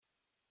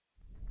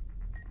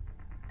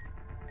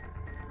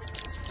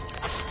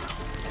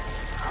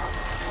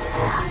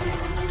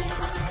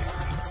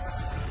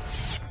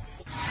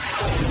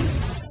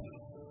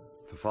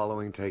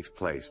following takes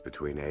place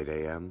between 8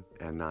 a.m.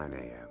 and 9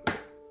 a.m.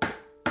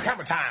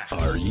 Hammer time!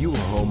 Are you a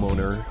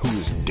homeowner who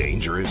is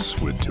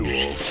dangerous with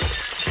tools?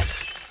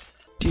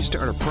 Do you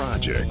start a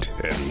project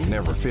and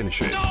never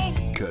finish it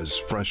because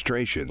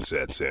frustration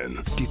sets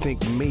in? Do you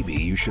think maybe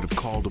you should have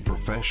called a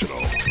professional?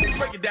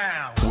 Break it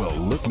down! Well,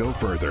 look no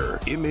further.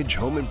 Image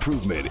Home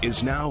Improvement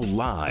is now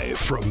live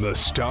from the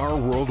Star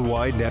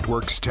Worldwide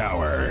Networks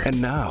Tower.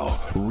 And now,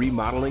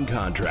 remodeling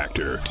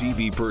contractor,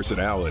 TV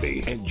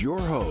personality, and your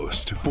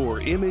host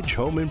for Image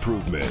Home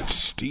Improvement,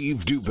 Steve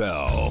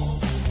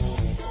Dubell.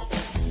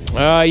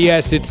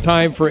 Yes, it's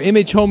time for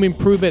Image Home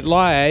Improvement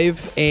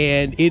Live,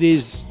 and it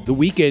is the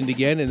weekend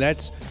again, and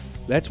that's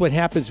what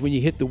happens when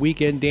you hit the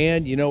weekend,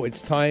 Dan. You know,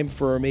 it's time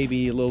for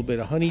maybe a little bit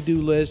of honey-do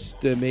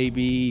list,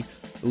 maybe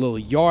a little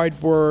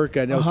yard work.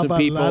 I know how some about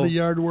people. A lot of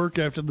yard work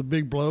after the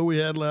big blow we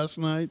had last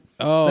night.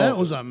 Oh, that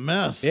was a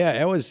mess. Yeah,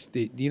 it was.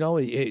 You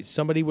know,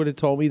 somebody would have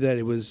told me that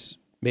it was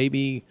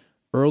maybe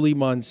early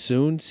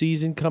monsoon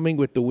season coming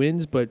with the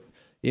winds, but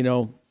you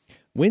know.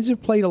 Winds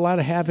have played a lot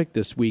of havoc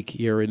this week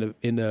here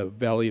in the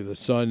Valley of the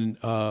Sun.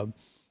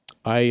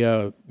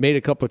 I made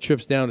a couple of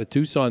trips down to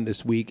Tucson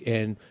this week,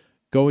 and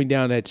going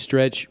down that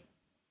stretch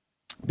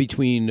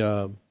between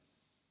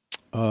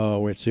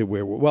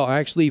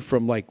actually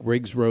from like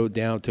Riggs Road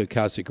down to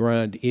Casa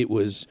Grande, it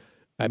was.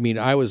 I mean,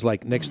 I was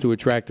like next to a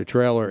tractor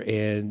trailer,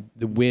 and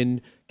the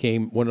wind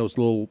came. One of those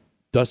little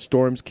dust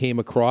storms came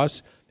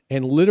across,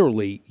 and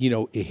literally, you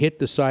know, it hit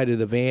the side of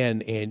the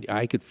van, and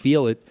I could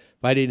feel it.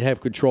 If I didn't have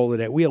control of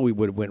that wheel, we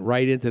would have went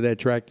right into that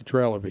tractor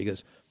trailer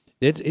because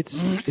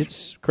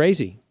it's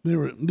crazy. They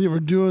were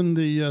doing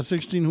the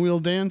 16-wheel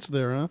dance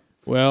there, huh?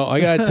 Well,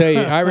 I got to tell you,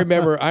 I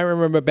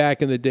remember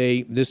back in the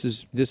day. This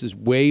is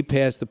way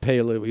past the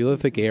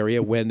Paleolithic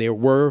area when there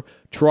were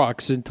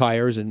trucks and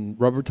tires and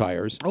rubber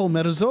tires. Oh,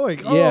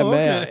 Mesozoic. Yeah, okay.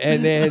 man.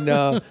 And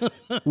then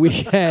we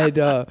had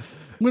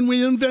when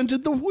we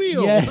invented the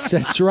wheel. Yes,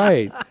 that's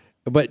right.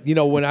 But, you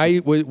know, when I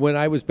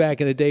was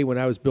back in the day when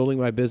I was building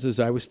my business,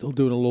 I was still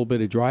doing a little bit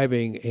of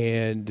driving.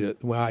 And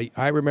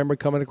I remember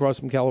coming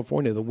across from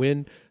California. The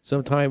wind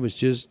sometimes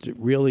just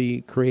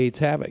really creates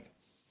havoc.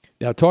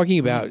 Now, talking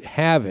about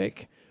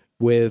havoc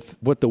with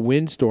what the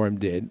windstorm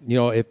did, you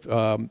know, if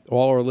all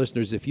our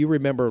listeners, if you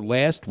remember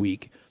last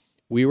week,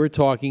 we were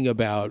talking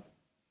about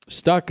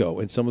stucco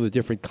and some of the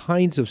different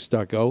kinds of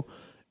stucco.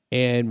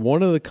 And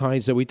one of the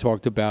kinds that we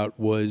talked about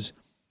was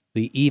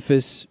the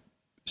EIFS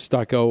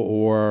stucco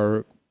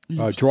or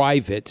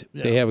Dryvit.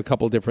 Yeah. They have a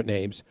couple different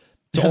names.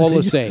 It's all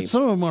the same.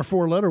 Some of them are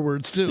four-letter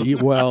words, too.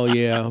 Well,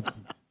 yeah.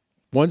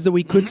 Ones that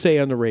we could say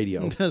on the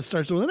radio. It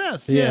starts with an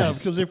S. Yes. Yeah,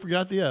 because they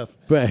forgot the F.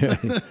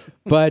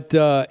 But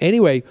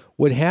anyway,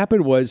 what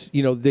happened was,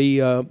 you know, the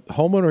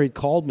homeowner had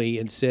called me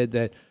and said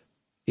that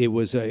it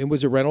was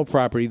a rental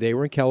property. They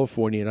were in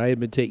California, and I had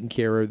been taking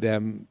care of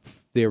them,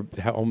 their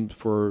home,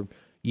 for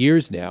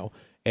years now.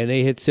 And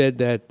they had said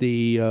that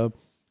the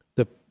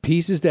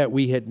pieces that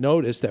we had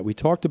noticed that we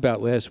talked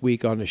about last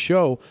week on the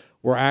show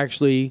were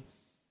actually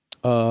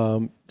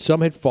some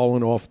had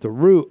fallen off the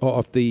roof,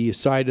 off the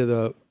side of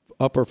the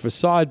upper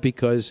facade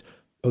because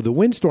of the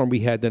windstorm we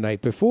had the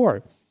night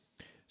before.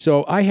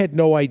 So I had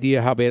no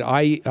idea how bad.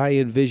 I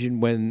envisioned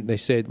when they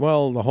said,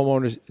 well,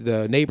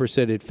 the neighbor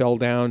said it fell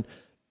down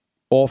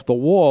off the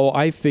wall.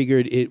 I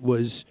figured it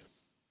was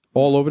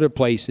all over the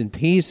place in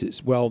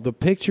pieces. Well, the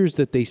pictures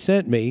that they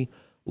sent me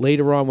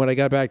later on when I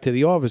got back to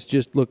the office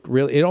just looked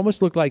really, it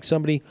almost looked like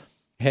somebody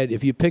had,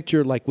 if you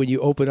picture like when you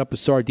open up a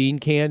sardine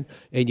can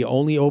and you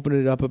only open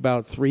it up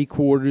about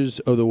 3/4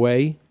 of the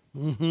way,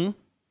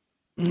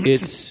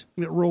 it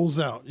rolls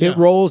out. Yeah. It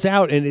rolls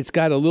out and it's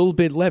got a little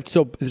bit left.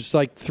 So it's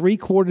like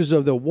 3/4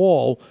 of the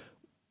wall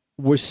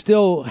was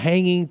still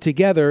hanging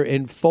together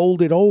and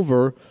folded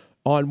over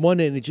on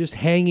one end and just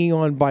hanging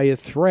on by a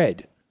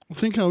thread.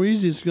 Think how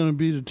easy it's going to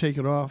be to take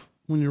it off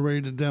when you're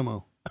ready to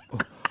demo.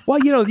 Well,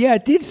 you know, yeah,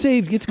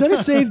 it's going to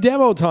save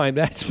demo time,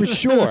 that's for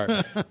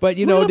sure. But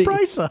you know,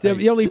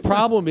 the only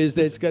problem is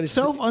that it's going to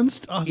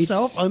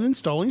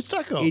self-uninstalling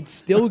stucco. It's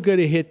still going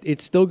to hit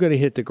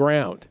the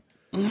ground.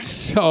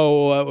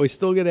 So we're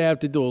still going to have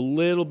to do a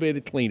little bit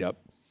of cleanup.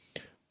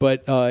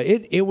 But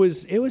it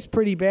was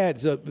pretty bad.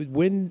 So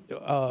when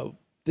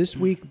this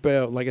week,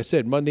 like I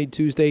said, Monday,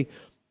 Tuesday,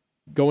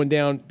 going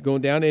down,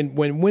 and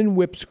when wind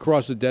whips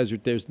across the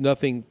desert, there's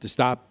nothing to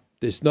stop.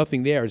 There's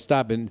nothing there to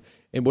stop, and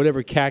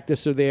whatever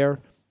cactus are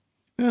there.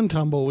 And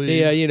tumbleweeds.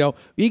 Yeah, you know,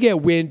 you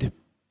get wind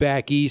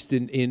back east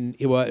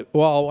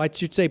I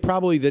should say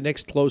probably the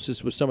next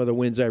closest was some of the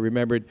winds I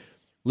remembered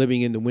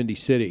living in the Windy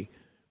City,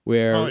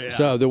 where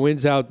so the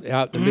winds out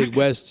in the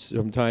Midwest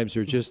sometimes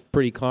are just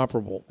pretty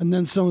comparable. And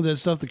then some of that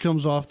stuff that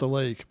comes off the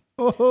lake.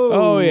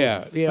 Oh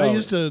yeah. I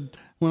used to,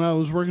 when I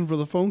was working for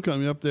the phone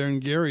company up there in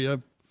Gary, I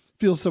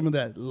feel some of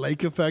that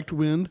lake effect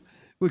wind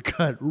would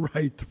cut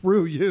right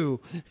through you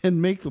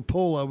and make the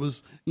pole I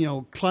was,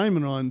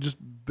 climbing on just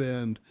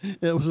bend.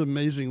 It was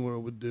amazing what it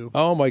would do.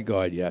 Oh my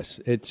God, yes.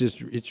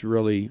 It's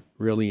really,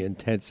 really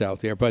intense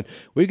out there. But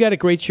we've got a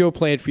great show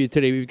planned for you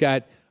today. We've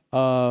got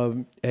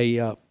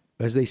a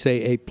as they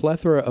say, a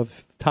plethora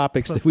of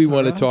topics that we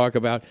want to talk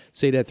about.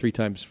 Say that 3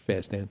 times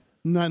fast, Dan.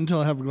 Not until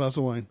I have a glass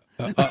of wine.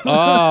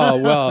 Oh,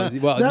 well.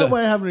 That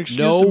way I have an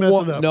excuse to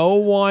mess it up. No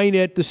wine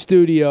at the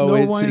studio.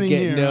 No whining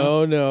here.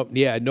 No.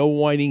 Yeah, no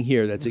whining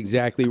here. That's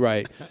exactly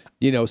right.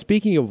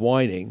 Speaking of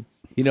whining,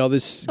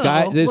 this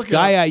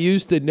guy I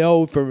used to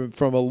know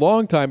from a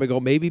long time ago,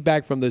 maybe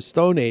back from the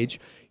Stone Age,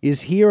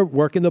 is here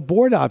working the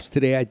board ops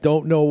today. I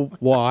don't know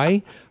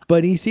why,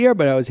 but he's here.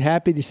 But I was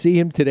happy to see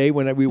him today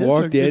when we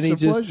walked in.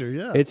 It's a pleasure,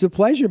 yeah. It's a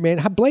pleasure, man.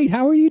 Blade,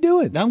 how are you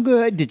doing? I'm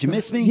good. Did you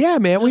miss me? Yeah,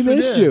 man, we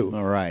missed you.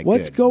 All right.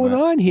 What's good. going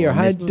on here?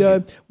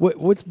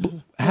 Well,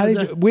 How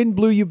did wind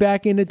blew you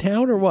back into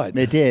town or what?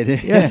 It did.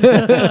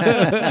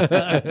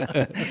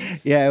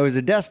 Yeah, it was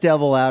a dust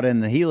devil out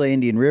in the Gila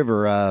Indian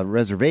River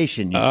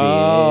Reservation, you see.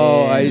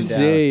 Oh, I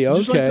see. Okay.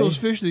 Just like those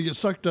fish that get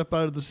sucked up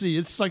out of the sea.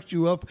 It sucked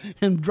you up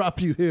and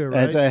dropped you here,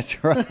 right?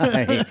 That's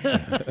right.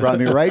 Brought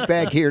me right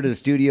back here to the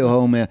studio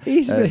home.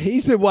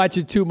 He's been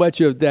watching too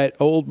much of that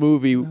old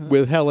movie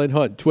with Helen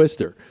Hunt,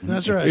 Twister.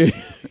 That's right.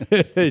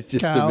 It's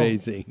just Cow.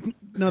 amazing.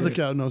 Another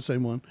cow, no,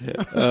 same one.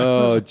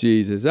 Oh,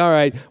 Jesus. All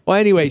right. Well,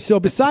 anyway, so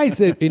besides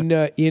that,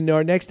 in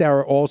our next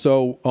hour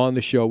also on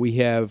the show, we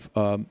have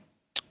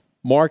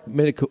Mark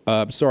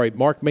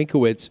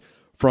Minkowitz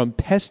from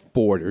Pest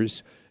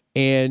Borders,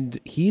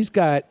 and he's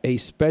got a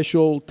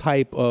special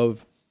type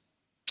of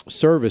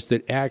service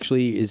that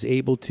actually is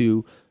able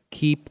to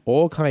keep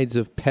all kinds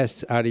of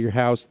pests out of your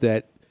house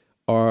that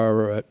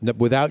are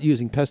without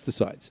using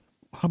pesticides.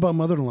 How about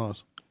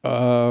mother-in-laws?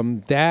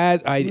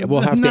 That I will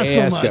have to Not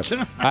so ask much.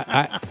 him.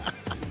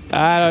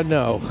 I don't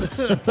know.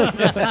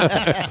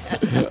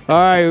 All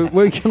right,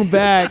 when we come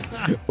back,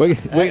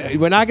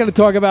 we're not going to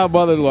talk about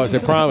mother-in-laws, I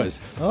promise.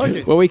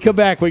 Okay. When we come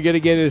back, we're going to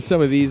get into some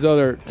of these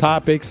other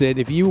topics. And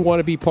if you want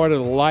to be part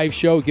of the live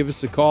show, give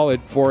us a call at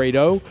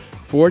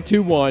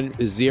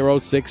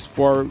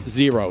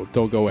 480-421-0640.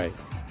 Don't go away.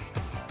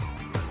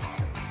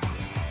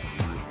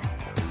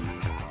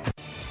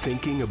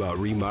 Thinking about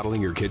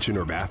remodeling your kitchen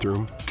or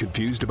bathroom?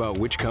 Confused about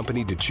which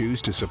company to choose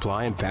to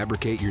supply and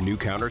fabricate your new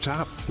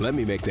countertop? Let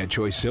me make that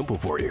choice simple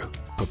for you.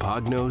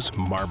 Papagnos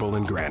Marble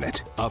and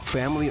Granite, a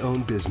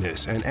family-owned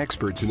business and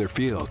experts in their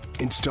field,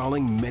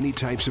 installing many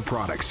types of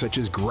products such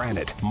as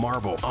granite,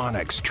 marble,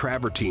 onyx,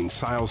 travertine,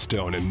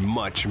 silestone, and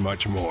much,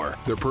 much more.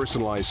 Their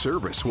personalized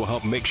service will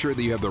help make sure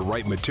that you have the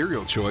right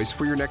material choice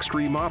for your next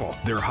remodel.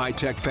 Their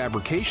high-tech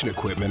fabrication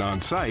equipment on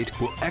site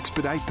will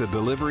expedite the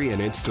delivery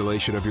and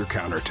installation of your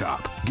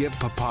countertop. Give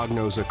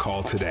Papagnos a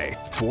call today,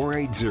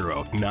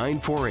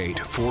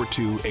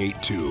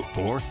 480-948-4282,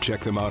 or check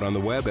them out on the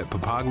web at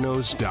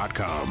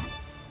papagnos.com.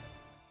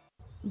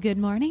 Good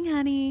morning,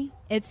 honey.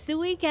 It's the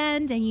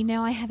weekend, and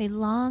I have a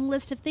long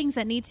list of things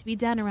that need to be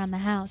done around the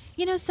house.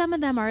 Some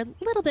of them are a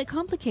little bit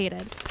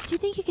complicated. Do you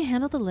think you can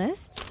handle the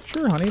list?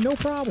 Sure, honey, no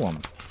problem.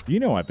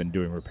 I've been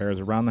doing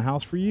repairs around the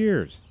house for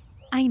years.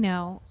 I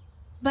know,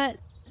 but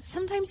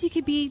sometimes you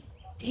could be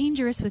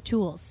dangerous with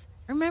tools.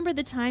 Remember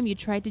the time you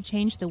tried to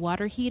change the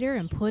water heater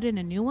and put in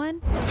a new one?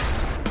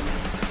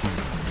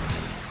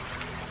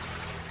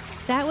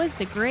 That was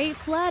the Great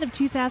Flood of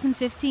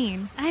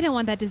 2015. I don't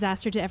want that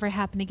disaster to ever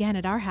happen again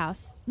at our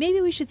house.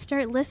 Maybe we should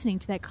start listening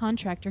to that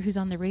contractor who's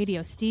on the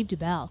radio, Steve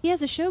Dubell. He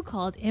has a show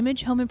called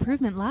Image Home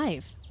Improvement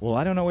Live. Well,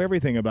 I don't know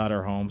everything about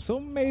our home, so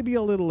maybe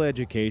a little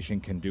education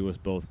can do us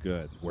both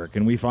good. Where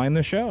can we find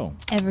the show?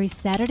 Every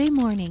Saturday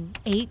morning,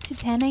 8 to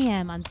 10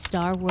 a.m. on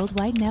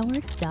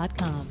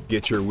StarWorldWideNetworks.com.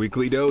 Get your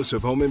weekly dose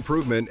of home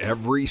improvement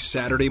every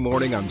Saturday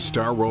morning on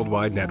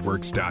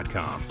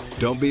StarWorldWideNetworks.com.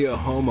 Don't be a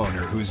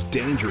homeowner who's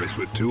dangerous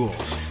with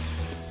tools.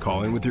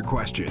 Call in with your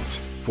questions,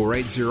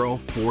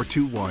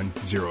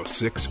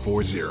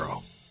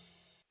 480-421-0640.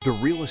 The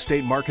real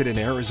estate market in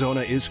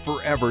Arizona is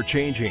forever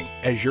changing.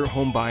 As your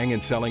home buying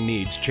and selling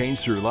needs change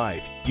through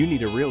life, you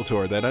need a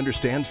realtor that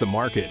understands the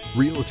market.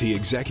 Realty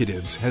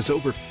Executives has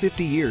over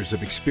 50 years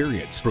of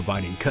experience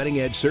providing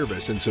cutting-edge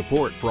service and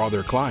support for all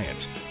their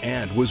clients,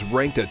 and was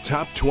ranked a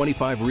top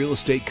 25 real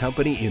estate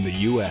company in the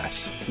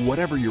U.S.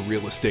 Whatever your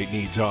real estate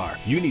needs are,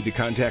 you need to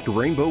contact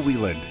Rainbow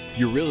Wieland,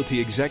 your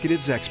Realty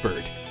Executives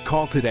expert.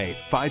 Call today,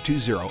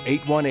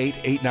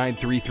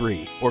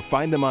 520-818-8933, or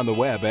find them on the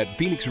web at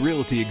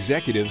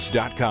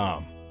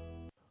PhoenixRealtyExecutives.com.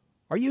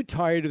 Are you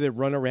tired of the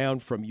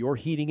runaround from your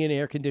heating and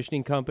air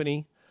conditioning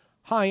company?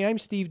 Hi, I'm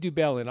Steve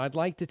Dubell, and I'd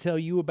like to tell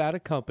you about a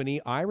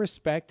company I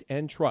respect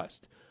and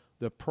trust,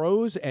 the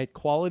pros at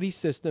Quality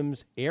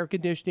Systems Air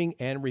Conditioning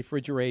and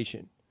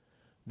Refrigeration.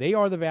 They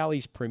are the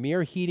Valley's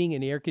premier heating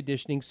and air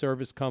conditioning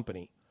service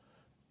company.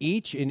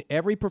 Each and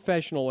every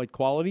professional at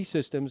Quality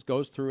Systems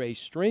goes through a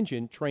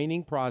stringent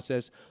training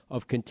process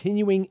of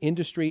continuing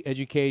industry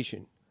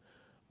education.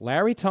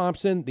 Larry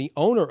Thompson, the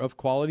owner of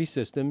Quality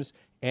Systems,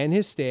 and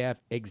his staff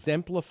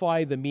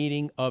exemplify the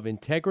meaning of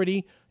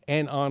integrity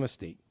and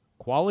honesty.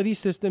 Quality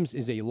Systems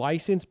is a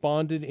licensed,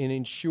 bonded, and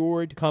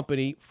insured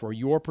company for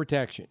your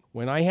protection.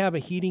 When I have a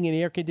heating and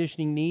air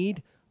conditioning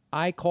need,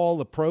 I call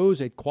the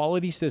pros at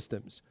Quality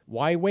Systems.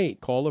 Why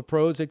wait? Call the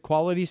pros at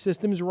Quality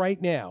Systems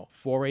right now.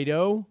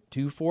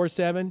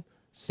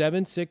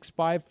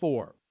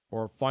 480-247-7654.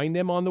 or find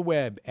them on the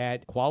web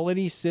at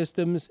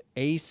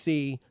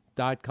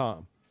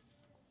QualitySystemsAC.com.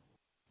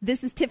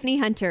 This is Tiffany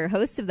Hunter,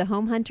 host of the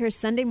Home Hunters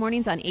Sunday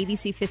mornings on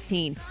ABC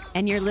 15,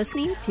 and you're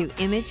listening to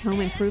Image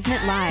Home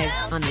Improvement Live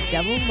on the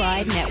Double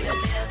Wide Network.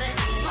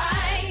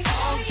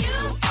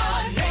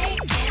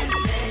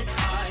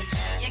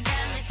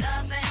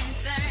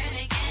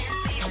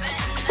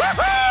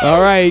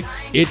 All right,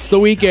 it's the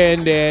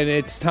weekend, and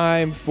it's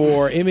time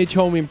for Image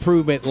Home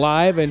Improvement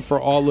Live. And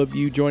for all of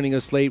you joining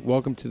us late,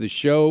 welcome to the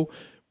show.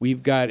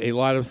 We've got a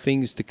lot of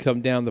things to come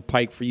down the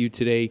pike for you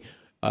today.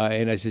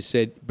 And as I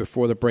said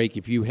before the break,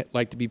 if you'd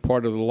like to be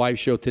part of the live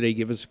show today,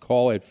 give us a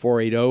call at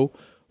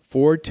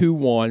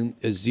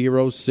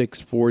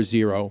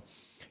 480-421-0640.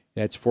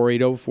 That's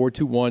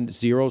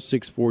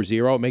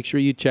 480-421-0640. Make sure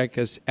you check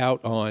us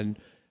out on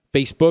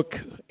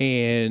Facebook,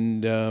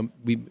 and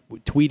we're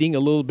tweeting a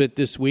little bit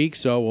this week,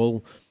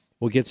 so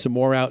we'll get some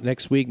more out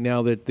next week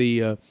now that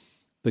the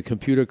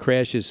computer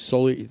crash has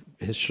slowly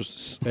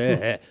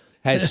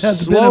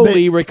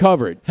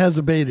recovered. Has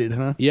abated,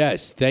 huh?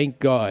 Yes, thank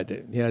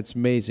God. Yeah, it's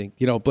amazing.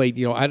 You know,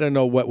 Blade, I don't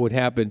know what would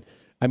happen.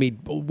 I mean,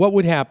 what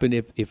would happen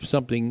if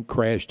something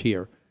crashed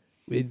here?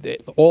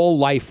 All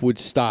life would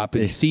stop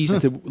and cease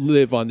to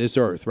live on this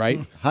earth, right?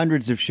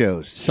 Hundreds of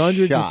shows.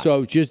 Hundreds of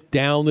shows just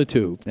down the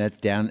tube.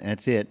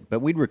 That's it. But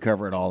we'd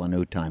recover it all in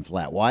no time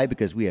flat. Why?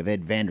 Because we have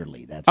Ed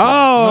Vanderlee. That's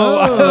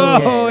why.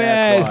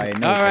 Yes.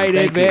 That's why. All right,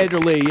 Ed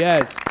Vanderlee,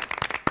 yes.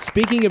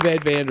 Speaking of Ed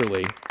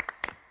Vanderlee,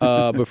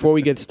 before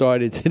we get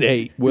started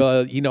today,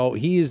 well,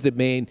 he is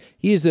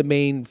the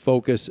main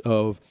focus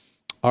of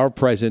our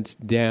presence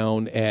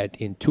down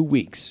in 2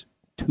 weeks.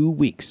 2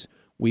 weeks.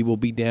 We will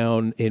be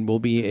down and we'll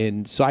be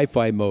in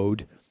sci-fi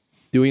mode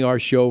doing our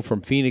show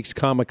from Phoenix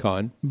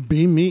Comic-Con.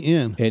 Beam me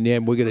in. And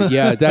then we're going to,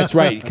 yeah, that's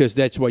right,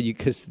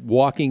 because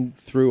walking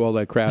through all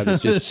that crowd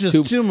is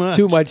just, too much.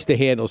 Too much to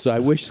handle. So I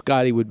wish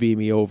Scotty would beam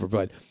me over.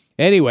 But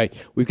anyway,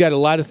 we've got a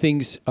lot of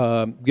things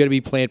going to be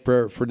planned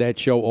for that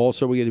show.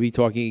 Also, we're going to be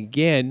talking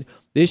again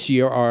this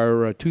year,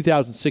 our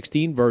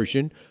 2016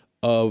 version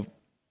of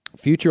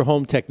Future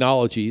Home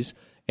Technologies.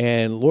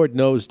 And Lord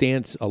knows,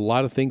 Dan, a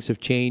lot of things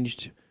have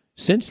changed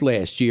since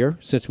last year,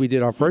 since we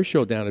did our first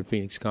show down at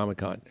Phoenix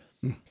Comic-Con.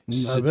 I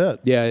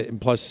bet. Yeah,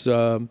 and plus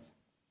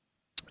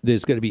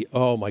there's going to be,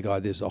 oh my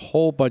God, there's a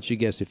whole bunch of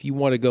guests. If you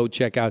want to go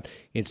check out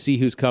and see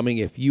who's coming,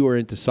 if you are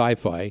into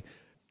sci-fi,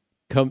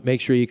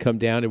 make sure you come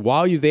down. And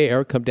while you're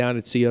there, come down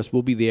and see us.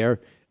 We'll be there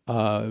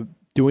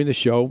doing the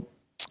show.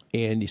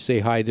 And you say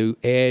hi to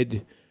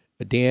Ed,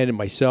 Dan, and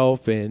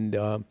myself,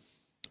 and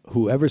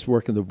whoever's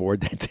working the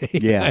board that day.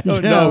 Yeah. I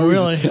don't know.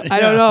 Really. I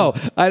don't know.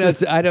 I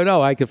don't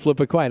know. I could flip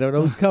a coin. I don't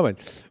know who's coming.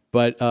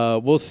 But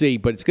we'll see.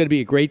 But it's going to be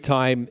a great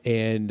time.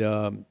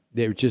 And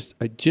they're just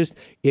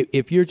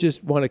if you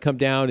just want to come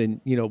down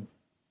and,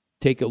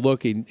 take a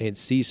look and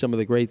see some of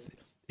the great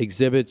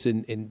exhibits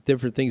and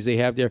different things they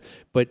have there.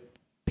 But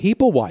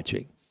people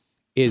watching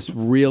is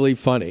really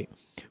funny.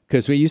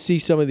 Because when you see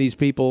some of these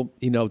people,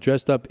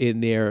 dressed up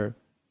in their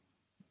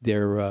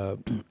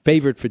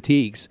favorite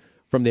fatigues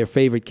from their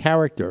favorite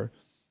character,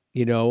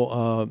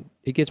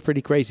 it gets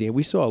pretty crazy. And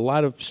we saw a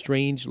lot of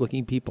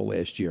strange-looking people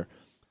last year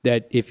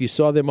that if you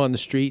saw them on the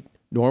street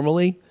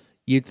normally,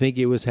 you'd think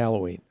it was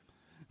Halloween.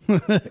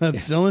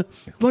 It's the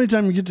only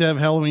time you get to have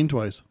Halloween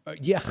twice.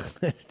 Yeah,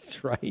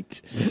 that's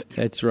right.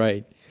 That's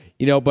right.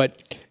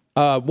 But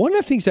one of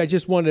the things I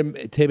just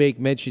wanted to make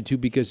mention to,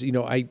 because,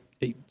 I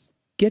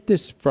get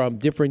this from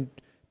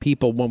different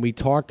people when we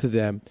talk to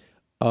them,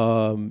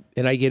 and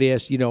I get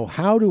asked,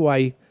 how do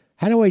I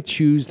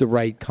choose the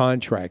right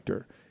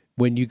contractor?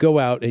 When you go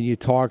out and you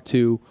talk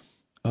to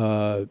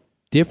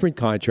different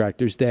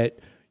contractors that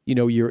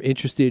you're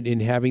interested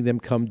in having them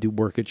come do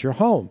work at your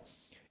home,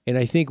 and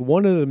I think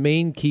one of the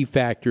main key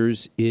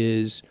factors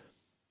is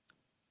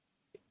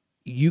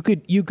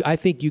I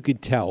think you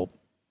could tell,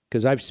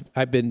 because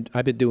I've been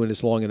doing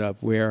this long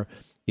enough where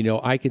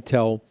I could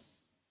tell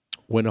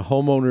when a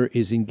homeowner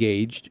is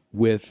engaged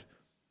with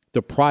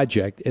the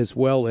project as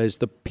well as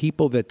the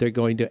people that they're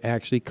going to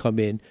actually come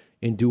in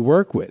and do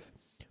work with,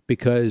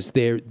 because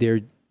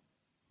you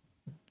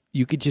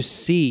could just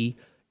see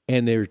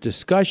in their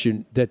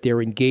discussion that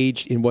they're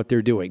engaged in what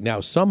they're doing. Now,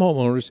 some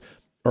homeowners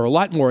are a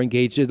lot more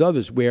engaged than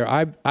others, where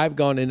I've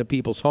gone into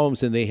people's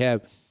homes and they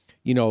have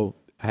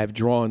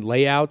drawn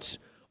layouts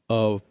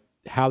of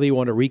how they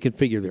want to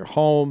reconfigure their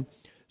home,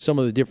 some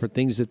of the different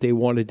things that they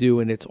want to do,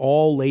 and it's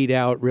all laid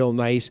out real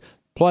nice.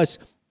 Plus,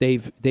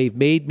 they've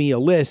made me a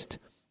list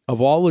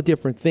of all the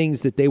different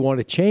things that they want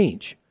to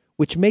change,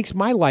 which makes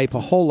my life a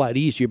whole lot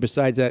easier.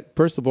 Besides that,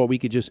 first of all, we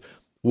could just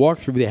walk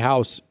through the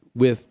house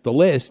with the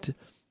list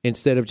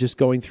instead of just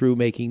going through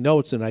making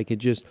notes, and I could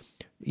just,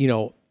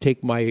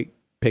 take my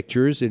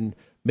pictures and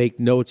make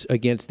notes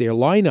against their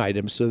line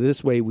items. So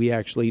this way we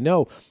actually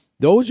know.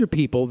 Those are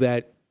people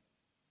that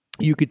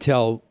you could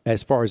tell,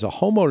 as far as a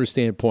homeowner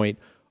standpoint,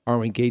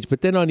 are engaged.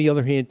 But then on the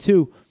other hand,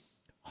 too,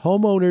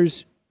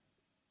 homeowners,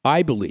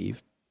 I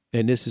believe,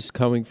 and this is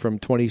coming from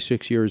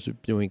 26 years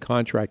of doing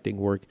contracting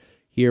work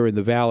here in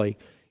the Valley,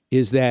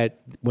 is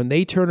that when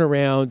they turn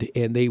around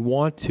and they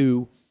want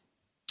to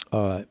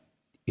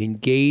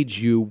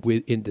engage you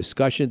in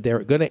discussion,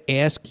 they're going to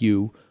ask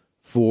you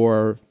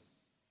for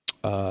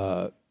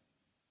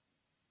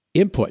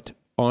input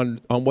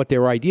on what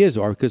their ideas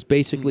are, because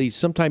basically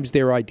sometimes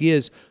their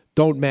ideas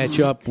don't match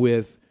up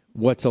with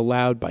what's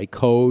allowed by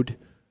code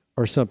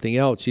or something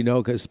else,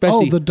 because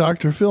especially the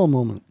Dr. Phil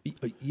moment.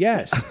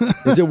 Yes.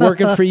 Is it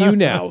working for you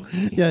now?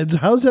 Yeah.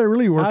 How's that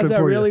really working for you? How's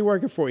that really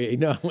working for you?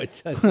 No,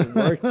 it doesn't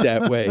work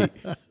that way.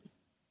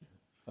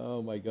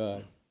 Oh my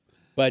God.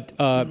 But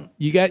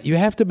you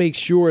have to make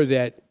sure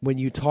that when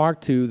you talk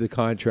to the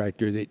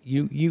contractor that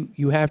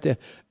you have to,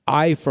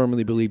 I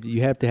firmly believe that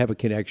you have to have a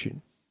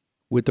connection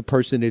with the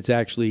person that's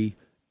actually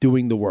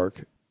doing the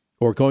work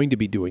or going to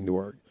be doing the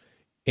work.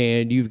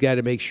 And you've got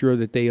to make sure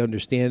that they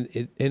understand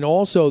it. And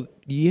also,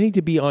 you need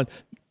to be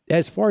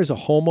as far as a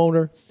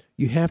homeowner,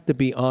 you have to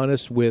be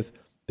honest with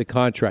the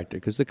contractor,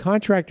 because the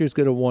contractor is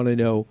going to want to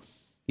know,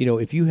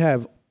 if you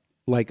have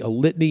like a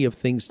litany of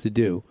things to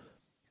do,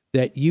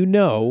 that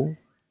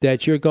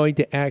that you're going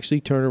to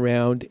actually turn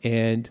around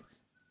and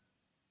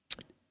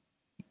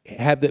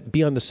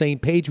be on the same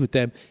page with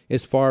them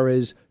as far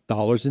as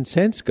dollars and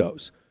cents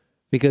goes.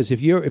 Because if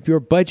your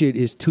budget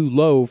is too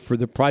low for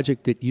the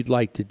project that you'd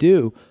like to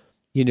do,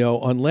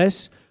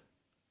 unless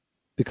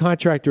the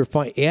contractor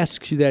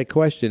asks you that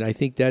question, I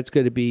think that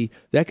could be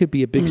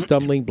a big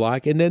stumbling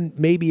block. And then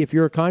maybe if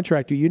you're a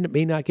contractor, you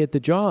may not get the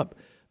job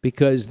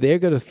because they're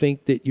going to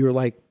think that you're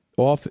like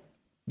off,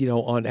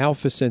 on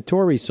Alpha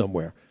Centauri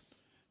somewhere.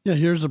 Yeah,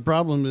 here's the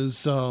problem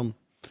is what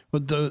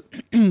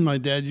my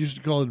dad used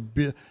to call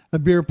it a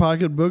beer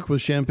pocketbook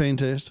with champagne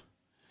taste.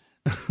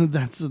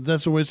 That's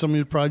the way some of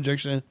these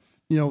projects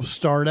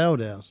start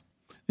out as.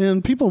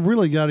 And people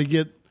really got to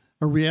get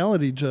a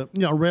reality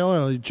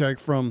check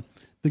from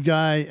the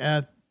guy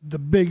at the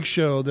big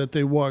show that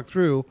they walk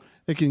through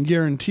that can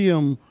guarantee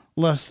them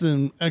less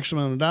than X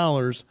amount of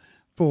dollars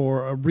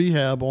for a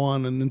rehab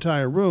on an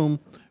entire room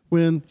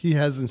when he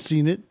hasn't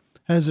seen it,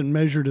 hasn't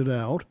measured it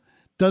out,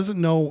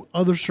 doesn't know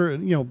other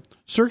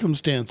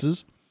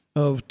circumstances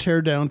of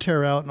tear down,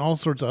 tear out, and all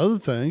sorts of other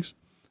things,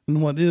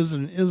 and what is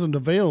and isn't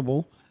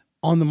available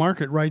on the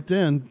market right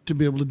then to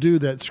be able to do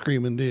that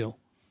screaming deal.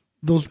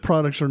 Those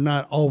products are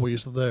not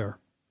always there.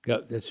 Yeah,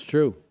 that's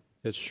true.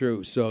 That's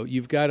true. So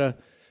you've got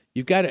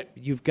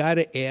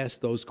to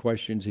ask those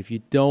questions. If you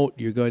don't,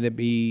 you're going to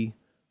be,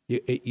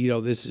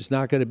 this is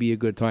not going to be a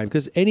good time,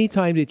 because any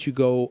time that you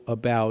go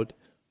about,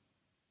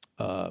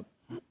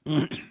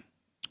 when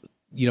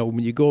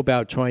you go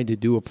about trying to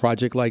do a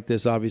project like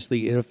this,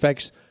 obviously it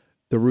affects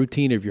the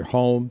routine of your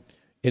home,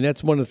 and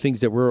that's one of the things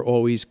that we're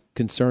always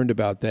concerned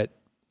about. That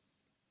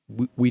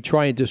we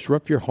try and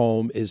disrupt your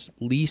home as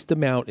least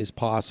amount as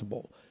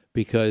possible,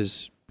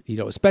 because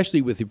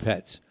especially with your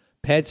pets.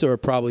 Pets are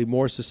probably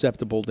more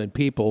susceptible than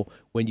people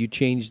when you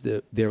change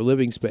their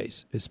living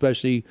space,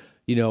 especially,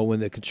 when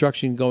the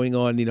construction going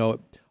on,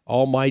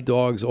 all my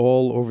dogs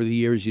all over the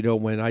years,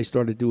 when I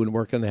started doing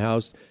work on the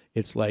house,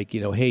 it's like,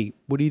 hey,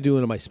 what are you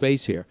doing in my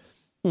space here?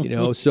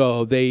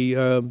 So they,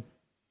 and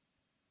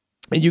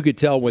you could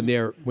tell when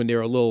they're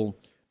a little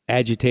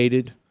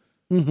agitated,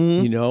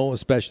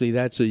 especially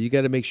that. So you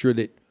got to make sure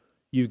that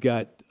you've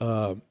got,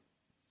 that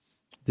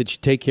you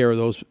take care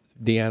of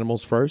the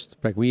animals first. In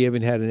fact, we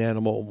even had an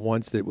animal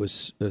once that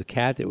was a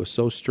cat that was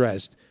so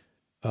stressed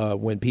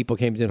when people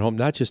came to the home,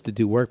 not just to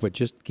do work, but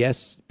just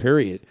guests,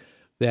 period,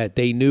 that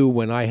they knew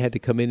when I had to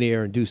come in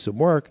there and do some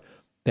work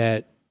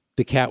that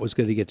the cat was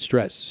going to get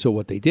stressed. So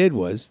what they did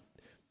was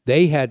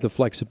they had the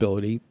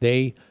flexibility.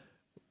 They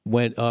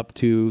went up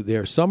to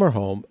their summer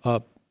home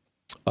up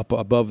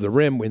above the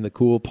rim in the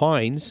cool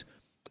pines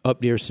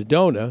up near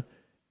Sedona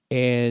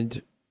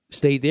and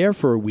stayed there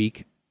for a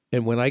week.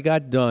 And when I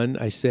got done,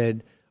 I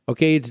said,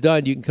 okay, it's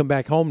done. You can come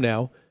back home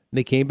now. And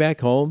they came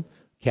back home.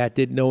 Cat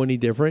didn't know any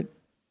different.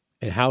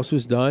 And house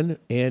was done,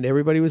 and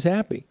everybody was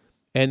happy.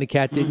 And the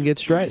cat didn't get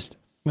stressed.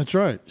 That's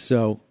right.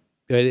 So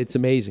it's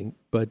amazing.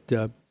 But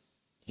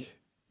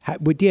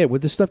with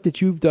the stuff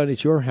that you've done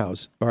at your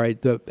house, all right,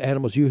 the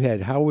animals you've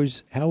had, how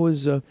was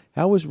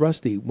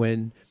Rusty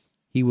when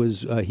he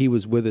was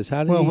with us?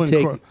 How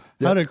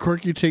did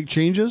Corky take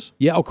changes?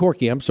 Yeah,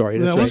 Corky. I'm sorry.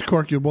 That was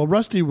Corky. Well,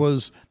 Rusty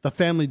was the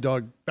family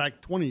dog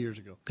back 20 years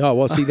ago. Oh,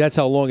 well, see, that's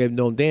how long I've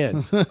known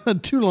Dan.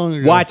 Too long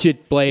ago. Watch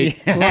it, Blade.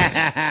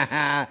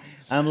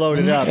 I'm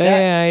loaded up.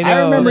 Yeah, I know.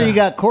 I remember you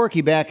got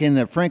Corky back in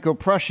the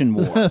Franco-Prussian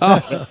War.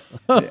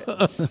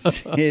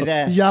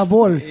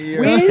 Jawohl.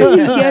 Where did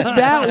you get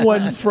that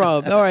one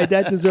from? All right,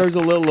 that deserves a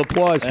little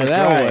applause for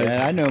that one.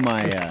 I know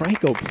my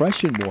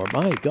Franco-Prussian War.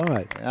 My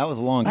God, that was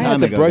a long time ago. I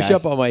have to brush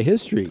guys. up on my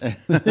history. I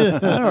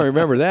don't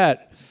remember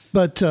that.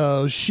 But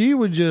she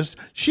was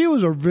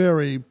a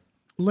very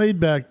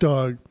laid-back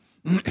dog.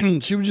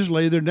 She would just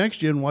lay there next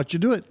to you and watch you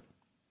do it.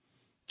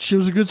 She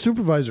was a good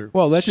supervisor.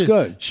 Well, that's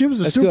good. She was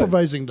a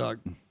supervising dog.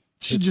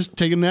 She'd just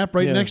take a nap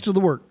right next to the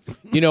work.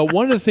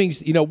 One of the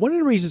things, one of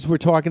the reasons we're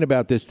talking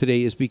about this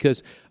today is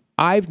because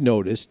I've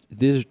noticed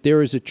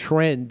there is a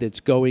trend that's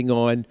going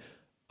on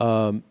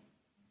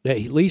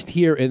at least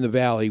here in the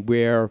Valley,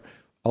 where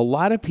a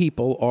lot of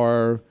people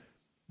are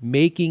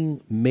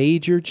making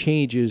major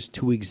changes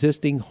to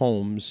existing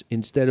homes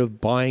instead of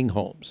buying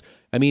homes.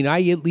 I mean,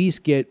 I at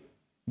least get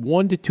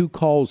 1 to 2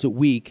 calls a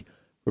week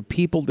for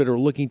people that are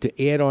looking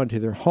to add on to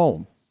their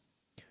home,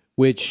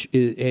 which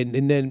is,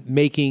 and then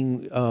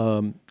making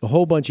a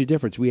whole bunch of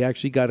difference. We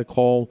actually got a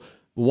call.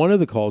 One of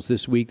the calls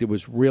this week that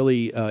was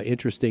really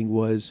interesting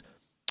was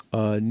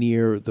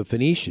near the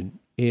Phoenician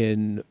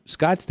in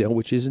Scottsdale,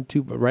 which isn't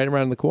too right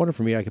around the corner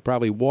from me. I could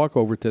probably walk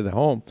over to the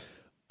home.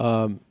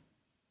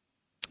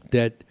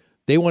 That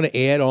they want to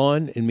add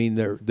on. I mean,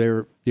 they're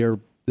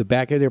the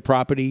back of their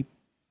property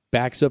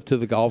backs up to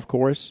the golf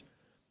course.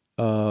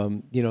 They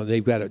want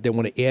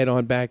to add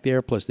on back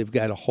there. Plus, they've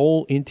got a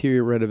whole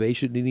interior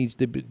renovation that needs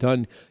to be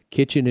done,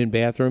 kitchen and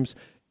bathrooms.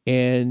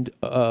 And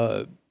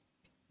I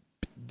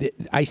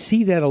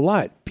see that a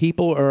lot.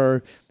 People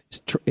are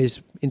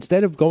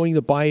instead of going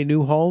to buy a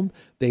new home,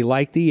 they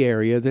like the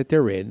area that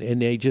they're in,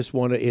 and they just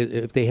want to.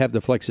 If they have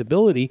the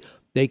flexibility,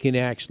 they can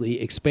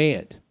actually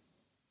expand.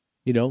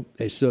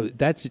 So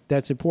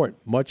that's important.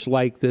 Much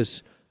like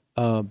this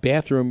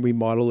bathroom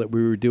remodel that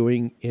we were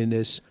doing in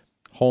this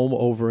home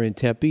over in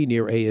Tempe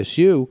near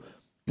ASU,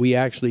 we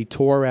actually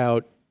tore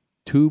out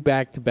 2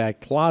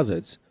 back-to-back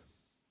closets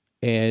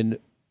and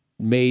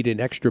made an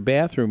extra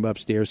bathroom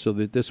upstairs so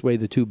that this way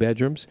the 2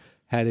 bedrooms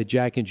had a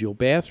Jack and Jill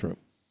bathroom,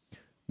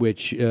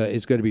 which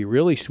is going to be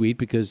really sweet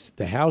because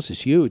the house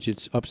is huge.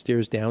 It's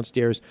upstairs,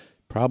 downstairs,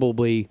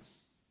 probably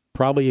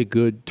a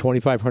good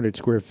 2,500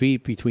 square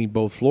feet between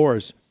both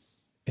floors.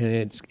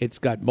 And it's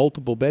got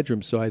multiple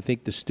bedrooms, so I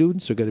think the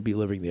students are going to be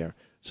living there.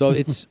 So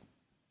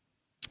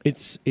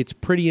it's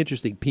pretty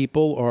interesting.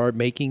 People are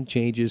making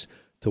changes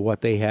to what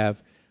they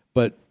have.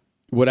 But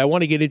what I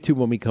want to get into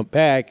when we come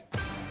back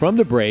from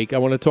the break, I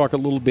want to talk a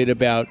little bit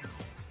about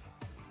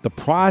the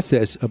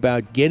process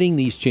about getting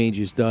these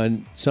changes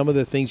done, some of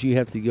the things you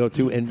have to go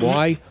through, and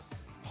why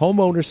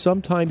homeowners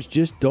sometimes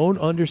just don't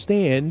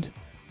understand,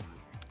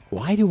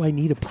 why do I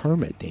need a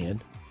permit,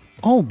 Dan?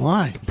 Oh,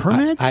 my.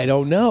 Permits? I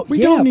don't know.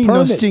 We don't need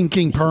no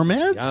stinking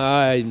permits.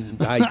 I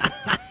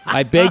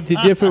beg to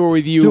differ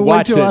with you,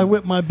 Watson. Wait till I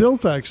whip my bill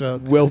fax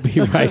out. We'll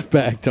be right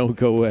back. Don't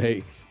go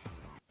away.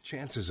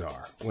 Chances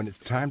are, when it's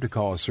time to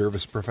call a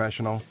service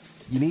professional,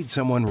 you need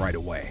someone right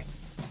away.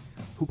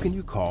 Who can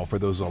you call for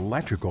those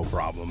electrical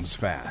problems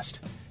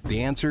fast?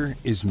 The answer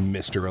is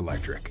Mr.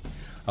 Electric,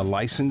 a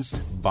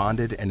licensed,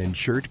 bonded, and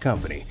insured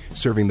company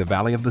serving the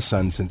Valley of the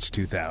Sun since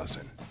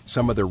 2000.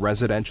 Some of their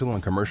residential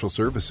and commercial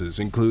services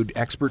include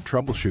expert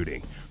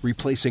troubleshooting,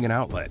 replacing an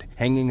outlet,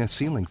 hanging a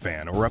ceiling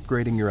fan, or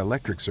upgrading your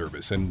electric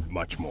service, and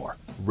much more.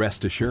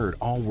 Rest assured,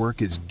 all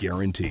work is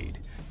guaranteed.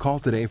 Call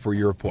today for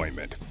your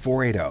appointment,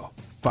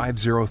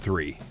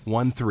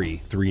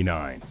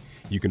 480-503-1339.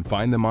 You can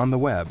find them on the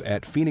web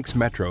at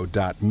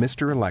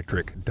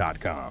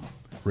phoenixmetro.mrelectric.com.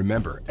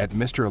 Remember, at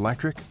Mr.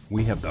 Electric,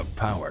 we have the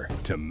power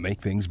to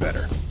make things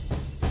better.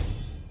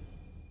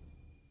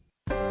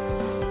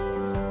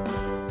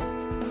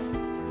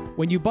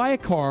 When you buy a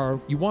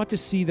car, you want to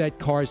see that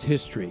car's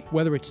history,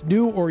 whether it's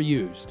new or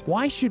used.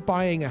 Why should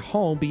buying a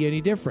home be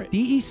any different?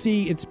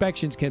 DEC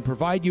Inspections can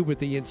provide you with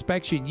the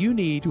inspection you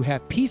need to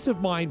have peace of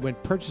mind when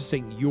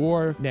purchasing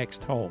your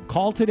next home.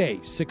 Call today,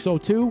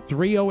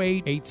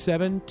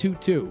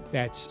 602-308-8722.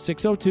 That's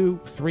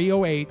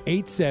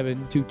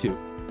 602-308-8722.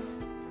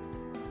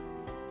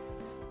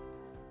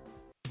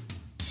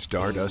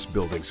 Stardust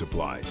Building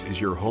Supplies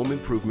is your home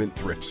improvement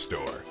thrift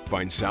store.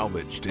 Find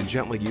salvaged and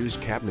gently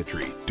used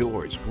cabinetry,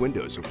 doors,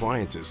 windows,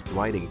 appliances,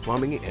 lighting,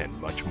 plumbing, and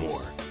much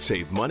more.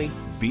 Save money,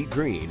 be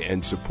green,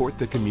 and support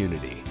the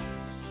community.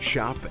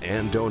 Shop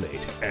and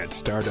donate at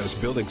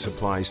Stardust Building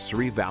Supplies'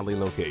 3 Valley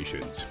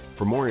locations.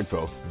 For more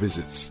info,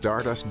 visit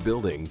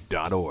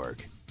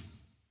stardustbuilding.org.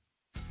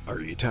 Are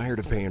you tired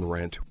of paying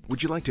rent?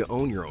 Would you like to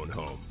own your own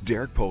home?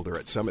 Derek Polder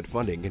at Summit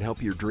Funding can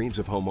help your dreams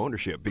of home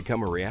ownership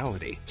become a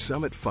reality.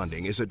 Summit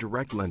Funding is a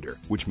direct lender,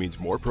 which means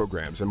more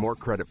programs and more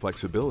credit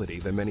flexibility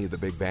than many of the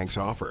big banks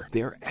offer.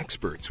 They are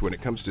experts when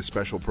it comes to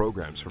special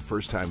programs for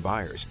first-time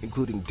buyers,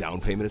 including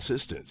down payment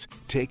assistance.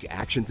 Take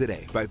action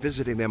today by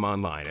visiting them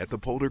online at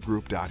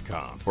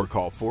thepoldergroup.com or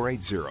call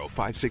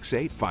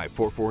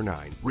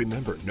 480-568-5449.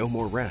 Remember, no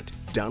more rent,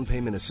 down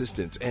payment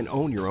assistance, and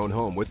own your own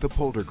home with the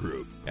Polder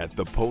Group at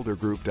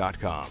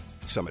thepoldergroup.com.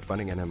 Summit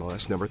Funding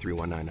NMLS number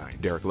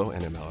 3199. Derek Lowe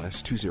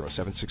NMLS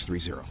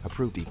 207630.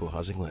 Approved equal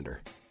housing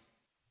lender.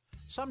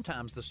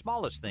 Sometimes the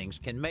smallest things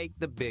can make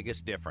the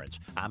biggest difference.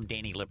 I'm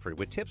Danny Lipford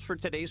with tips for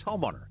today's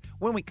homeowner.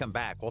 When we come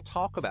back, we'll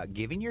talk about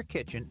giving your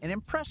kitchen an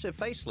impressive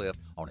facelift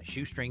on a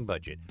shoestring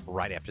budget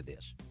right after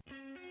this.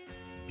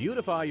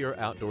 Beautify your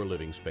outdoor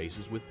living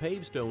spaces with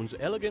Pavestone's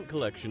elegant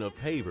collection of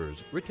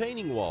pavers,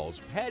 retaining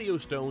walls, patio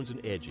stones,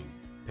 and edging.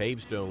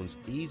 Pavestone's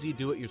easy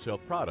do-it-yourself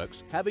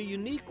products have a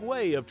unique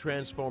way of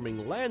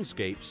transforming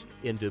landscapes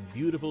into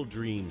beautiful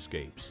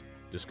dreamscapes.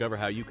 Discover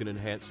how you can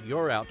enhance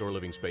your outdoor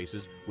living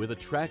spaces with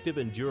attractive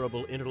and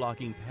durable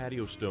interlocking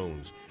patio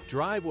stones,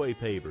 driveway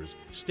pavers,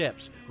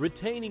 steps,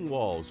 retaining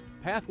walls,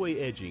 pathway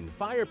edging,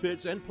 fire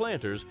pits, and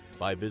planters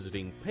by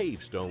visiting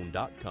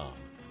pavestone.com.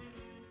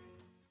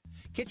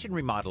 Kitchen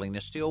remodeling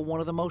is still one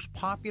of the most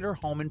popular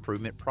home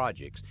improvement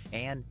projects,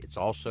 and it's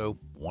also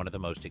one of the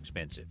most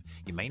expensive.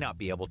 You may not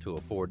be able to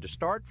afford to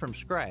start from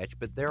scratch,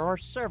 but there are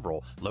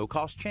several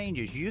low-cost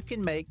changes you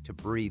can make to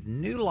breathe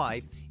new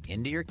life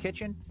into your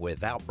kitchen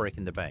without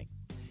breaking the bank.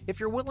 If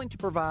you're willing to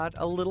provide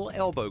a little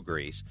elbow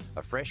grease,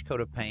 a fresh coat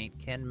of paint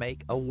can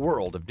make a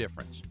world of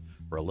difference.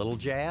 For a little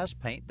jazz,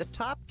 paint the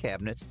top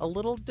cabinets a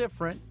little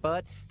different,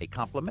 but a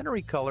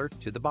complementary color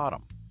to the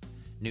bottom.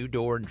 New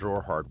door and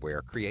drawer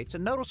hardware creates a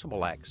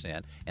noticeable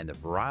accent, and the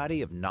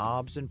variety of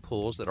knobs and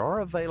pulls that are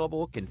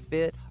available can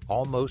fit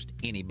almost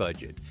any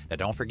budget. Now,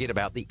 don't forget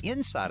about the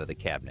inside of the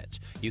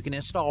cabinets. You can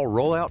install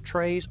rollout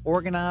trays,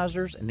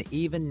 organizers, and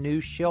even new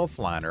shelf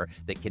liner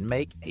that can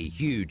make a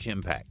huge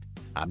impact.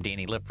 I'm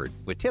Danny Lipford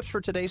with tips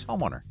for today's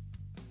homeowner.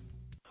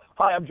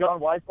 Hi, I'm John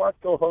Weisbarth,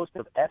 co-host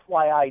of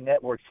FYI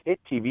Network's hit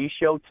TV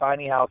show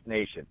Tiny House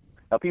Nation.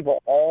 Now,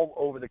 people all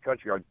over the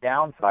country are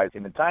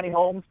downsizing, and tiny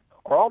homes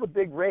are all the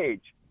big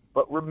rage.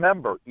 But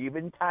remember,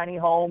 even tiny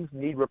homes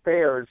need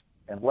repairs,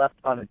 and left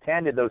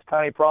unattended, those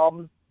tiny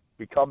problems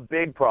become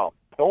big problems.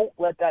 Don't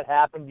let that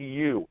happen to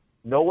you.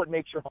 Know what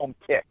makes your home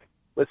tick.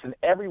 Listen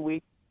every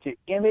week to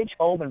Image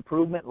Home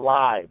Improvement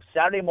Live,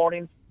 Saturday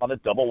mornings on the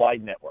Double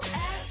Wide Network.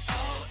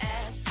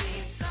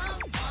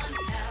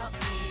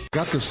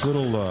 Got this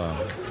little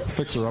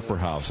fixer-upper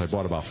house I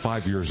bought about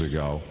 5 years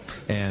ago,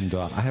 and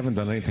I haven't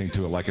done anything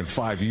to it like in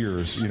 5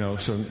 years,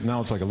 so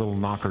now it's like a little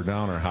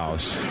knocker-downer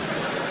house.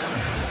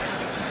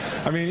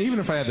 I mean, even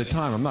if I had the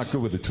time, I'm not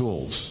good with the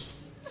tools.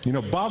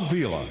 Bob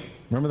Vila,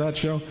 remember that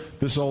show?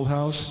 This Old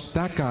House?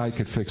 That guy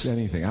could fix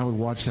anything. I would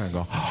watch that and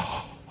go,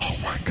 oh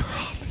my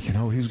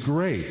God, he's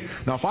great.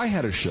 Now, if I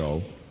had a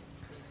show,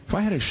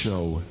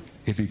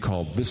 it'd be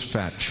called This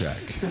Fat Check.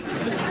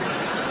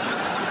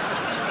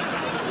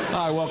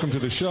 Hi, welcome to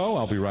the show.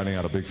 I'll be writing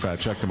out a big fat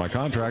check to my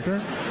contractor.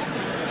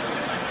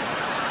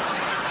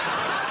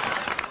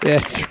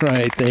 That's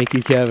right. Thank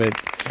you, Kevin.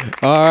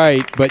 All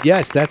right. But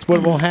yes, that's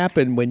what will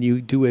happen when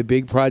you do a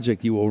big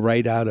project. You will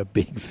write out a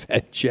big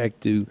fat check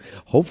to,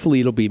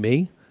 hopefully it'll be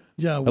me.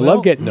 Yeah. I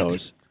love getting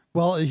those.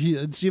 Well,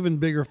 it's even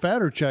bigger,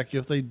 fatter check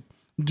if they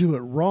do it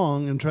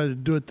wrong and try to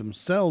do it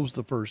themselves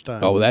the first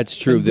time. Oh, that's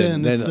true. And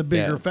then it's the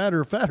bigger,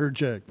 fatter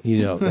check.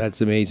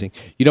 That's amazing.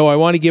 I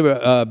want to give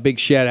a big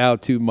shout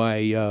out to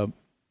my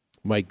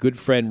good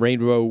friend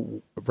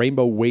Rainbow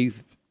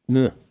Wave.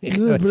 Why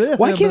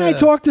can't I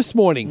talk this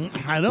morning?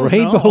 I don't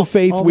Rainbow know.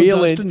 Faith All the dust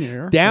Whelan in the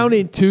air. down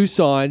in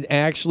Tucson.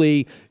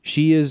 Actually,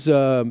 she is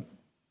the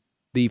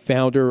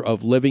founder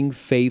of Living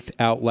Faith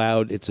Out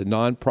Loud. It's a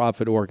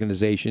nonprofit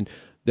organization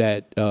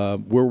that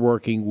we're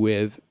working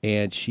with,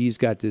 and she's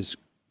got this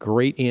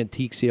great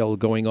antique sale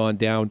going on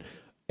down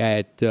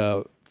at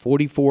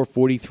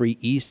 4443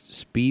 East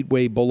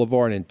Speedway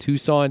Boulevard in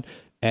Tucson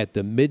at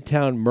the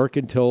Midtown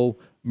Mercantile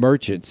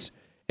Merchants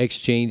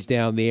Exchange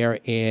down there,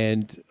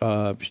 and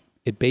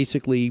it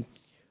basically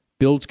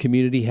builds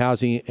community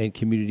housing and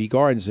community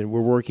gardens, and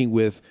we're working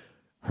with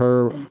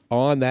her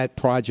on that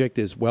project,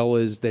 as well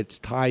as that's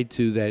tied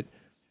to that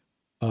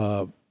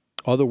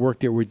other work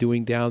that we're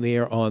doing down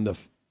there on the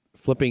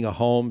flipping a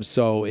home.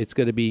 So it's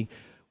going to be,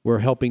 we're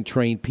helping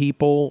train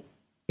people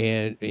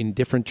and in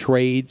different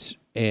trades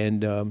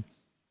and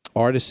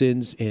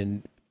artisans,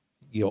 and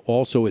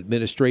also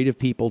administrative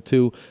people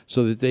too,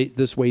 so that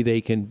this way they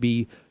can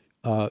be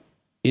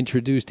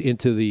introduced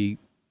into the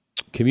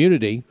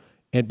community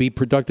and be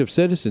productive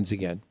citizens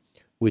again,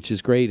 which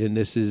is great. And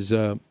this is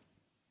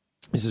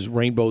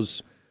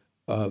Rainbow's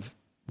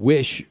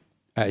wish,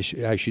 I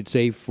should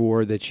say,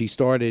 for that she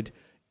started,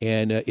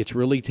 and it's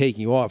really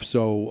taking off.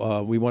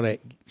 So we want to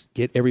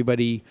get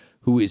everybody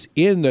who is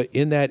in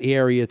that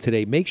area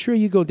today. Make sure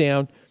you go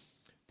down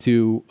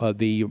to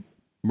the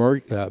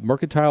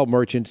Mercantile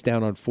Merchants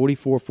down on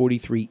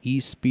 4443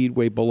 East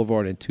Speedway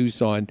Boulevard in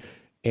Tucson,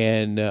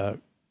 and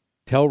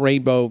tell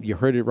Rainbow you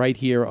heard it right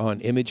here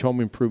on Image Home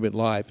Improvement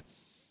Live.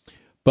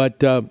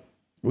 But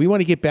we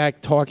want to get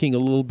back talking a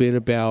little bit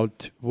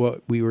about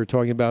what we were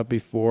talking about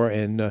before.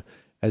 And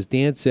as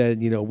Dan said,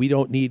 we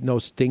don't need no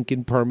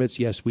stinking permits.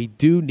 Yes, we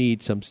do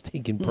need some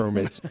stinking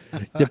permits,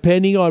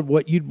 depending on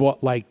what you'd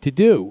like to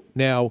do.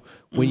 Now,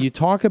 when you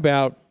talk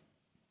about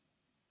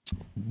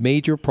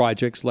major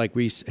projects, like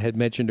we had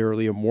mentioned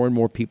earlier, more and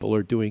more people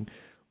are doing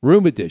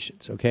room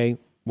additions, okay?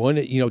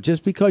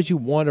 Just because you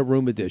want a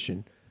room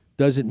addition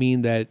doesn't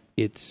mean that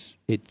it's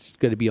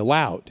going to be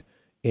allowed.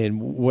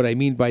 And what I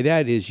mean by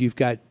that is you've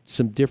got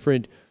some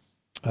different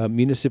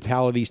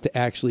municipalities to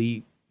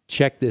actually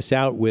check this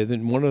out with.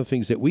 And one of the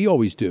things that we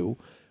always do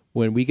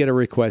when we get a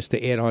request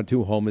to add on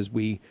to a home is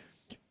we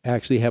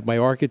actually have my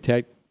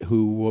architect,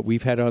 who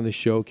we've had on the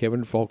show,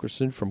 Kevin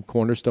Fulkerson from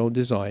Cornerstone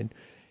Design.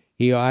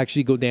 He'll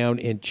actually go down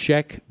and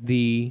check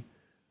the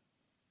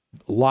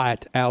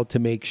lot out to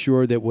make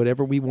sure that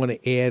whatever we want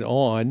to add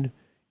on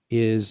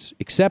is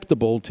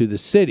acceptable to the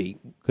city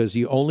because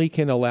you only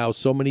can allow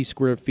so many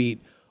square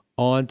feet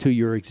onto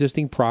your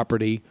existing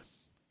property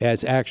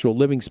as actual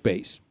living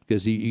space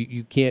because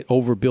you can't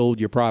overbuild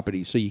your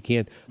property. So you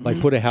can't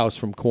put a house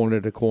from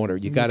corner to corner.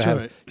 You got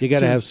to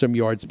have some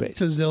yard space.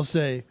 Because they'll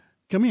say,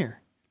 "Come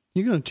here,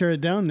 you're going to tear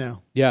it down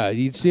now." Yeah,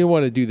 you still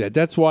want to do that.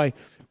 That's why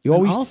you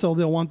always. And also,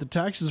 they'll want the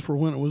taxes for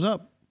when it was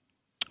up.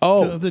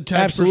 Oh, the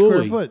tax absolutely.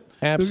 per square foot.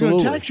 Absolutely. They're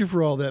going to tax you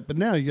for all that, but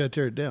now you got to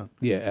tear it down.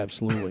 Yeah,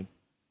 absolutely.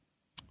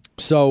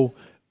 So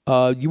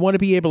you want to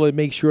be able to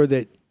make sure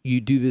that you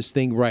do this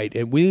thing right.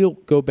 And we'll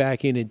go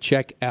back in and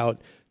check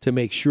out to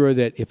make sure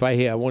that if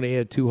I want to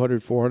add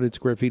 200, 400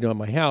 square feet on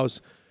my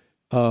house,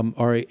 am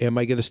I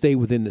going to stay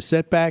within the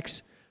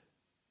setbacks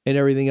and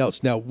everything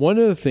else? Now, one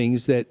of the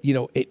things that,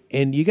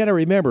 and you got to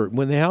remember,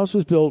 when the house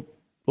was built,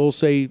 we'll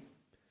say,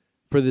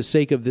 for the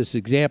sake of this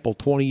example,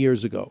 20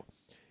 years ago,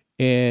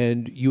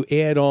 and you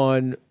add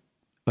on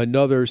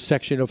another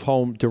section of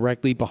home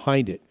directly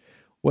behind it.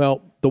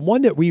 Well, the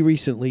one that we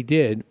recently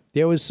did,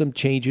 there was some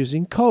changes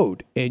in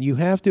code, and you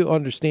have to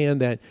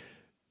understand that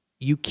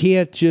you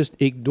can't just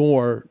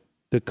ignore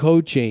the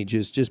code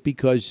changes just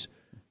because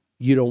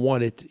you don't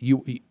want it.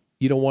 You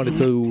don't want it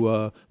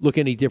to look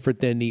any different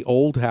than the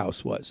old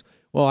house was.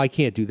 Well, I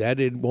can't do that;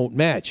 it won't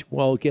match.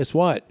 Well, guess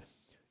what?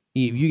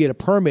 If you get a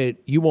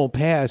permit, you won't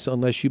pass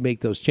unless you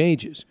make those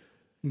changes.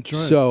 That's right.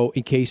 So,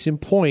 in case in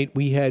point,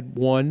 we had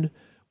one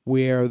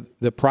where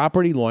the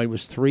property line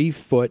was 3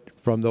 foot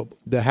from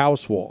the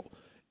house wall.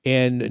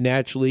 And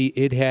naturally,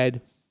 it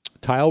had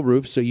tile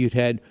roofs, so you'd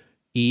had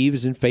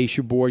eaves and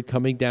fascia board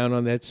coming down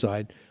on that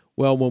side.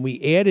 Well, when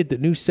we added the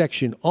new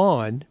section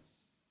on,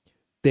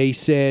 they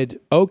said,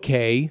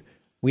 okay,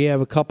 we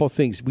have a couple of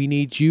things. We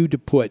need you to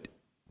put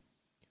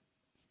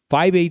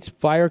 5/8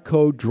 fire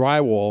code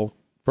drywall,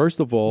 first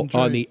of all,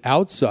 on the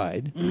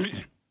outside,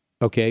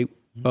 okay,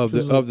 of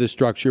the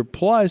structure.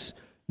 Plus,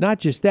 not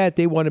just that,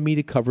 they wanted me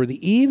to cover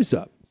the eaves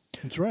up.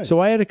 That's right. So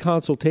I had a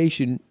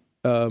consultation,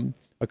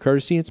 a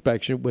courtesy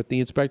inspection with the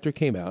inspector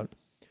came out,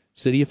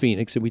 City of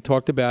Phoenix, and we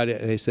talked about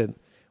it. And I said,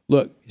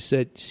 look, he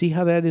said, see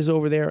how that is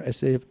over there? I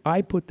said, if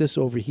I put this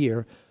over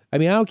here, I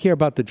mean, I don't care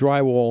about the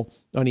drywall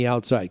on the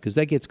outside because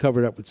that gets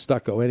covered up with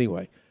stucco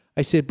anyway.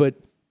 I said, but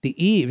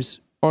the eaves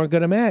aren't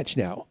going to match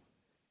now.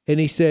 And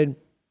he said,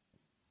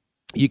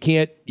 you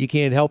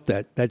can't help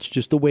that. That's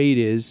just the way it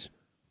is.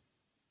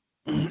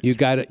 You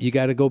got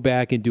to go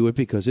back and do it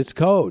because it's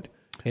code.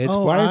 And it's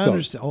fire I code.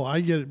 understand. Oh, I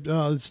get it.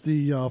 It's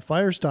the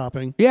fire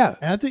stopping. Yeah.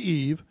 At the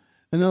eave.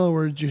 In other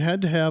words, you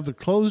had to have the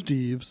closed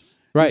eaves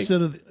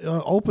instead of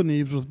open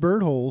eaves with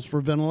bird holes for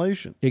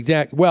ventilation.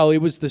 Exactly. Well, it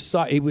was the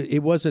side.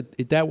 It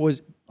wasn't. That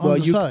was on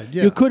the side.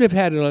 Yeah. You could have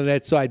had it on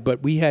that side,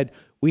 but we had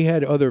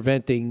other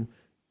venting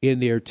in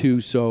there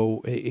too,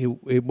 so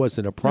it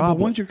wasn't a problem. Yeah,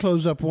 but once you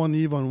close up one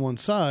eave on one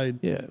side,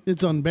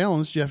 it's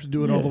unbalanced. You have to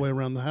do it all the way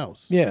around the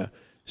house. Yeah.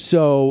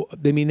 So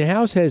I mean, the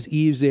house has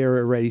eaves there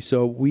already.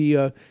 So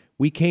we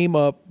came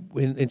up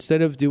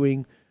instead of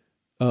doing.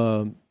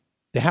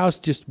 The house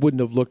just wouldn't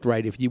have looked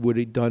right if you would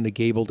have done the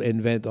gabled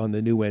end vent on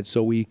the new end.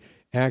 So we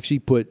actually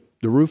put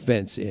the roof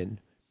vents in.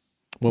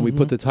 When we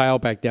put the tile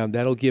back down,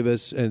 that'll give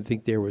us, and I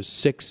think there was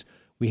 6.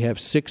 We have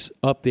 6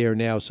 up there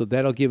now, so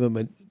that'll give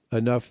them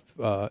enough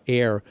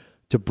air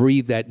to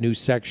breathe that new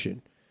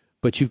section.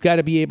 But you've got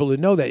to be able to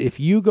know that if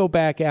you go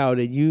back out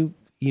and you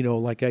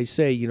like I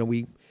say,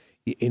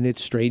 and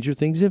it's stranger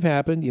things have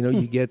happened.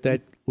 You get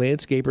that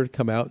landscaper to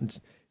come out and.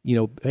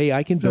 Hey,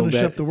 I can build that.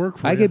 Finish up the work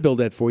for you. I can build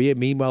that for you.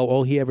 Meanwhile,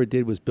 all he ever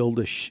did was build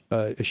a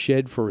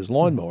shed for his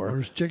lawnmower, or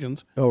his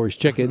chickens, or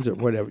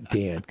whatever.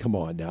 Dan, come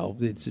on now.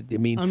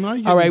 I'm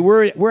not all right,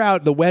 we're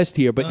out in the West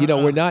here, but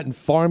we're not in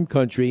farm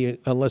country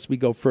unless we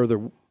go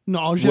further. No,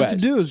 all you have to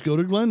do is go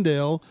to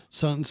Glendale,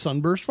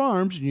 Sunburst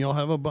Farms, and you'll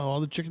have all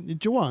the chicken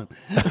that you want.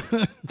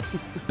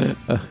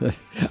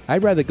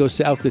 I'd rather go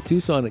south to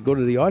Tucson and go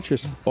to the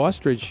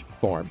ostrich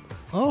farm.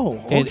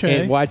 Oh,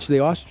 okay. And watch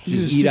the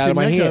ostriches you eat out of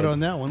my hand. Out on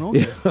that one,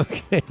 okay.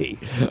 Okay.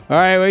 All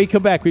right, when you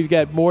come back, we've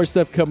got more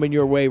stuff coming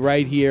your way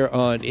right here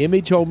on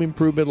Image Home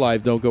Improvement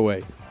Live. Don't go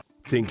away.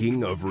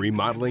 Thinking of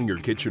remodeling your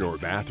kitchen or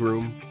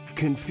bathroom?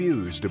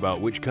 Confused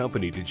about which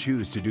company to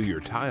choose to do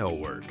your tile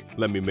work?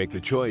 Let me make the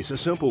choice a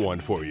simple one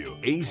for you.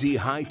 AZ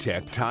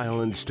High-Tech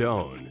Tile and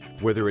Stone.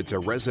 Whether it's a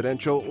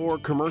residential or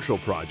commercial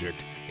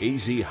project,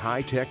 AZ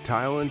High-Tech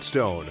Tile and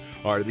Stone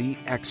are the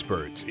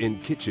experts in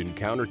kitchen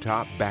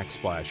countertop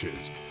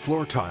backsplashes,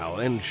 floor tile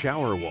and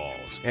shower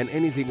walls, and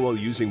anything while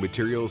using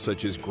materials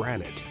such as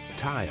granite,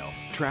 tile,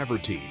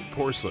 travertine,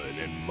 porcelain,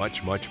 and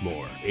much, much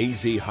more.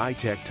 AZ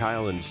High-Tech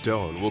Tile and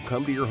Stone will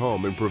come to your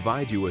home and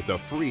provide you with a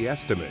free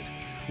estimate.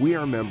 We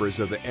are members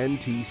of the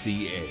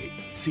NTCA,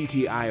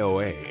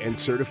 CTIOA, and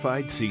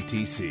certified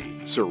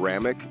CTC.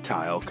 Ceramic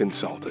Tile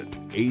Consultant.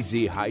 AZ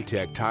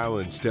High-Tech Tile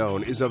and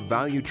Stone is a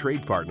valued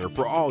trade partner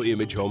for all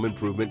Image Home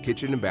Improvement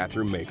kitchen and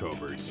bathroom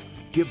makeovers.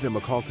 Give them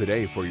a call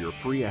today for your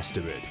free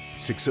estimate,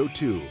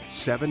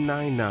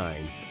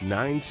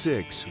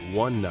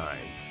 602-799-9619,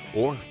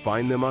 or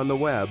find them on the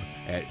web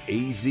at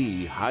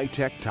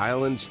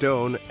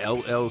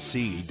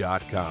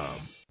azhightechtileandstonellc.com.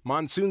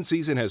 Monsoon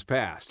season has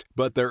passed,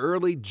 but the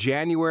early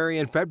January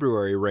and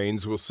February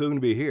rains will soon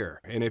be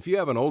here. And if you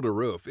have an older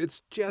roof,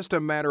 it's just a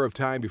matter of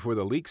time before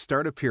the leaks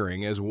start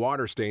appearing as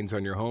water stains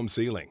on your home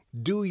ceiling.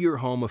 Do your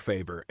home a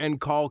favor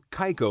and call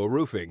Kaiko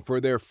Roofing for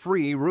their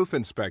free roof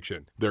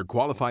inspection. Their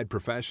qualified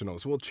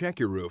professionals will check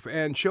your roof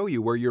and show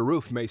you where your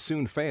roof may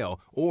soon fail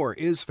or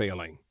is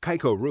failing.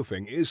 Kaiko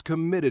Roofing is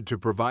committed to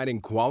providing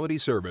quality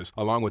service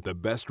along with the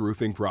best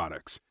roofing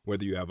products.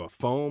 Whether you have a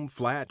foam,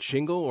 flat,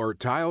 shingle, or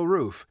tile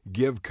roof,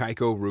 give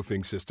Kaiko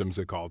Roofing Systems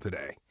a call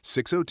today.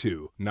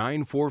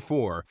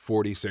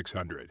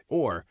 602-944-4600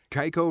 or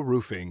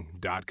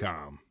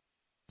kaikoroofing.com.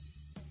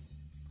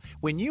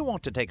 When you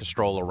want to take a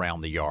stroll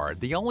around the yard,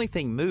 the only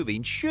thing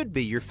moving should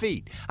be your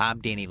feet. I'm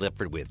Danny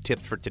Lipford with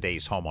Tips for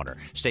Today's Homeowner.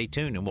 Stay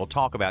tuned and we'll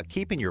talk about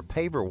keeping your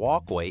paver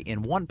walkway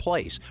in one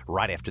place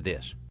right after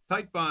this.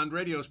 Tight Bond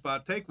radio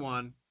spot, take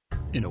one.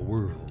 In a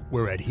world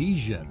where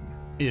adhesion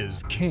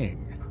is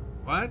king.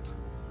 What?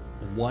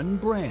 One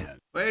brand.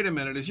 Wait a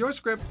minute, is your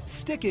script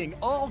sticking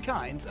all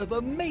kinds of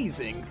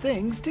amazing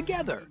things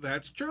together?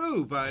 That's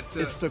true, but...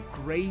 It's the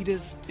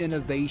greatest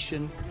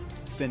innovation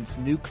since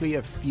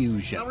nuclear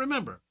fusion. Now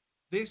remember,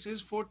 this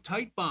is for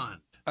Tight Bond.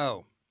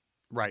 Oh,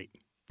 right.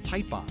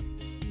 Tight Bond.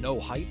 No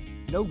hype,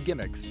 no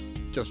gimmicks.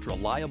 Just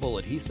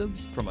reliable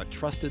adhesives from a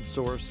trusted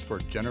source for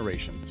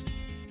generations.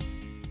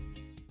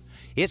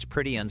 It's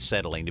pretty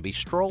unsettling to be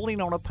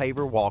strolling on a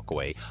paver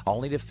walkway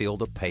only to feel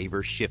the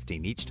pavers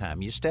shifting each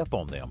time you step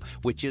on them,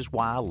 which is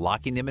why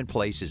locking them in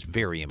place is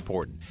very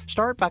important.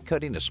 Start by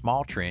cutting a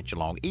small trench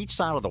along each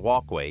side of the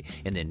walkway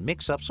and then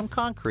mix up some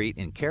concrete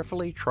and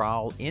carefully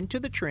trowel into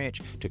the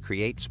trench to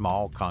create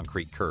small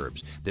concrete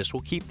curbs. This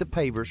will keep the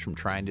pavers from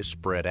trying to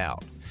spread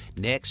out.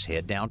 Next,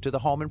 head down to the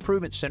Home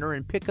Improvement Center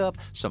and pick up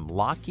some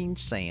locking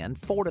sand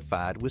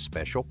fortified with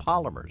special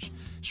polymers.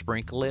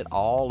 Sprinkle it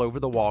all over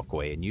the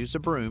walkway and use a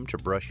broom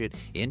to brush it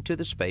into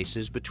the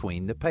spaces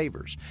between the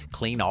pavers.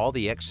 Clean all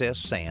the excess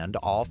sand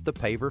off the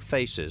paver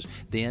faces,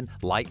 then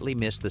lightly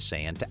mist the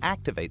sand to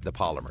activate the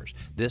polymers.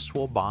 This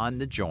will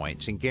bond the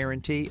joints and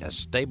guarantee a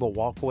stable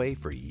walkway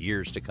for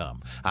years to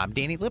come. I'm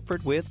Danny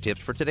Lipford with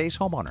Tips for Today's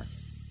Homeowner.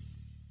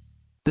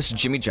 This is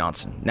Jimmy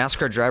Johnson,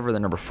 NASCAR driver of the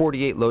number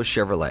 48 Lowe's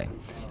Chevrolet.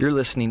 You're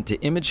listening to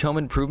Image Home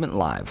Improvement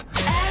Live.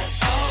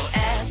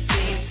 SOS,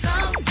 please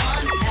someone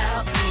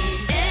help me.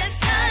 It's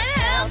not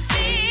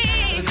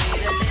healthy for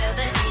me to live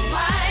this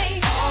way.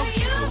 Oh,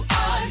 you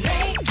are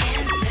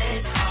making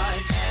this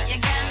hard.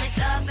 You got me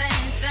tossing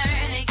and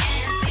turning,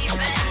 can't sleep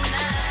at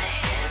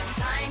night. It's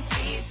time,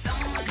 please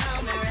someone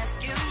help me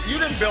rescue me. You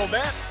didn't build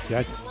that.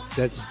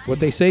 That's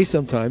what they say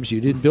sometimes. You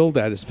didn't build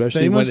that,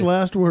 especially famous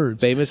last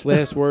words. Famous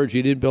last words.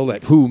 You didn't build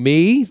that. Who,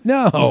 me?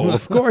 No,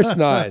 of course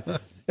not.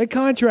 A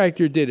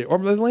contractor did it, or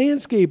the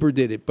landscaper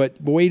did it. But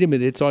wait a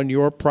minute, it's on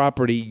your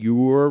property.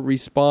 You're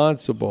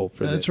responsible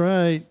for this. That's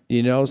right.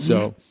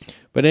 So.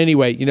 But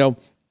anyway,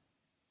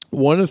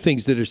 one of the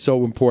things that are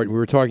so important. We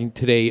were talking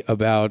today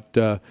about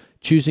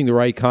choosing the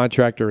right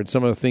contractor and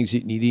some of the things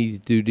that you need to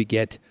do to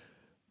get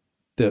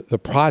the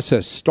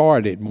process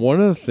started. And one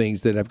of the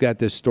things that I've got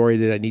this story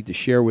that I need to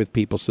share with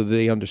people so that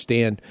they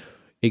understand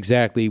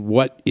exactly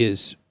what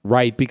is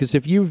right. Because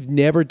if you've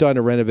never done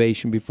a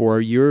renovation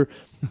before, you're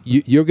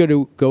going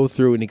to go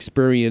through an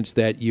experience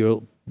that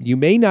you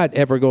may not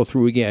ever go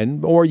through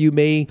again, or you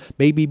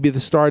maybe be the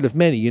start of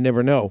many. You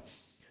never know.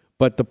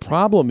 But the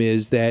problem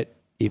is that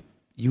if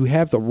you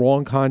have the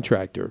wrong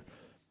contractor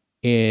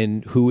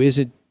and who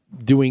isn't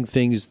doing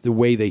things the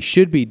way they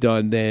should be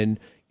done, then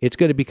it's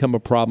going to become a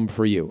problem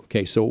for you.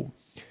 Okay, so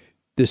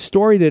the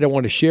story that I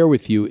want to share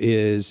with you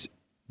is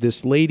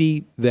this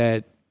lady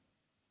that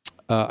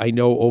I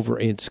know over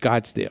in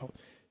Scottsdale.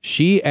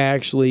 She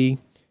actually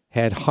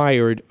had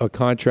hired a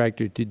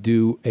contractor to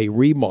do a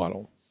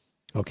remodel.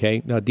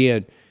 Okay, now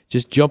Dan,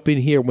 just jump in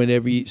here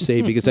whenever you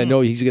say, because I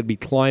know he's going to be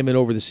climbing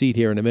over the seat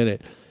here in a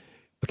minute.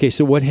 Okay,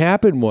 so what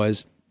happened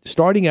was,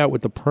 starting out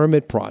with the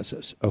permit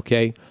process,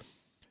 okay,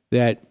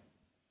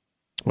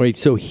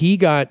 so he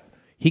got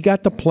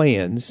the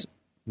plans,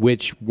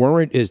 which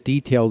weren't as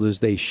detailed as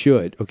they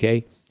should,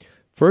 okay?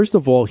 First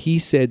of all, he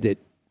said that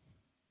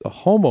the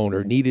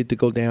homeowner needed to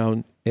go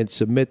down and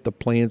submit the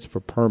plans for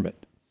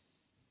permit,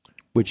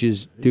 which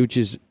is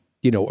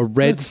a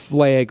red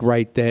flag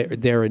right there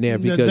and there,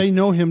 because they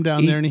know him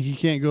down there and he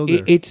can't go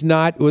there. It's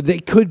not, well, they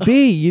could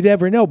be, you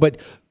never know, but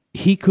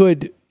he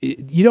could.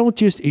 You don't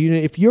just,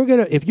 if you're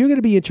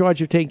gonna be in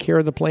charge of taking care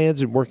of the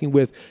plans and working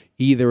with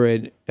either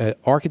an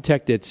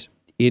architect that's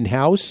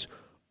in-house,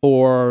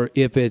 or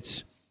if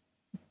it's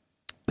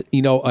a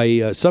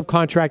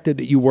subcontractor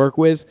that you work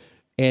with,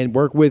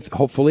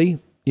 hopefully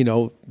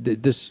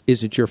this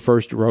isn't your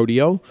first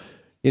rodeo,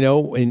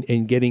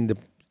 in getting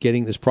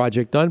this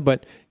project done.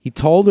 But he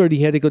told her that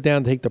he had to go down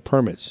and take the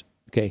permits.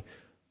 Okay,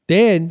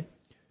 then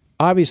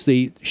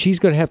obviously she's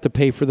going to have to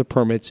pay for the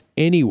permits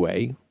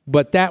anyway.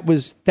 But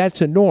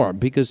that's a norm,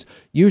 because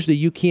usually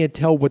you can't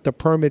tell what the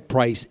permit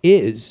price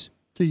is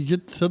till you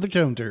get to the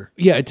counter.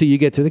 Yeah, until you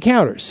get to the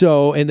counter.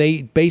 So, and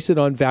they base it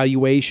on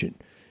valuation.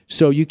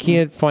 So you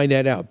can't find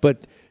that out.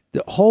 But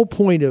the whole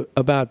point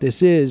about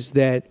this is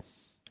that,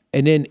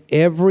 and then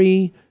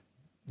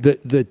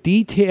the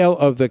detail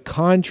of the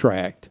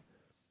contract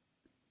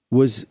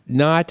was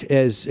not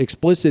as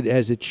explicit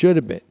as it should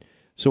have been.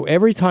 So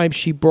every time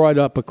she brought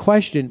up a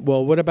question,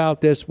 well, what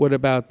about this? What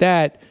about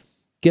that?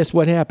 Guess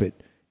what happened?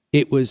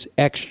 It was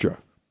extra.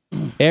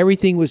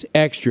 Everything was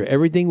extra.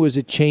 Everything was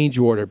a change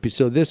order.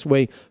 So this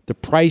way, the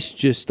price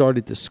just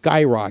started to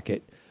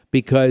skyrocket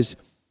because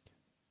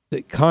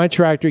the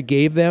contractor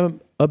gave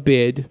them a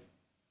bid.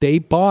 They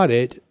bought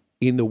it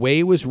in the way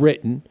it was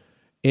written.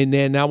 And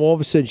then now all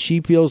of a sudden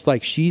she feels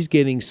like she's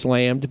getting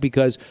slammed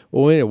because,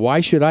 well, wait a minute, why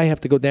should I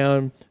have to go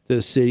down to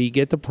the city,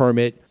 get the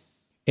permit,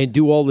 and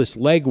do all this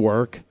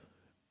legwork,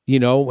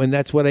 and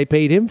that's what I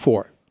paid him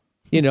for.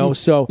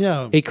 So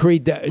Yeah. it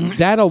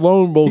that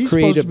alone will He's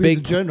create supposed a to be big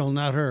the general,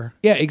 not her.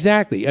 Yeah,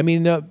 exactly. I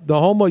mean, the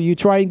homeowner, you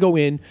try and go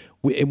in,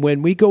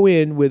 when we go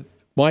in with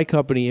my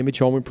company, Image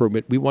Home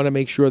Improvement, we want to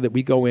make sure that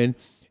we go in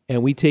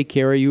and we take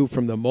care of you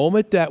from the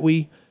moment that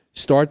we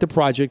start the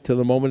project to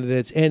the moment that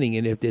it's ending.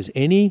 And if there's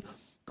any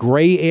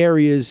gray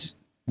areas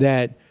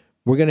that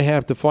we're going to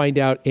have to find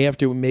out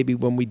after, maybe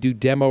when we do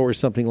demo or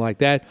something like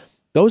that,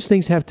 those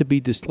things have to be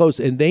disclosed,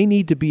 and they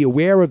need to be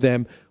aware of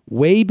them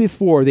way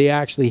before they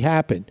actually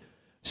happen,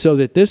 so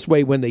that this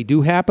way, when they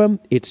do happen,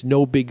 it's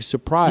no big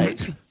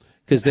surprise.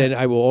 Because then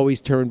I will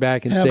always turn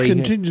back and have say,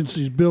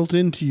 contingencies built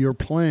into your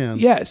plan.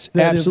 Yes,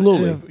 That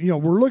absolutely.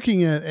 If, we're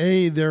looking at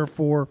A,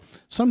 therefore,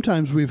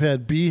 sometimes we've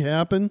had B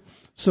happen.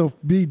 So if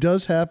B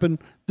does happen,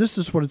 this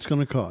is what it's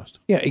going to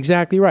cost. Yeah,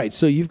 exactly right.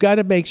 So you've got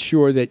to make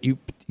sure that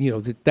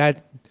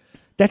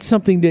that's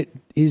something that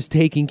is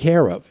taken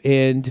care of.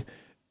 And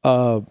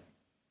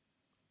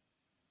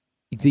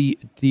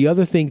the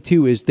other thing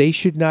too is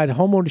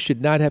homeowners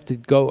should not have to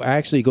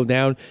go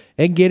down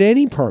and get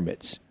any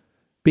permits,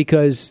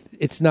 because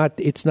it's not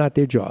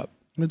their job.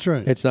 That's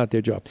right. It's not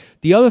their job.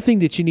 The other thing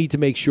that you need to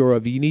make sure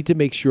of, you need to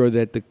make sure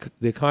that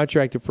the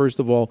contractor, first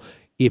of all,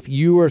 if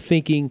you are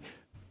thinking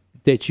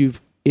that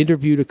you've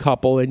interviewed a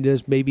couple and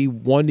there's maybe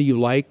one that you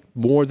like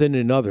more than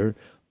another,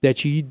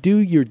 that you do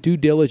your due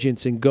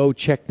diligence and go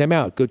check them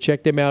out. Go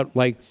check them out,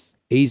 like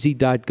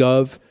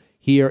az.gov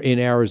here in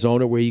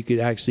Arizona, where you could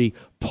actually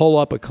pull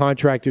up a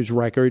contractor's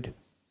record,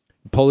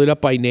 pull it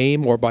up by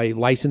name or by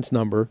license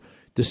number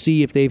to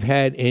see if they've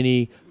had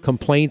any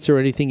complaints or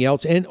anything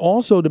else, and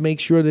also to make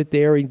sure that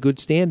they're in good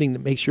standing, to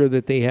make sure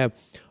that they have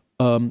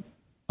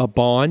a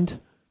bond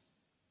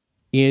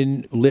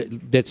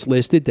that's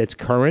listed, that's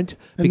current,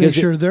 and make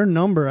sure their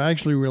number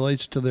actually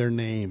relates to their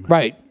name.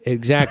 Right,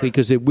 exactly,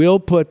 because it will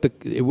put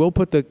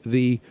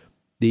the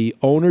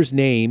owner's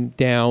name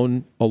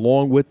down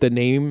along with the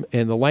name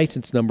and the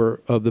license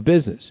number of the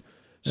business.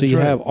 So That's you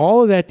right. have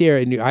all of that there,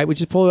 and I would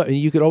just pull it up, and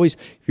you could always,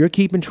 if you're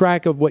keeping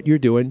track of what you're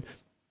doing,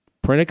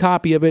 print a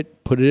copy of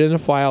it, put it in a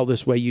file.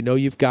 This way you know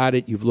you've got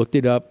it, you've looked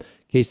it up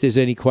in case there's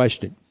any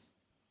question.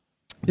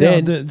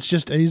 Then, it's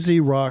just AZ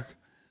Rock,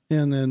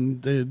 and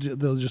then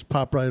they'll just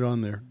pop right on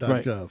there,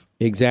 Right. .gov.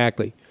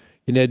 Exactly.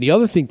 And then the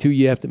other thing, too,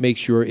 you have to make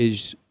sure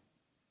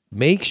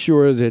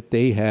that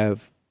they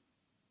have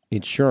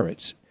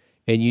insurance.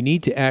 And you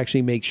need to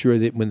actually make sure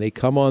that when they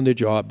come on the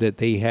job that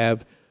they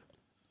have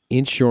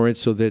insurance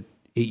so that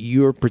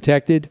you're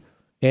protected.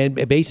 And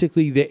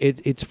basically,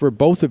 it's for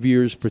both of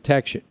yours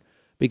protection.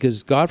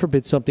 Because God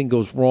forbid something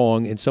goes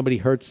wrong and somebody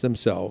hurts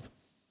themselves,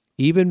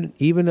 even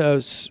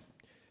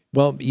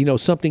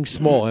something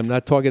small. I'm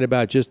not talking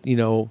about just,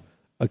 a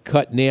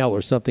cut nail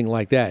or something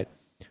like that.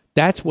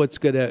 That's what's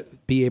going to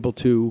be able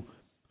to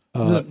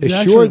give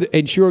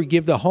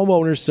the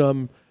homeowner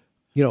some,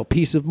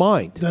 peace of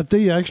mind. That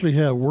they actually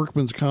have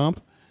workman's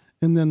comp,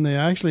 and then they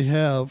actually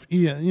have,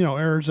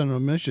 errors and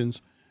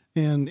omissions,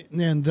 and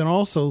then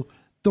also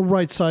the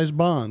right size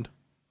bond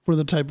for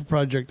the type of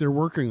project they're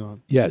working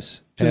on.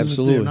 Yes, 'Cause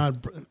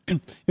absolutely.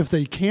 If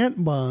they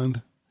can't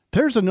bond,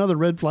 there's another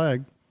red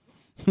flag.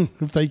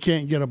 If they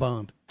can't get a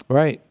bond.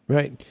 Right.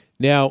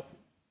 Now,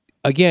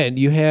 again,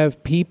 you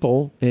have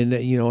people,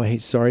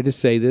 and sorry to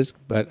say this,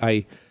 but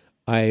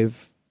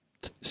I've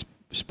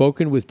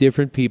spoken with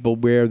different people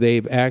where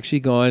they've actually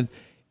gone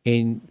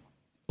and,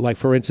 like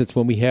for instance,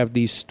 when we have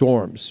these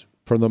storms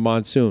from the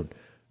monsoon,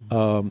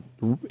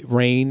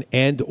 rain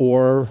and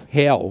or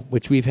hail,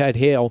 which we've had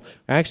hail.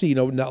 Actually,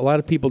 a lot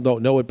of people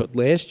don't know it, but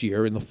last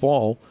year in the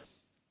fall,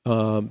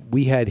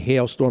 we had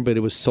hailstorm, but it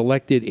was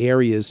selected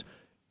areas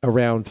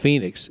around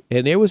Phoenix,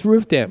 and there was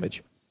roof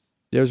damage.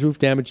 There was roof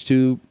damage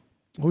to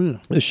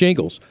the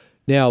shingles.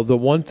 Now, the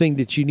one thing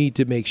that you need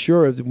to make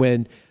sure of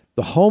when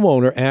the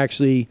homeowner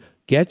actually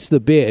gets the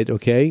bid,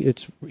 okay,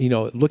 it's,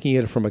 looking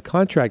at it from a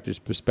contractor's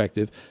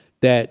perspective,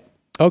 that,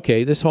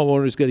 okay, this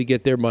homeowner is going to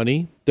get their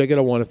money. They're going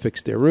to want to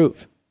fix their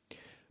roof.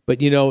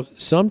 But,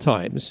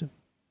 sometimes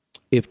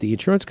if the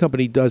insurance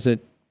company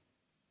doesn't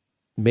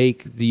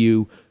make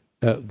the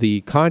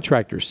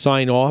contractor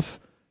sign off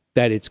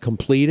that it's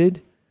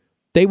completed,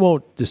 they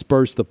won't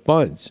disperse the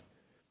funds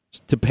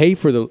to pay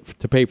for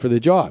the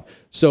job.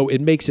 So it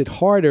makes it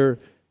harder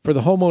for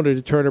the homeowner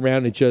to turn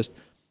around and just,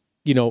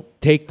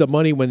 take the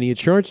money when the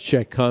insurance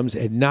check comes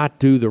and not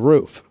do the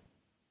roof.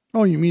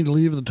 Oh, you mean to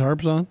leave the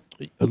tarps on?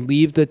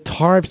 Leave the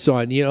tarps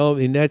on,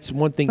 and that's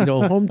one thing.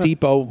 Home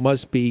Depot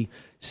must be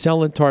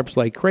selling tarps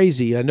like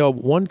crazy. I know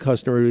one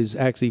customer is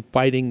actually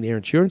fighting their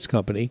insurance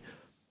company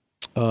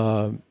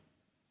that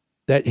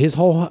his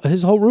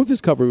whole roof is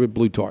covered with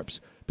blue tarps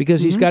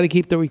because he's got to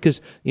keep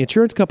because the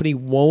insurance company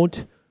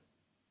won't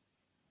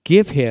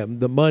give him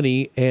the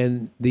money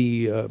and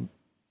the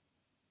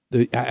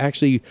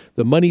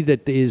money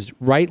that is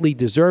rightly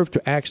deserved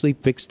to actually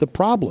fix the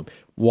problem.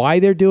 Why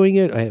they're doing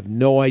it, I have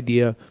no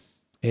idea.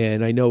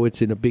 And I know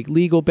it's in a big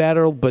legal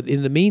battle, but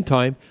in the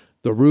meantime,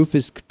 the roof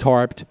is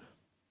tarped.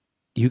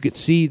 You could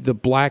see the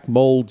black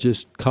mold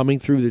just coming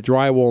through the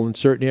drywall in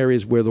certain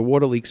areas where the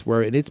water leaks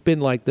were, and it's been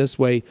like this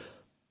way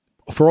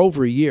for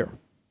over a year.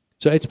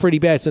 So it's pretty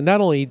bad. So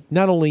not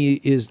only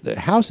is the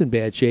house in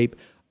bad shape,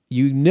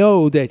 you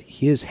know that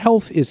his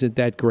health isn't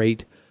that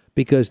great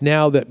because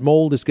now that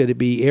mold is going to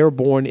be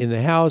airborne in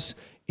the house,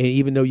 and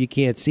even though you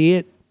can't see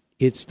it,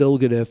 it's still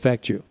going to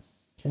affect you.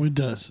 Oh, it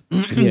does.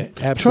 Yeah,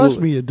 absolutely. Trust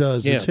me, it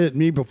does. Yeah. It's hit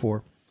me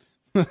before.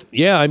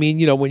 Yeah, I mean,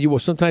 when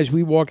sometimes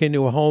we walk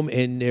into a home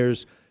and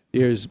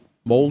there's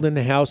mold in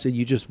the house, and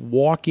you just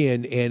walk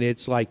in and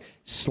it's like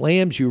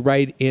slams you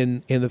right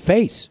in the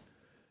face.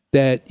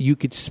 That you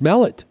could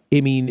smell it.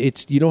 I mean,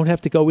 you don't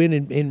have to go in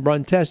and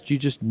run tests. You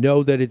just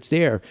know that it's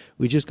there.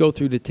 We just go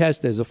through the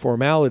test as a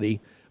formality.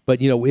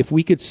 But if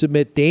we could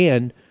submit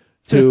Dan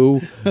to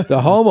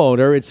the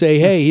homeowner and say,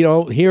 hey,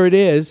 here it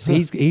is.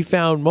 He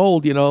found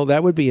mold.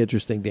 That would be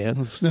interesting,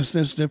 Dan. Sniff,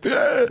 sniff,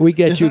 sniff. We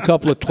get you a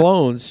couple of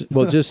clones.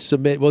 We'll just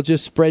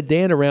spread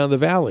Dan around the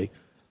valley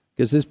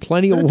because there's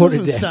plenty of water.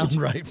 That doesn't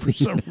sound right for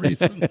some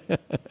reason.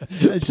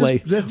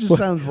 That just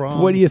sounds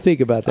wrong. What do you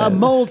think about that? A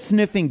mold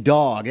sniffing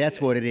dog.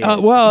 That's what it is.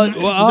 They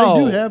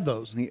do have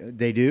those.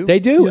 They do? They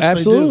do. Yes,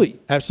 absolutely. they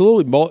do.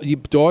 Absolutely.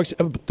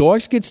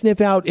 Dogs can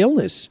sniff out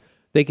illness.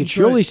 They can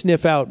surely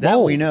sniff out that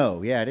mold. we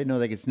know. Yeah, I didn't know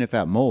they could sniff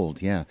out mold.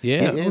 Yeah.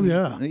 Yeah.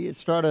 Yeah.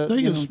 Start a,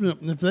 They can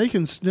if they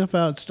can sniff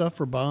out stuff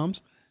for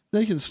bombs,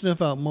 they can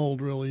sniff out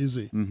mold real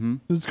easy. Mm-hmm.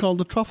 It's called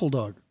a truffle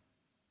dog.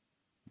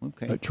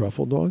 Okay. A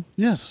truffle dog?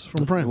 Yes,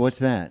 from France. What's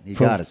that? You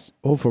got us.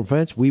 Oh, from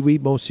France? Oui,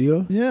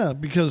 monsieur. Yeah,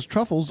 because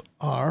truffles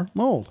are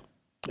mold.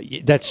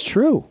 That's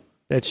true.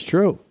 That's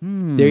true.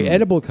 They're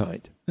edible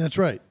kind. That's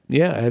right.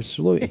 Yeah,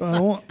 absolutely.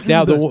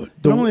 Now, don't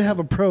only have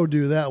a pro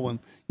do that one.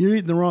 You're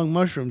eating the wrong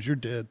mushrooms, you're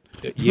dead.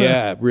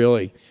 Yeah,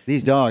 really.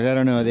 These dogs, I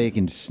don't know, they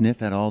can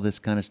sniff at all this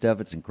kind of stuff.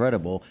 It's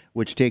incredible,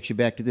 which takes you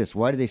back to this.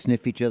 Why do they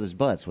sniff each other's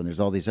butts when there's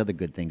all these other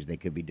good things they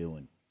could be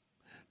doing?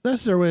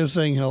 That's their way of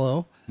saying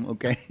hello.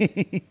 Okay.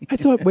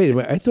 Wait a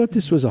minute. I thought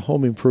this was a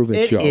home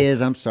improvement show. It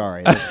is. I'm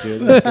sorry. That's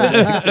good.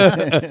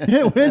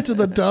 It went to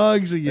the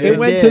dogs again. It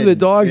went to the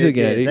dogs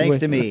again. Thanks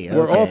to me.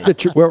 We're off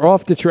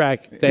the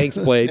track. Thanks,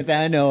 Blade.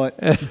 I know it.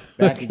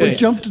 Back We again.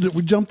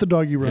 jumped the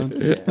doggy run.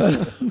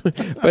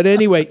 But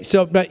anyway,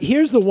 but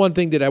here's the one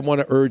thing that I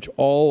want to urge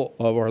all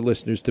of our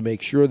listeners to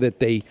make sure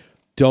that they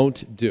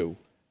don't do.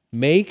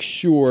 Make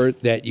sure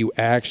that you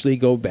actually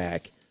go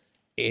back,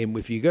 and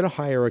if you're going to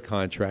hire a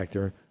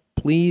contractor,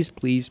 please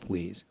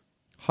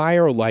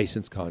hire a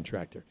licensed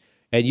contractor.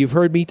 And you've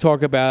heard me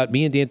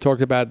and Dan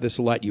talk about this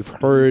a lot. You've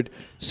heard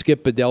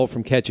Skip Bedell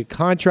from Catch a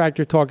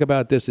Contractor talk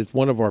about this. It's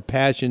one of our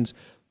passions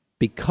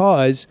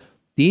because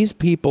these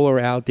people are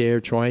out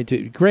there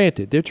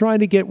granted, they're trying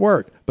to get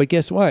work. But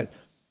guess what?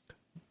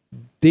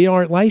 They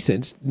aren't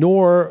licensed,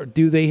 nor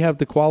do they have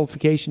the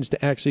qualifications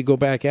to actually go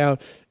back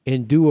out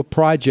and do a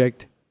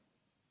project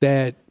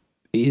that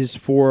is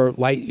for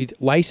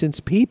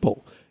licensed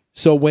people.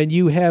 So when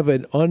you have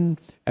an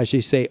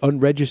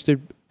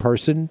unregistered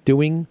person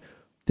doing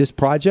this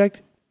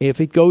project, if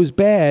it goes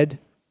bad,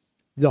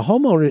 the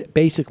homeowner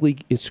basically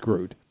is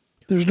screwed.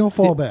 There's no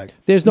fallback.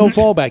 There's no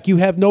fallback. You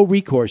have no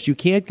recourse. You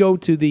can't go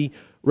to the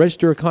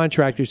register of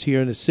contractors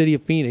here in the city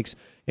of Phoenix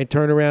and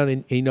turn around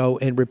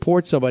and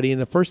report somebody.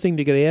 And the first thing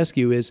they're going to ask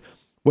you is,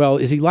 well,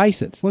 is he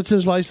licensed? What's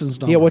his license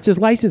number? Yeah, what's his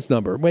license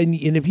number? And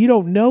if you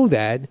don't know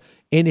that,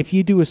 and if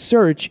you do a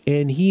search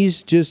and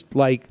he's just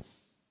like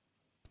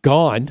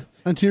gone.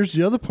 And here's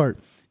the other part.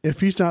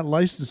 If he's not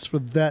licensed for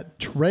that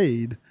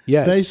trade,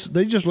 yes,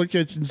 they just look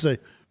at you and say,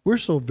 we're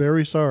so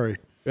very sorry.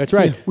 That's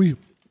right. Yeah,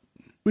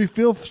 we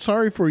feel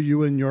sorry for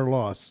you and your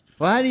loss.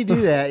 Well, how do you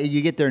do that?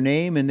 You get their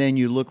name and then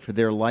you look for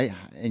their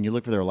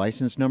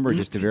license number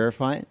just to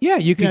verify it? Yeah,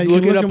 you can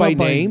look it up by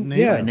name.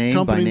 Yeah,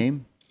 by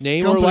name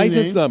or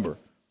license number.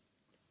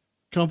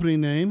 Company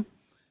name,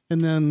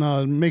 and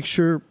then make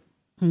sure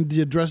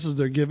the addresses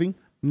they're giving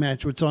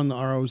match what's on the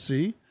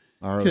ROC.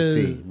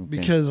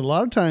 Because a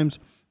lot of times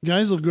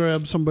guys will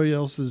grab somebody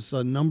else's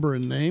number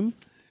and name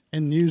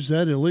and use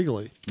that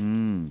illegally,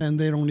 and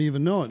they don't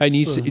even know it. And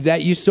you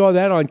saw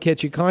that on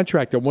Catch a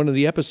Contractor, one of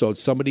the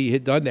episodes. Somebody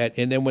had done that,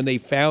 and then when they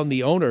found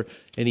the owner,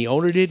 and the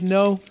owner didn't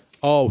know,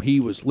 he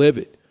was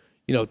livid.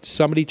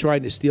 Somebody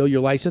trying to steal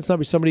your license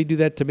number. Somebody do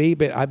that to me,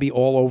 but I'd be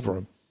all over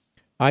him.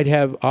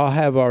 I'll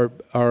have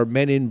our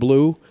men in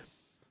blue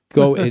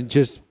go and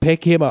just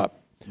pick him up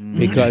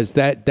because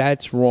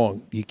that's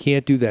wrong. You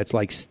can't do that. It's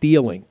like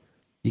stealing.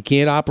 You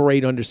can't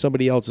operate under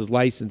somebody else's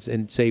license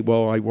and say,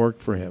 "Well, I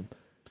worked for him."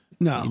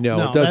 No,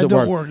 it doesn't that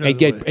don't work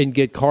and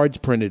get cards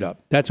printed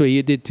up. That's what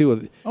he did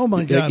too. Oh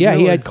my God! Yeah,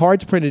 really? he had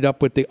cards printed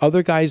up with the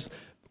other guy's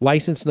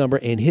license number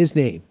and his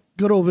name.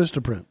 Good old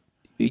Vistaprint.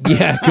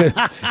 Yeah,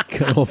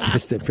 good old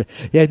Vistaprint.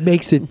 Yeah, it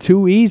makes it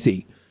too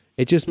easy.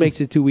 It just makes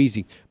it too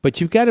easy.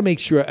 But you've got to make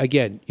sure,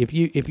 again, if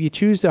you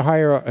choose to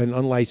hire an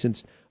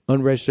unlicensed,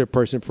 unregistered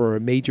person for a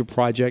major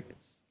project,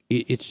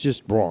 it's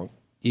just wrong.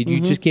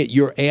 You just can't.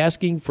 You're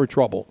asking for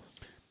trouble.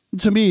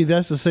 To me,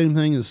 that's the same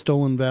thing as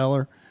stolen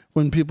valor.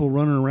 When people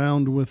running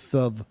around with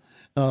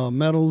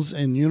medals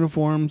and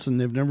uniforms and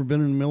they've never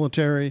been in the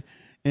military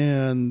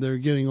and they're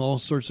getting all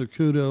sorts of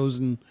kudos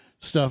and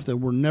stuff that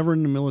were never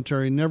in the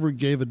military, never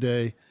gave a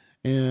day,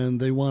 and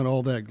they want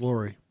all that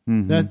glory.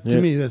 That to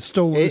me, that's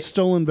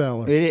stolen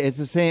valor. It's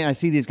the same. I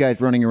see these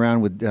guys running around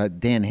with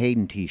Dan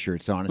Hayden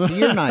T-shirts on. So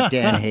you're not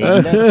Dan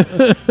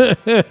Hayden.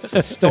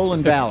 That's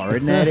stolen valor,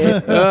 isn't that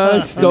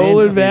it?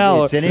 Stolen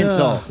valor. It's an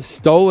insult.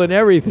 Stolen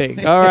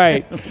everything. All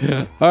right.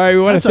 All right.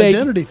 We want to thank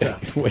identity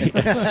theft. Wait,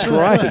 that's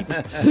right.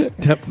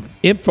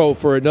 Info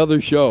for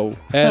another show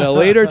at a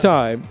later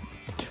time.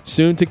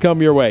 Soon to come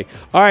your way.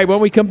 All right. When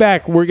we come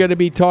back, we're going to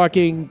be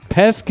talking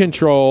pest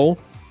control,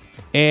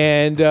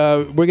 and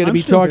we're going to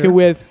be talking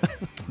with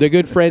the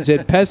good friends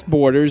at Pest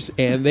Borders,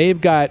 and they've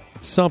got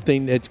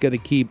something that's going to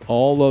keep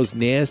all those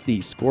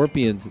nasty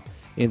scorpions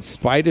and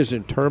spiders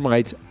and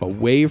termites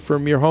away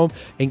from your home.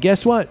 And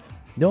guess what?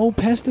 No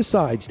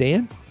pesticides,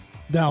 Dan.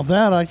 Now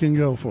that I can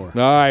go for. All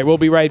right, we'll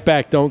be right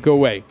back. Don't go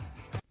away.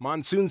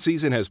 Monsoon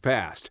season has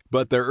passed,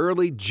 but the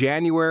early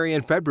January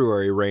and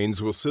February rains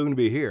will soon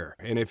be here.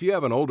 And if you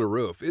have an older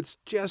roof, it's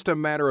just a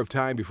matter of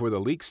time before the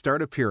leaks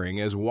start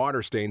appearing as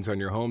water stains on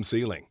your home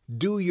ceiling.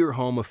 Do your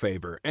home a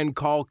favor and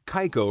call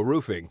Kaiko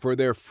Roofing for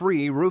their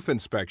free roof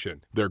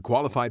inspection. Their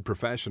qualified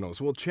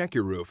professionals will check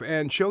your roof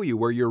and show you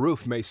where your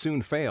roof may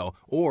soon fail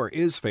or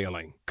is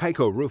failing.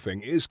 Kaiko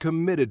Roofing is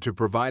committed to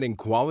providing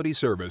quality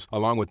service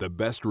along with the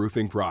best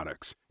roofing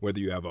products.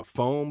 Whether you have a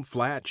foam,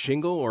 flat,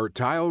 shingle, or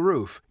tile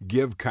roof,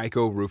 give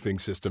Kaiko Roofing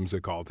Systems a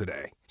call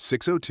today.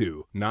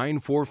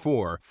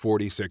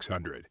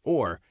 602-944-4600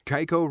 or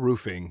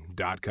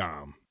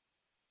KaikoRoofing.com.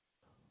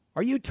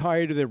 Are you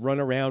tired of the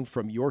runaround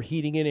from your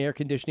heating and air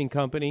conditioning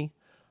company?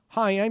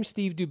 Hi, I'm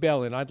Steve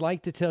Dubell, and I'd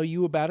like to tell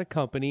you about a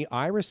company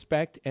I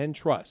respect and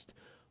trust,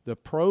 the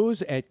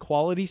pros at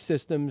Quality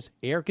Systems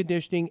Air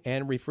Conditioning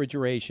and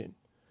Refrigeration.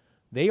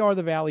 They are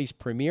the Valley's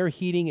premier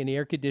heating and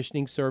air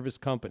conditioning service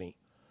company.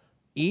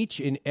 Each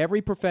and every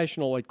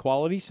professional at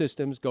Quality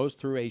Systems goes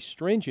through a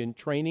stringent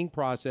training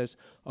process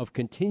of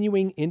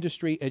continuing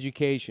industry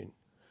education.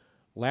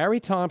 Larry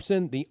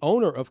Thompson, the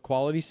owner of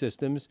Quality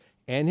Systems,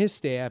 and his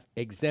staff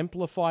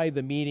exemplify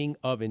the meaning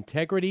of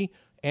integrity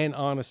and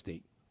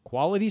honesty.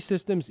 Quality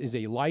Systems is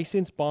a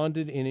licensed,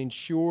 bonded, and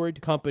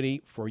insured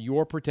company for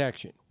your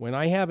protection. When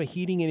I have a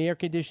heating and air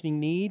conditioning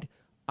need,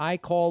 I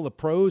call the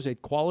pros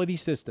at Quality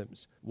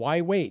Systems.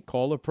 Why wait?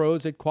 Call the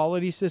pros at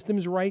Quality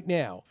Systems right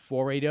now,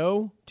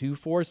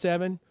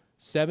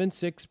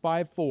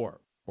 480-247-7654,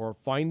 or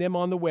find them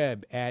on the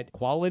web at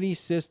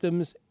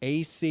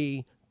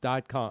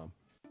QualitySystemsAC.com.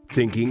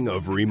 Thinking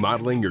of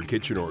remodeling your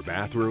kitchen or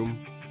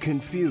bathroom?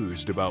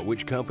 Confused about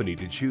which company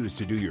to choose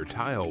to do your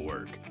tile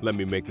work? Let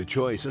me make the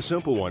choice a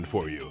simple one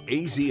for you.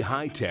 AZ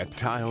High Tech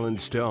Tile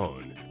and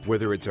Stone.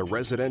 Whether it's a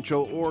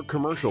residential or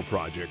commercial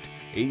project,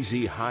 AZ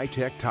High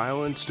Tech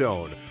Tile and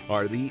Stone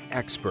are the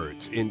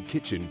experts in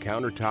kitchen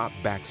countertop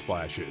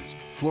backsplashes,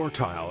 floor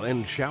tile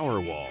and shower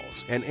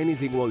walls, and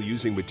anything while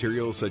using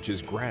materials such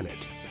as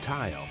granite,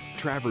 tile,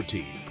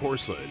 travertine,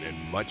 porcelain, and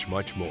much,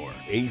 much more.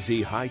 AZ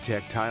High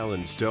Tech Tile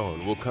and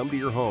Stone will come to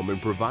your home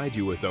and provide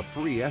you with a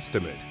free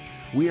estimate.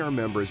 We are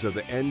members of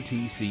the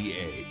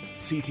NTCA,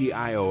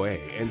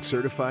 CTIOA, and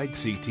certified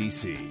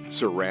CTC,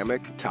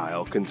 Ceramic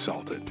Tile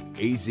Consultant.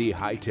 AZ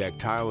High Tech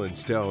Tile and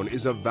Stone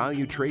is a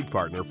valued trade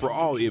partner for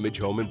all Image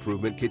Home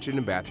Improvement kitchen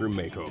and bathroom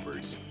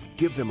makeovers.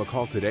 Give them a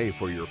call today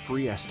for your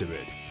free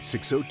estimate,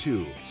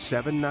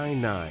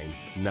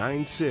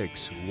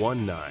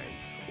 602-799-9619,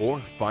 or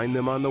find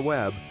them on the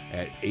web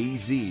at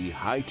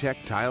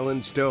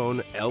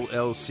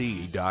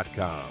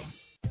azhightechtileandstonellc.com.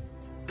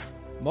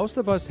 Most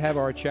of us have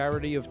our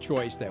charity of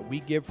choice that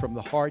we give from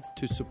the heart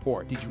to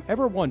support. Did you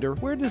ever wonder,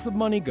 where does the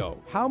money go?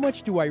 How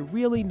much do I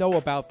really know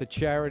about the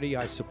charity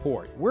I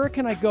support? Where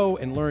can I go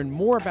and learn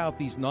more about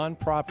these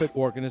nonprofit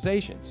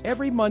organizations?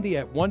 Every Monday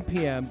at 1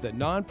 p.m., the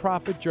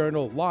Nonprofit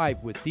Journal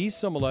Live with Dee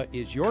Simula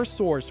is your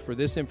source for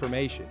this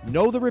information.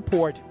 Know the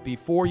report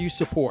before you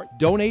support.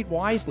 Donate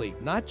wisely,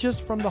 not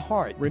just from the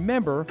heart.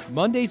 Remember,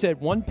 Mondays at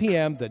 1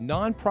 p.m., the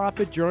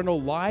Nonprofit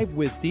Journal Live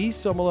with Dee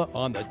Simula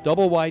on the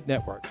Double Wide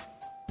Network.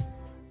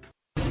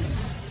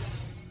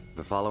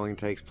 The following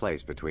takes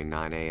place between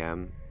 9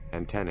 a.m.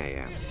 and 10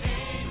 a.m.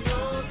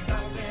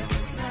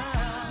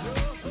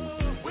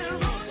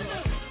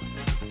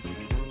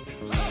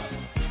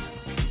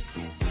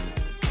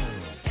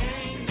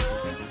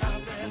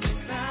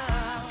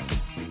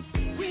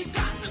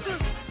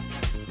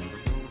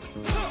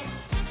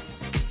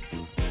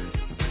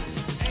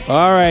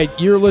 All right,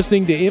 you're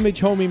listening to Image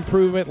Home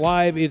Improvement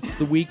Live. It's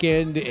the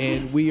weekend,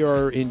 and we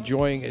are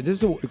enjoying it.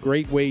 This is a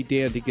great way,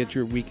 Dan, to get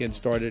your weekend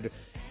started.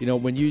 You know,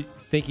 when you're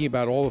thinking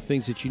about all the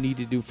things that you need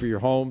to do for your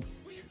home,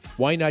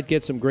 why not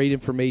get some great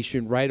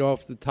information right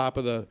off the top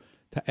of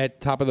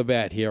the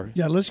bat here?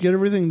 Yeah, let's get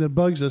everything that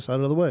bugs us out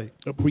of the way.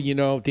 Well, you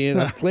know, Dan,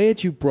 I'm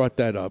glad you brought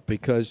that up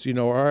because, you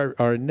know,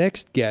 our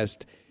next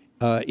guest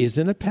is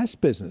in a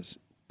pest business,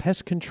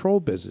 pest control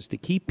business, to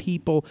keep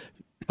people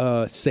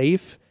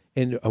safe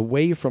and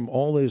away from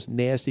all those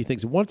nasty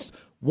things.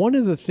 One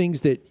of the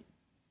things that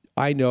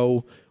I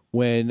know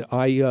when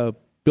I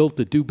built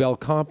the Dubell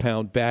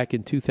compound back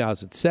in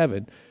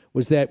 2007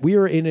 was that we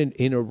were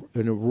in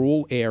a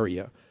rural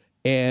area,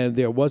 and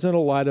there wasn't a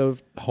lot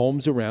of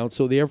homes around.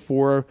 So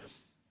therefore,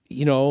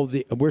 you know,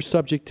 we're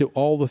subject to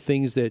all the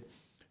things that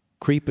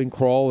creep and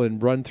crawl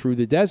and run through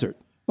the desert.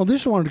 Well, they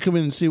just wanted to come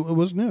in and see what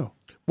was new.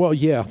 Well,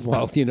 yeah.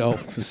 Well, you know,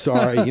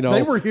 sorry. You know,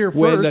 they were here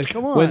first.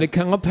 Come on. When the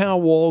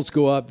compound walls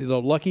go up, you know,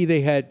 lucky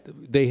they had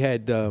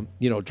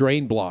you know,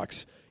 drain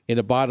blocks in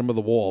the bottom of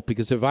the wall,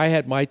 because if I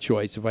had my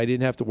choice, if I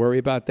didn't have to worry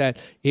about that,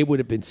 it would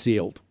have been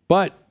sealed.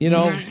 But, you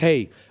know,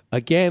 hey,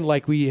 again,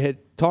 like we had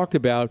talked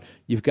about,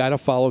 you've got to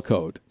follow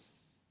code.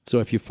 So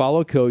if you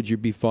follow code,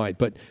 you'll be fine.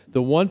 But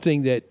the one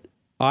thing that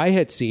I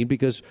had seen,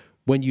 because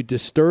when you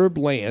disturb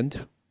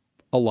land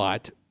a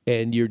lot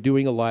and you're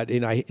doing a lot,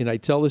 and I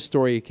tell this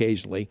story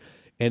occasionally,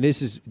 and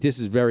this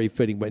is very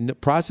fitting, but in the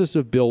process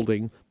of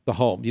building the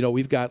home, you know,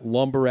 we've got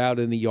lumber out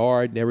in the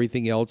yard and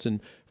everything else,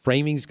 and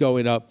framing's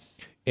going up.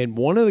 And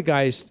one of the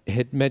guys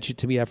had mentioned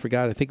to me, I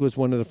forgot, I think it was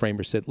one of the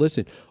framers, said,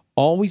 listen,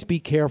 always be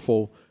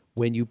careful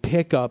when you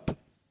pick up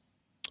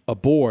a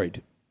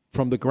board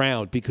from the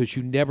ground, because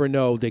you never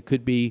know, there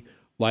could be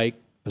like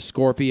a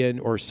scorpion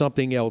or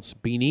something else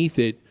beneath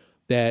it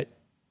that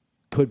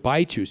could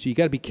bite you. So you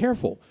got to be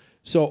careful.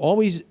 So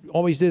always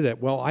did that.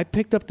 Well, I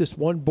picked up this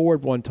one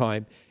board one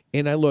time,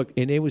 and I looked,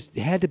 and it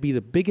had to be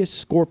the biggest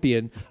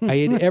scorpion I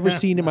had ever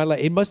seen in my life.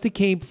 It must have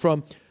came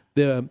from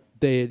the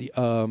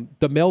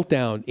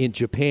meltdown in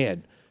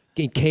Japan.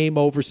 He came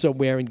over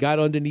somewhere and got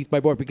underneath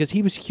my board because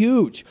he was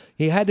huge.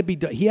 He had to be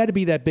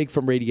that big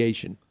from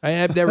radiation. I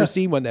have never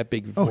seen one that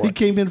big before. Oh, he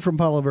came in from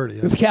Palo Verde.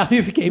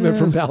 He came in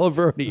from Palo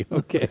Verde.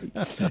 Okay,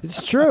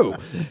 it's true.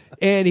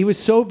 And he was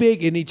so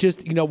big, and he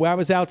just, you know, when I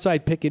was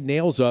outside picking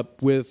nails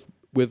up with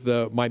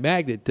my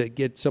magnet to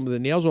get some of the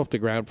nails off the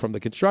ground from the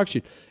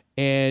construction,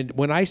 and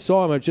when I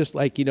saw him, I was just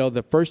like, you know,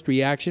 the first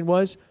reaction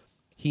was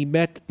he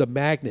met the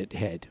magnet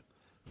head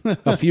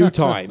a few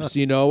times,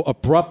 you know,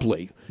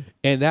 abruptly.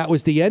 And that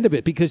was the end of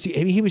it, because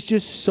he was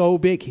just so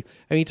big.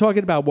 I mean,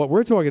 talking about what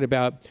we're talking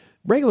about,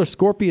 regular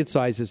scorpion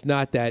size is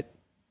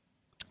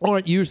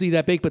aren't usually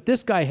that big, but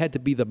this guy had to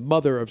be the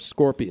mother of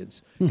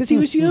scorpions because he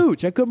was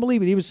huge. I couldn't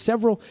believe it. He was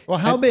several. Well,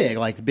 how big?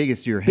 Like the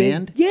biggest of your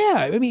hand?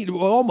 Yeah, I mean,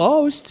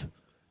 almost.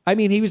 I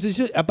mean, he was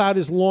just about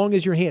as long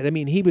as your hand. I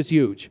mean, he was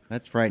huge.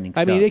 That's frightening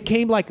I stuff. mean, it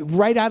came like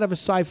right out of a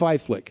sci-fi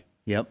flick.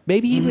 Yep.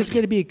 Maybe he was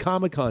going to be at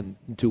Comic-Con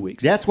in 2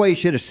 weeks. That's why you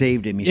should have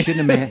saved him. He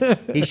shouldn't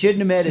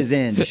have met his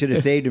end. You should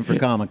have saved him for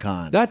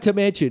Comic-Con. Not to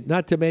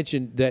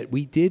mention that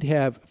we did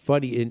have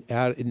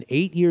in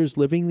 8 years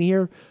living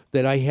here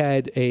that I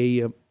had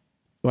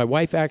my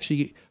wife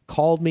actually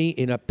called me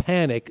in a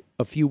panic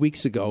a few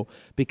weeks ago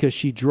because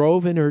she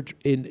drove in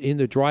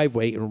the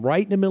driveway, and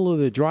right in the middle of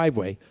the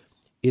driveway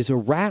is a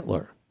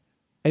rattler.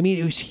 I mean,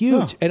 it was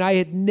huge, and I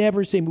had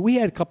never seen. We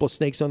had a couple of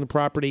snakes on the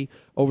property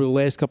over the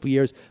last couple of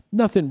years.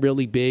 Nothing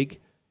really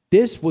big.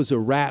 This was a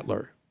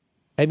rattler.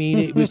 I mean,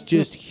 it was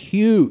just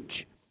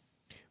huge.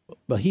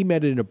 But he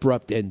met an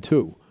abrupt end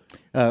too.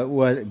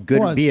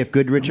 B.F.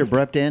 Goodrich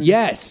abrupt end?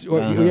 Yes,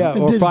 or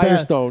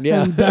Firestone.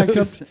 And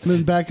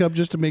back up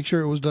just to make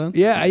sure it was done.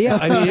 Yeah.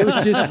 I mean, it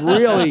was just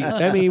really.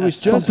 I mean, it was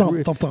just.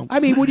 I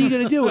mean, what are you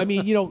going to do? I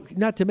mean, you know,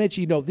 not to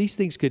mention, you know, these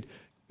things could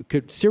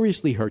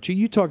seriously hurt you.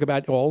 You talk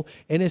about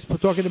and it's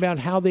talking about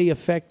how they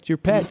affect your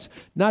pets.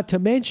 Not to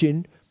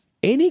mention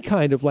any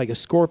kind of like a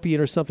scorpion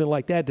or something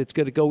like that that's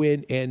going to go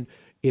in, and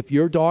if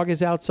your dog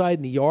is outside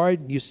in the yard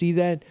and you see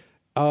that,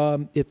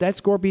 if that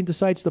scorpion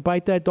decides to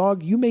bite that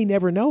dog, you may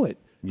never know it.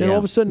 Then all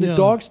of a sudden the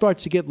dog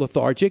starts to get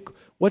lethargic.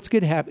 What's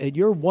going to happen? And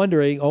you're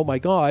wondering, oh my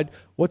God,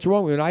 what's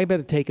wrong with him? I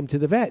better take him to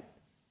the vet.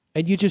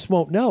 And you just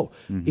won't know.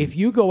 Mm-hmm. If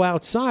you go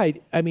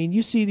outside, I mean,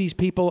 you see these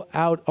people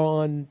out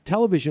on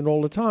television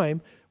all the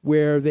time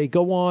where they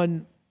go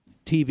on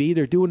TV,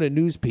 they're doing a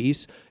news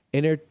piece,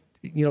 and they're,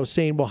 you know,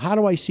 saying, well, how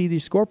do I see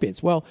these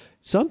scorpions? Well,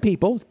 some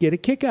people get a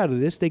kick out of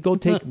this. They go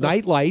take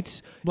night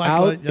lights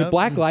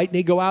black light, and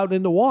they go out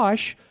in the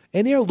wash,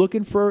 and they're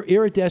looking for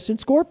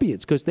iridescent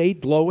scorpions because they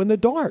glow in the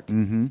dark.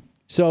 Mm-hmm.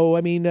 So,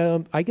 I mean,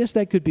 I guess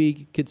that could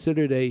be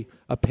considered a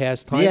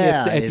pastime.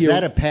 Yeah, is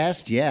that a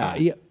past? Yeah.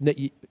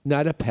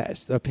 Not a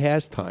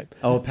pastime.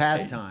 Oh, a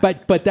pastime.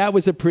 But that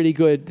was a pretty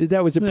good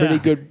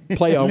good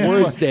play on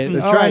words. Then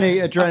trying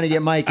to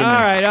get Mike in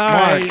there.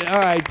 All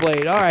right,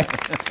 Blade. All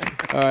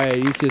right.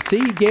 He just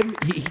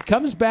he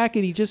comes back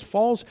and he just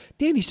falls.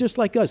 Dan, he's just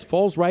like us.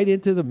 Falls right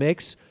into the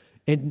mix.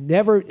 and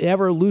never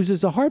ever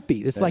loses a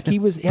heartbeat. It's like he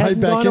was Right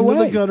hadn't back gone into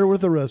away. the gutter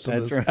with the rest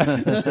of That's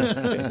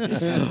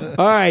us.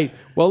 All right.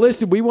 Well,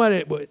 listen, we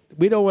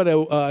don't want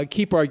to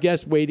keep our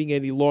guests waiting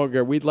any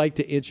longer. We'd like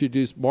to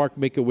introduce Mark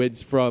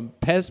Mikowitz from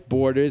Pest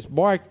Borders.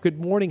 Mark, good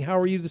morning. How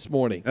are you this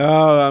morning?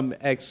 Oh, I'm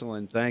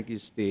excellent. Thank you,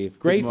 Steve.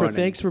 Great. Good morning.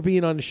 Thanks for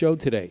being on the show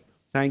today.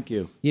 Thank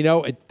you. You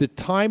know, at the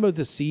time of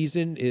the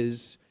season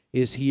is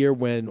here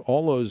when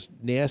all those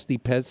nasty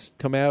pests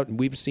come out, and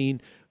we've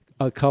seen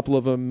a couple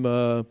of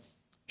them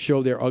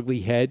show their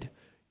ugly head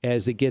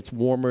as it gets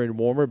warmer and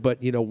warmer.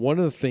 But, you know, one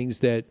of the things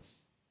that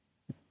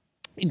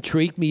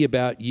intrigued me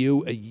about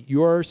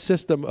your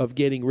system of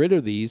getting rid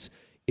of these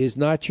is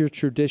not your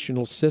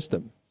traditional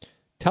system.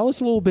 Tell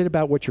us a little bit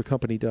about what your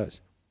company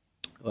does.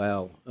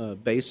 Well,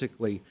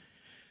 basically,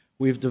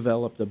 we've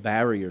developed a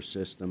barrier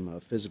system,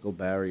 a physical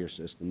barrier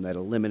system that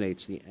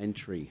eliminates the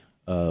entry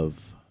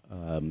of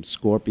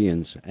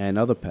scorpions and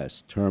other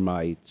pests,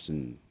 termites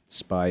and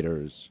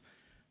spiders,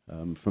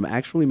 from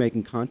actually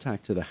making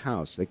contact to the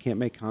house. They can't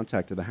make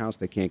contact to the house.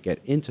 They can't get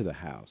into the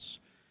house.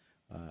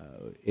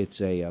 It's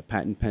a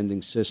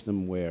patent-pending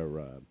system where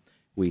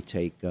we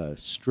take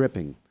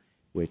stripping,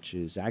 which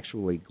is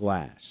actually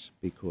glass,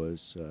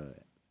 because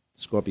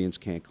scorpions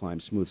can't climb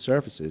smooth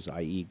surfaces,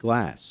 i.e.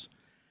 glass.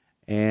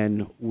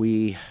 And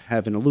we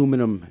have an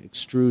aluminum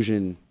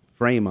extrusion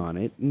frame on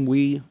it, and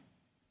we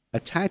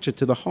attach it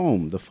to the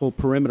home, the full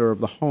perimeter of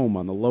the home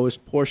on the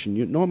lowest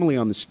portion, normally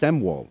on the stem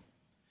wall,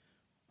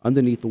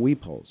 underneath the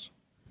weep holes,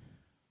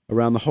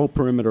 around the whole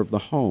perimeter of the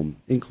home,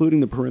 including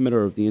the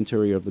perimeter of the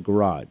interior of the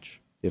garage.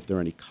 If there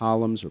are any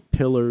columns or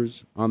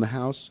pillars on the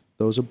house,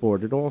 those are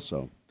boarded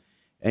also.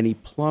 Any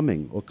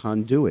plumbing or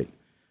conduit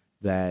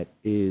that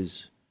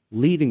is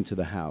leading to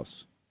the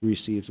house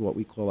receives what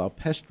we call our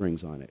pest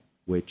rings on it,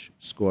 which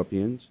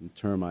scorpions and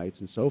termites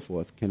and so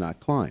forth cannot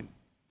climb.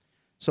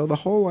 So the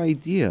whole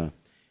idea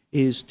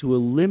is to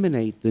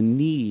eliminate the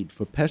need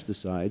for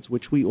pesticides,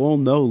 which we all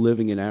know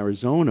living in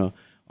Arizona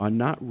are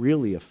not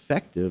really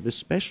effective,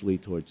 especially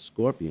towards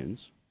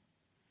scorpions.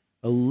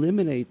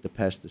 Eliminate the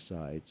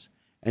pesticides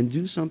and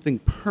do something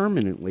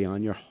permanently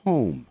on your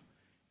home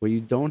where you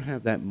don't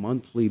have that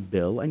monthly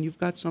bill and you've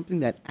got something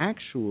that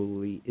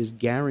actually is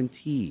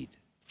guaranteed,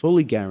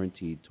 fully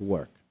guaranteed to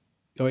work.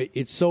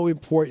 It's so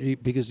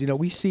important because, you know,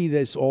 we see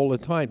this all the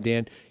time,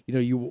 Dan. You know,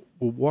 you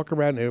will walk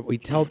around and we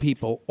tell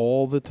people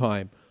all the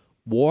time,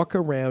 walk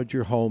around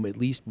your home at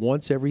least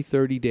once every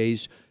 30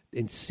 days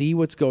and see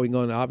what's going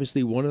on.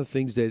 Obviously, one of the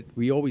things that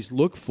we always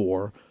look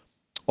for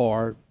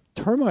are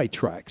termite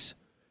tracks.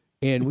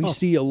 And we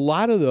see a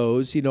lot of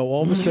those. You know,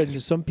 all of a sudden,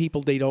 some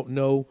people, they don't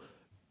know.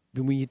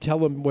 When you tell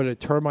them what a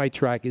termite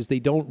track is, they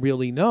don't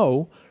really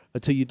know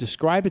until you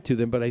describe it to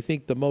them. But I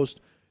think the most,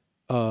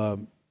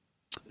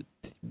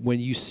 when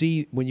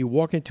you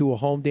walk into a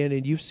home, Dan,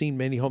 and you've seen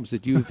many homes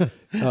that you've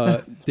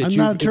I'm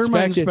not a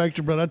termite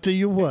inspector, but I'll tell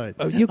you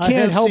what. You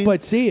can't help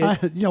but see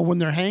it. You know, when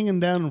they're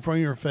hanging down in front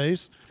of your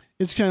face,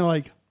 it's kind of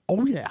like,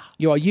 oh, yeah.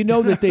 You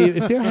know that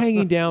if they're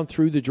hanging down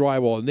through the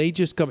drywall and they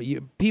just come,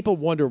 people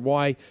wonder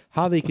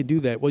how they can do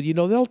that. Well, you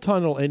know, they'll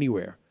tunnel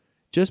anywhere.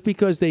 Just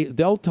because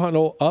they'll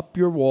tunnel up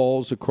your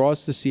walls,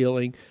 across the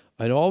ceiling,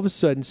 and all of a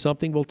sudden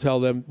something will tell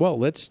them, well,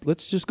 let's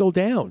just go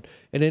down.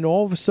 And then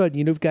all of a sudden,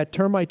 you've got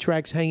termite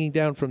tracks hanging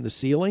down from the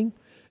ceiling,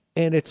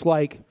 and it's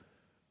like,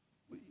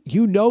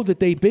 you know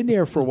that they've been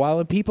there for a while,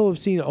 and people have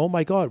seen, oh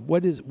my God,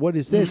 what is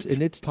this?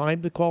 And it's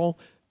time to call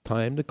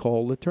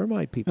the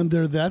termite people. And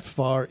they're that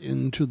far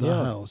into the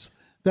house.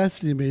 That's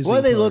the amazing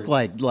What do they part.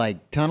 look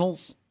like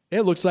tunnels?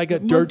 It looks like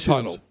a Mud dirt tubes.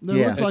 tunnel. They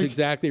look That's like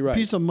exactly a right.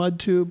 piece of mud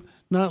tube,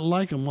 not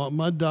like a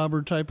mud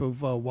dauber type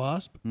of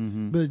wasp,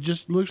 but it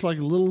just looks like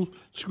a little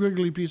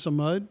squiggly piece of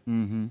mud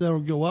that'll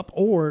go up,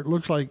 or it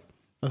looks like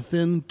a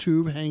thin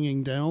tube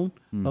hanging down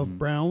of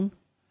brown.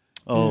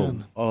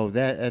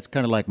 That's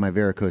kind of like my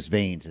varicose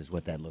veins is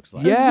what that looks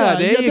like. Yeah,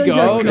 there you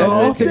go.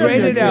 That's a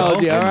great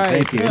analogy. All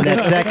right. Thank you. Isn't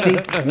that sexy?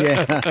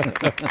 Yeah.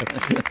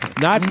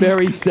 Not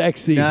very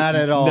sexy. Not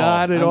at all.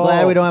 Not at all. I'm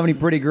glad we don't have any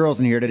pretty girls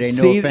in here today.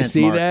 No offense,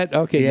 See Mark. that?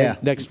 Okay, Yeah.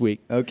 next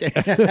week. Okay.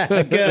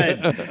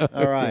 Good.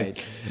 All right.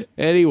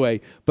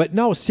 Anyway, but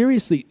no,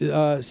 seriously,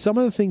 some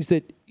of the things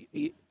that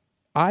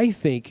I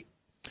think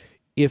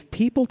if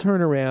people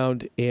turn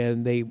around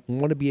and they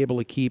want to be able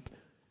to keep,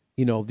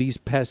 you know, these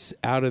pests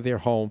out of their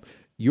home,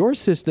 your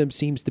system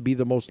seems to be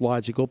the most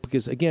logical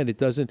because, again,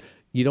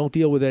 you don't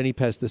deal with any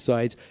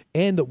pesticides.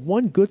 And the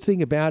one good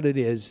thing about it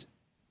is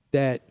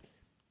that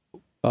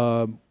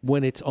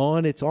when it's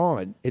on, it's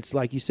on. It's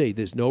like you say,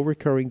 there's no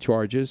recurring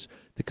charges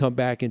to come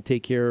back and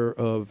take care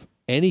of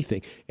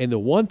anything. And the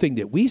one thing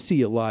that we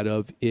see a lot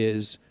of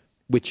is,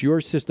 which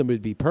your system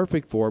would be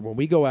perfect for, when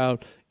we go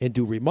out and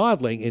do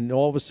remodeling, and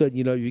all of a sudden,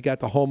 you know, you got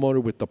the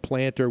homeowner with the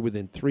planter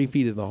within 3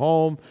 feet of the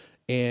home,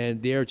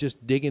 and they're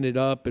just digging it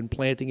up and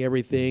planting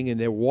everything, and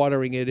they're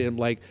watering it. And I'm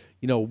like,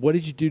 you know, what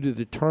did you do to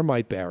the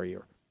termite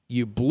barrier?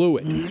 You blew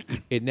it,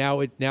 and now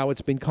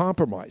it's been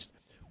compromised.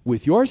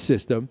 With your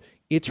system,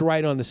 it's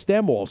right on the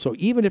stem wall. So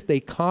even if they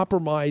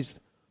compromise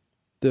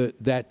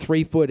that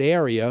 3 foot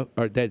area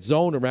or that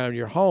zone around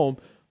your home,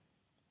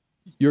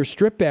 your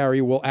strip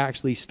barrier will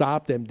actually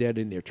stop them dead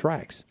in their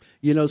tracks.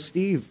 You know,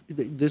 Steve,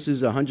 this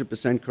is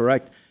 100%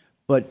 correct.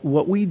 But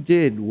what we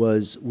did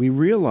was we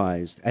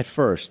realized at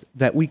first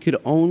that we could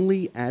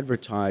only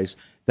advertise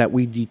that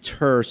we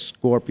deter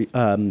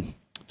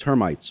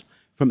termites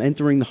from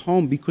entering the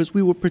home because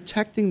we were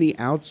protecting the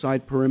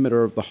outside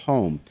perimeter of the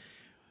home.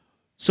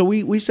 So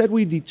we said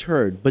we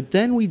deterred, but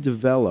then we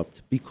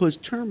developed, because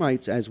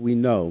termites, as we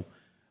know,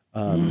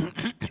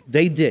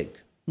 they dig.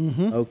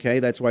 Okay,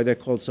 that's why they're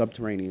called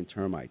subterranean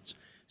termites.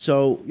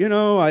 So, you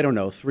know, I don't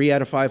know, 3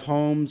 out of 5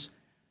 homes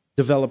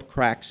develop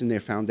cracks in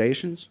their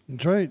foundations.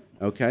 That's right.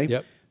 Okay.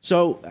 Yep.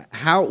 So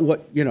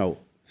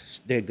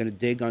they're going to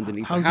dig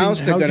underneath the How house.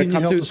 can- They're how going can to you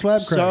come help through. the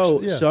slab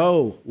cracks?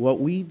 So what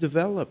we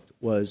developed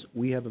was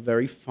we have a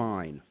very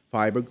fine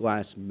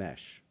fiberglass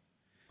mesh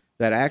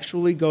that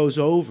actually goes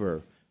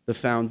over the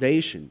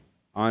foundation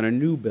on a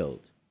new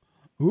build.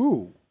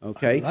 Ooh.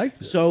 Okay. I like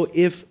this. So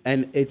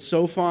and it's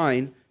so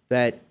fine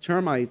that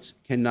termites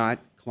cannot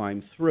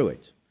climb through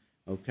it.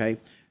 Okay.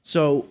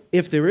 So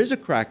if there is a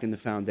crack in the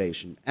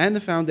foundation and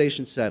the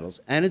foundation settles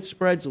and it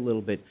spreads a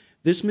little bit,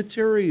 this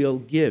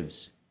material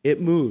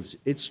it moves,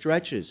 it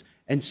stretches,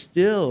 and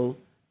still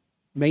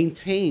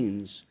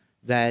maintains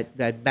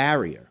that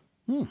barrier.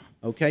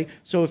 Okay?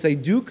 So if they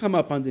do come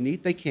up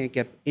underneath, they can't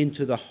get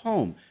into the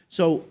home.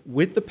 So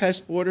with the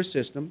pest border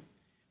system,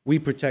 we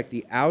protect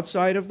the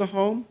outside of the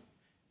home.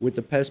 With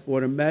the pest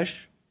border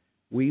mesh,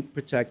 we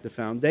protect the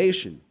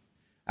foundation.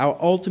 Our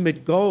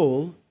ultimate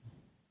goal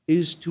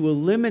is to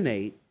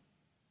eliminate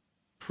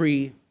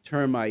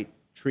pre-termite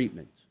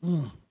treatment.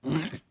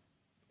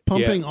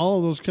 Pumping all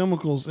of those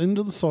chemicals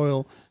into the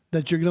soil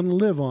that you're going to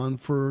live on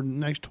for the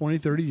next 20,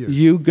 30 years.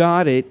 You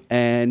got it.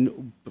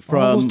 And from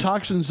all those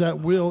toxins that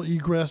will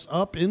egress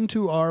up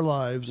into our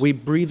lives. we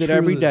breathe it through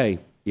every the- day.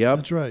 Yep.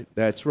 That's right.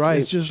 That's right.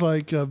 It's just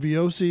like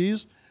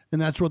VOCs,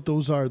 and that's what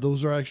those are.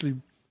 Those are actually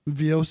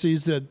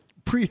VOCs that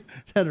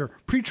are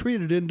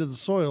pre-treated into the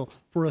soil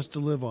for us to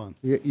live on.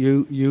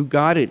 You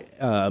got it.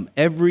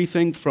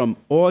 Everything from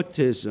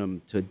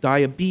autism to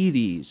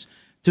diabetes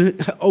to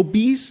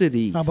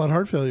obesity. How about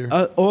heart failure?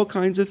 All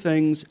kinds of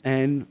things.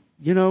 And,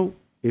 you know,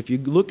 if you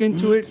look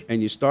into it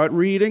and you start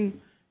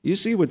reading, you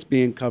see what's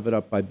being covered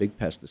up by big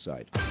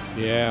pesticide.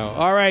 Yeah.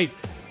 All right.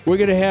 We're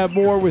going to have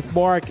more with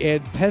Mark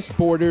and pest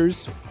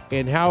borders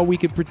and how we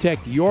can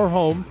protect your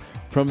home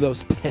from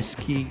those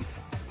pesky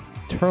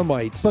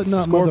termites, But and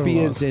not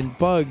scorpions, and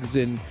bugs,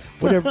 and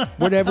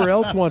whatever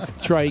else wants to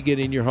try and get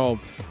in your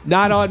home.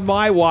 Not on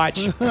my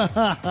watch.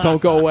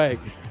 Don't go away.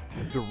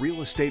 The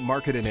real estate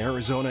market in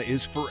Arizona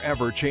is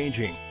forever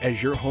changing.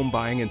 As your home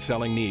buying and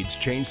selling needs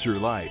change through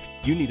life,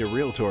 you need a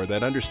realtor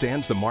that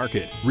understands the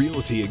market.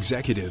 Realty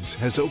Executives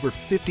has over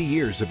 50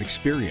 years of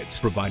experience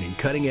providing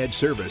cutting-edge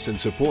service and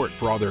support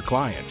for all their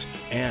clients,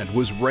 and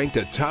was ranked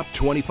a top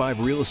 25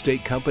 real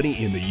estate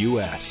company in the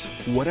U.S.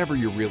 Whatever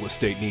your real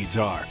estate needs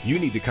are, you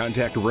need to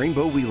contact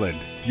Rainbow Wieland,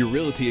 your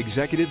Realty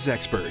Executives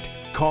expert.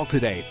 Call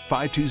today,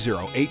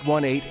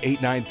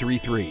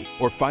 520-818-8933,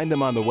 or find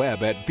them on the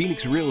web at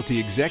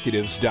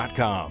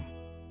phoenixrealtyexecutives.com.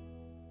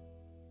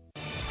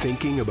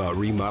 Thinking about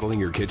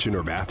remodeling your kitchen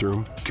or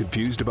bathroom?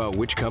 Confused about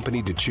which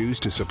company to choose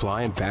to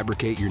supply and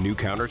fabricate your new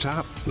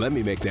countertop? Let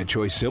me make that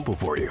choice simple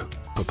for you.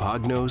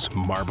 Papagnos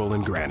Marble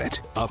and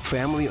Granite, a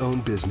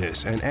family-owned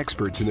business and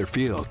experts in their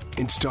field,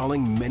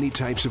 installing many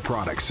types of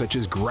products such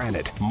as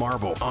granite,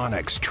 marble,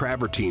 onyx,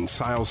 travertine,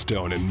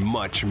 silestone, and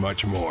much,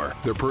 much more.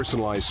 Their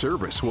personalized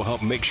service will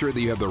help make sure that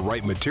you have the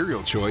right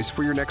material choice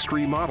for your next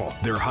remodel.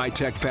 Their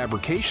high-tech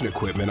fabrication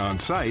equipment on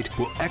site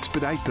will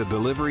expedite the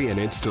delivery and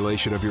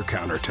installation of your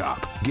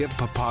countertop. Give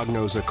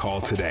Papagnos a call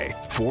today,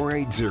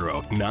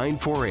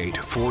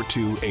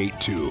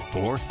 480-948-4282,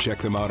 or check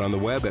them out on the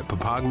web at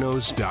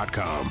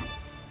papagnos.com.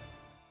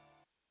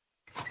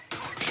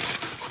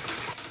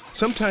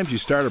 Sometimes you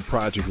start a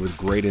project with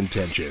great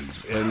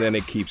intentions, and then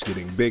it keeps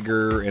getting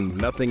bigger, and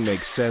nothing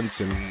makes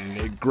sense, and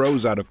it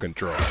grows out of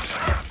control.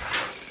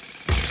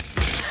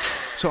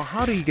 So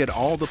how do you get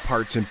all the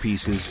parts and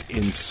pieces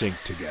in sync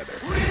together?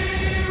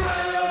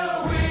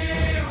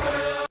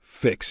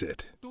 Fix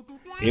it.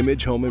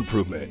 Image Home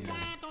Improvement.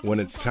 When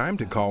it's time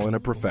to call in a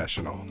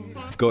professional,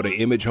 go to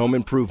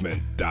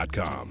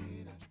imagehomeimprovement.com.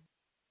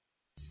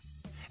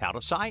 Out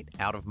of sight,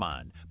 out of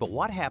mind. But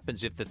what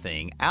happens if the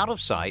thing out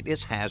of sight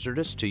is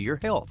hazardous to your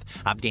health?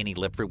 I'm Danny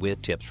Lipford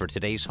with tips for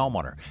today's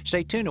homeowner.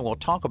 Stay tuned and we'll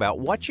talk about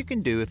what you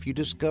can do if you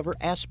discover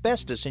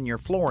asbestos in your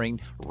flooring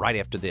right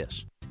after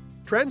this.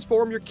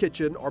 Transform your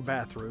kitchen or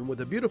bathroom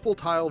with a beautiful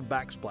tiled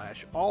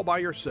backsplash all by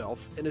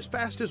yourself in as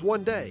fast as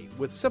one day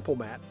with Simple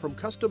Mat from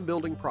Custom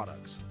Building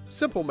Products.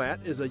 Simple Mat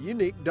is a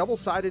unique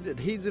double-sided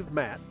adhesive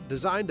mat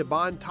designed to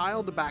bond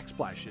tile to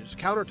backsplashes,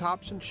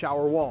 countertops, and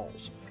shower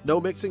walls. No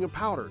mixing of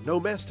powder, no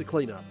mess to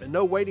clean up, and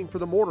no waiting for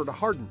the mortar to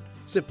harden.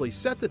 Simply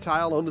set the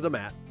tile onto the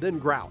mat, then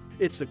grout.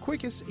 It's the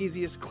quickest,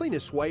 easiest,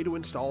 cleanest way to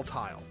install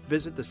tile.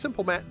 Visit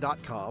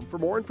thesimplemat.com for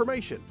more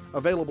information.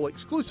 Available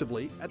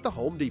exclusively at the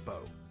Home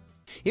Depot.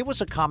 It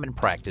was a common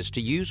practice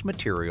to use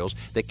materials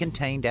that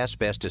contained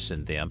asbestos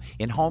in them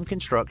in home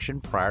construction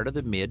prior to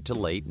the mid to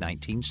late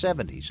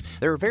 1970s.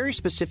 There are very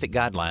specific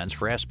guidelines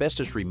for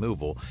asbestos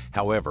removal.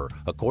 However,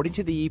 according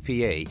to the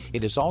EPA,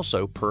 it is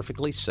also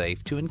perfectly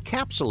safe to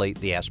encapsulate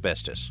the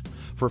asbestos.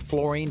 For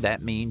flooring,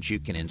 that means you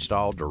can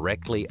install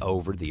directly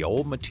over the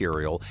old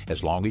material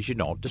as long as you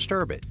don't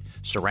disturb it.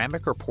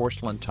 Ceramic or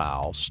porcelain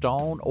tile,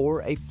 stone,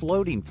 or a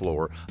floating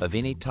floor of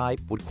any type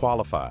would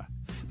qualify.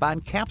 By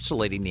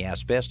encapsulating the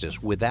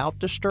asbestos without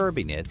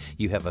disturbing it,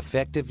 you have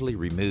effectively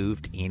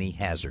removed any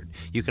hazard.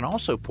 You can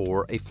also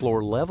pour a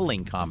floor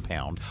leveling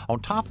compound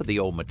on top of the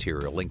old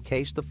material in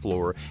case the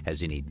floor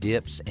has any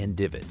dips and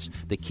divots.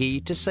 The key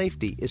to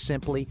safety is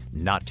simply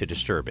not to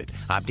disturb it.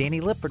 I'm Danny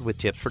Lipford with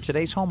tips for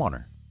today's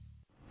homeowner.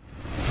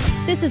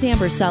 This is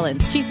Amber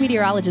Sullins, Chief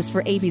Meteorologist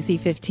for ABC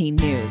 15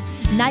 News.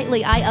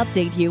 Nightly, I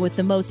update you with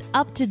the most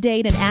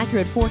up-to-date and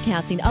accurate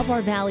forecasting of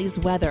our valley's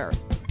weather.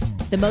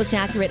 The most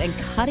accurate and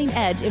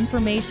cutting-edge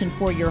information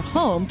for your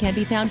home can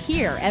be found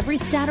here every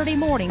Saturday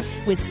morning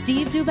with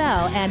Steve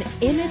Dubell and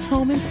Image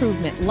Home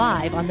Improvement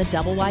live on the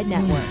Double Wide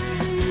Network.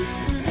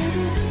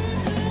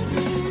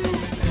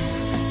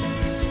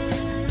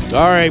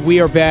 All right, we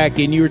are back,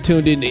 and you're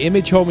tuned in to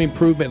Image Home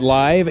Improvement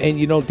Live. And,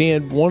 you know,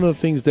 Dan, one of the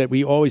things that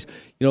we always,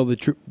 you know,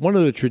 one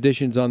of the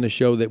traditions on the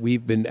show that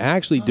we've been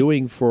actually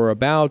doing for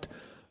about,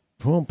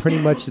 well, pretty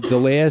much the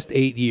last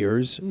 8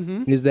 years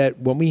is that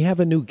when we have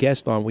a new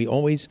guest on, we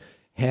always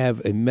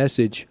have a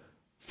message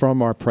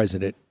from our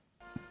president.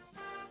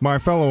 My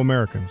fellow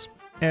Americans,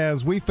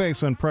 as we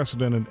face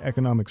unprecedented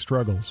economic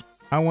struggles,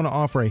 I want to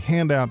offer a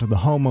handout to the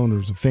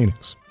homeowners of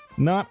Phoenix.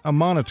 Not a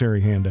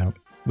monetary handout.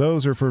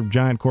 Those are for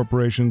giant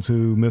corporations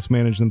who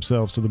mismanage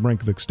themselves to the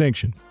brink of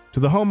extinction. To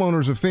the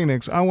homeowners of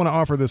Phoenix, I want to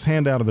offer this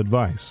handout of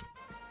advice.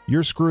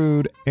 You're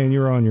screwed and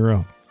you're on your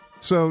own.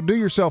 So do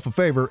yourself a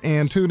favor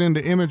and tune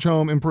into Image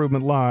Home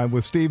Improvement Live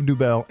with Steve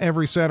Dubell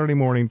every Saturday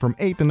morning from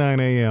 8 to 9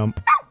 a.m.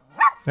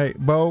 Hey,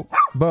 Bo,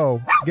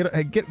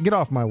 get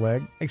off my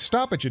leg. Hey,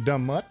 stop it, you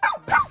dumb mutt.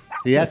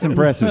 Yeah, that's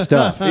impressive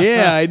stuff.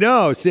 Yeah, I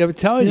know. See, I'm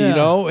telling you, you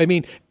know, I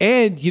mean,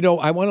 and, you know,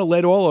 I want to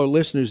let all our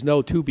listeners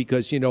know, too,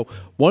 because, you know,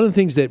 one of the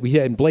things that we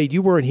had, and Blade,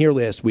 you weren't here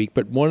last week,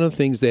 but one of the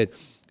things that,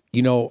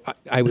 you know,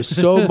 I was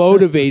so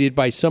motivated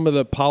by some of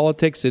the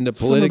politics and the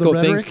political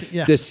things,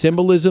 the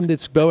symbolism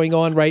that's going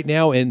on right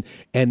now, and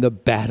the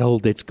battle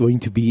that's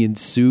going to be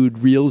ensued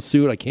real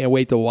soon. I can't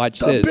wait to watch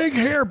this. The big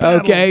hair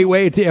battle. Okay,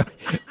 wait there.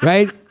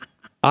 Right?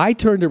 I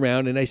turned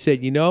around and I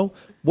said, you know,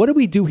 what do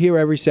we do here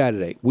every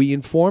Saturday? We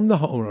inform the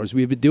homeowners.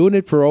 We've been doing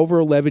it for over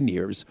 11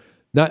 years,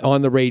 not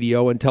on the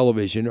radio and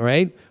television, all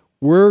right?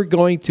 We're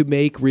going to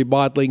make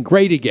remodeling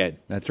great again.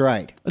 That's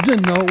right. I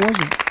didn't know it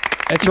wasn't.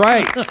 That's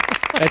right.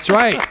 That's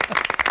right.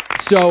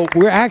 So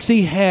we're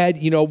actually had,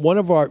 you know, one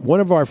of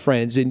our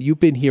friends, and you've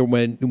been here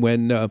when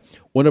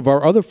one of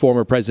our other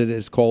former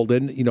presidents called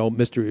in, you know,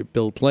 Mr.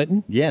 Bill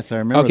Clinton. Yes, I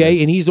remember. Okay,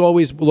 this. and he's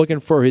always looking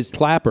for his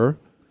clapper.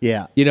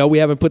 Yeah. You know, we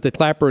haven't put the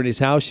clapper in his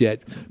house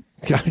yet.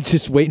 I'm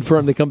just waiting for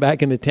him to come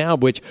back into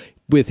town, which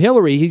with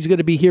Hillary, he's going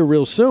to be here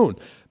real soon.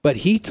 But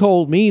he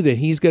told me that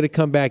he's going to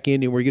come back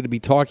in and we're going to be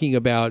talking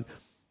about,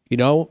 you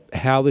know,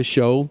 how the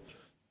show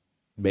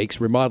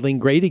makes remodeling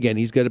great again.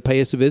 He's going to pay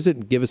us a visit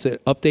and give us an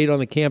update on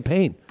the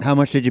campaign. How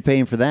much did you pay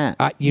him for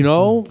that? You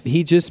know,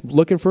 he's just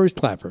looking for his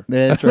clapper.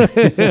 That's right.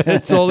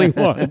 That's all he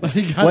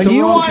wants. When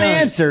you want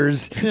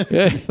answers.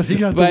 But he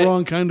got the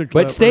wrong kind of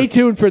clapper. But stay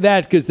tuned for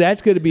that because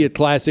that's going to be a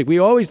classic. We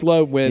always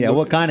love when... Yeah,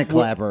 what kind of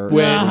clapper?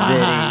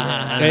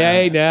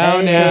 Hey,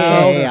 now.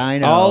 Hey, I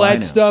know. All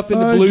that stuff in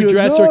the blue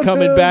dress are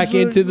coming back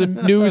into the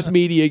news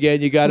media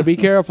again. You got to be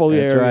careful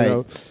That's here. right. You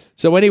know?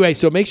 So anyway,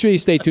 so make sure you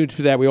stay tuned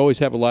for that. We always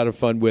have a lot of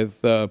fun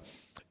with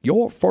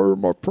your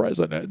former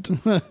president.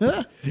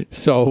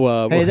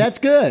 So hey, that's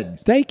good.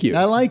 Thank you.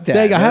 I like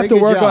that. I have to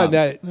work on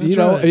that. That's You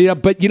know, right.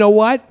 but you know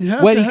what?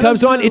 When he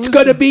comes on, it's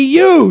going to be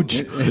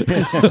huge.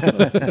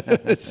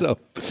 So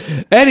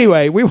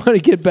anyway, we want to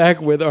get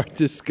back with our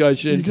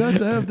discussion. You got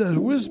to have that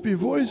wispy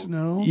voice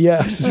now.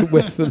 Yes,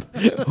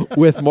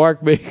 with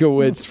Mark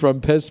Makowitz from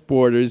Pest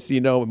Borders.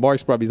 You know,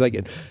 Mark's probably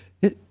thinking,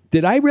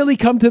 did I really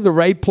come to the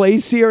right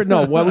place here?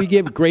 No, well, we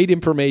give great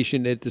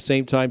information at the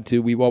same time,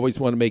 too. We always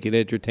want to make it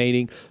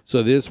entertaining.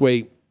 So this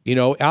way, you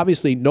know,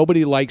 obviously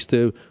nobody likes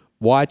to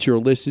watch or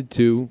listen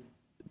to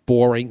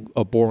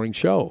a boring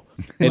show.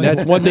 And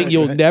that's one thing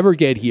you'll never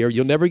get here.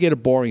 You'll never get a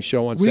boring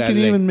show on Saturday. We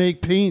can even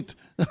make paint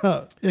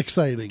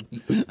exciting.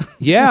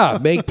 Yeah,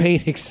 make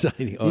paint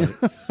exciting.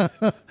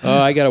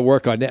 I got to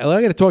work on that.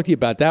 I got to talk to you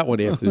about that one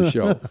after the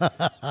show.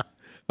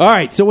 All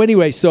right, so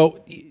anyway,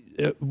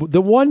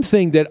 the one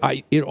thing that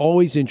it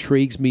always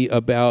intrigues me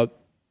about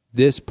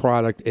this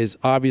product is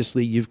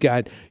obviously you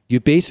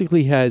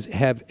basically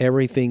have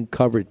everything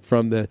covered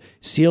from the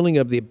ceiling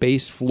of the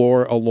base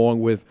floor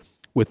along with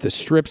the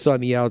strips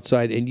on the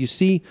outside, and you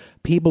see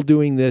people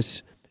doing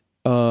this.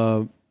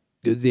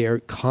 They're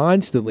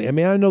constantly. I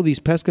mean, I know these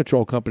pest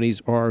control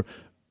companies are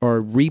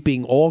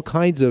reaping all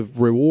kinds of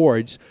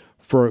rewards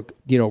for,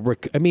 you know.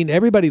 I mean,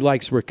 everybody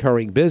likes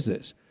recurring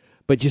business.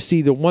 But you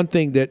see, the one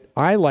thing that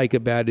I like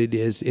about it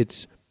is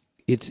it's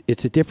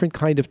a different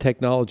kind of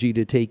technology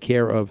to take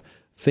care of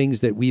things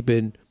that we've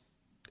been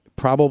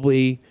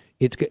probably.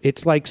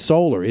 It's like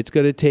solar. It's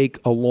going to take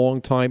a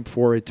long time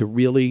for it to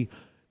really,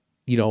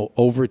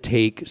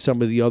 overtake some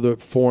of the other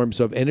forms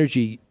of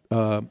energy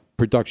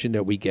production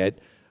that we get.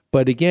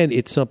 But again,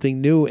 it's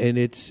something new, and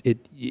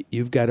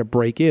you've got to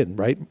break in,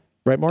 right?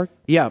 Right, Mark?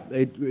 Yeah,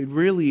 it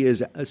really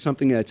is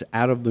something that's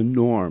out of the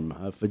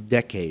norm. For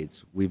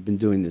decades, we've been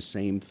doing the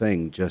same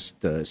thing,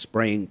 just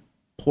spraying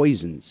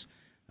poisons,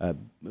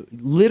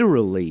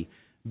 literally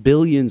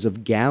billions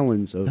of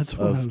gallons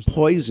of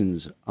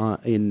poisons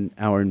in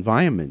our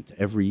environment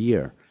every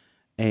year.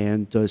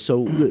 And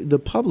so the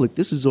public,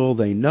 this is all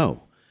they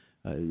know.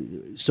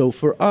 So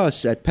for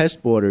us at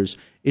Pest Borders,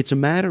 it's a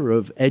matter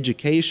of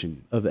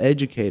education, of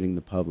educating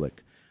the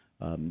public.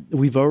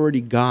 We've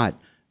already got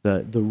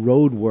the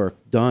road work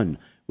done.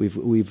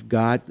 We've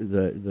got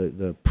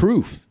the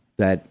proof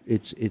that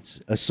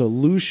it's a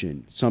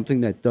solution,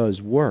 something that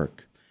does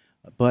work.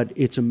 But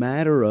it's a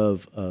matter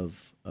of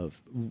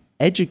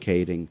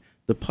educating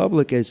the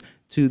public as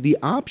to the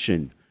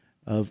option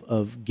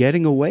of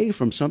getting away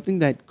from something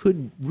that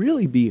could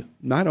really be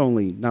not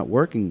only not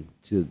working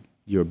to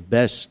your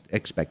best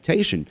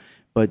expectation,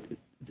 but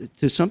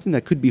to something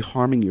that could be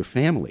harming your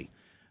family,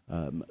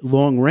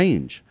 long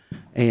range.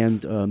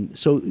 And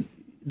so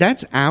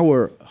that's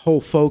our whole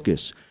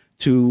focus,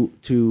 to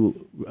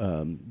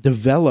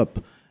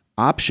develop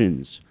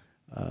options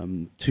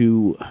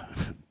to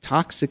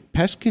toxic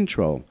pest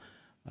control.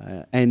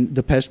 And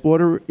the Pest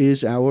Border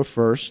is our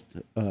first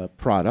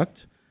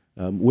product.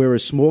 We're a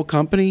small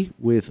company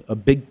with a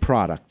big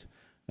product,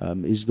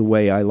 is the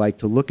way I like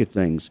to look at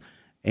things.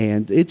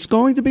 And it's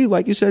going to be,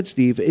 like you said,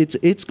 Steve,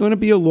 it's going to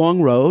be a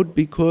long road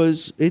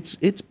because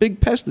it's big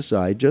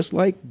pesticide, just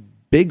like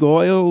big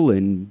oil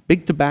and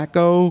big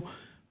tobacco.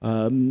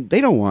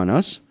 They don't want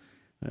us,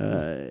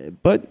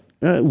 but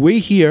we're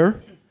here,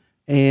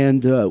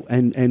 and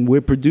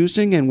we're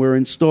producing and we're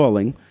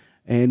installing,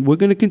 and we're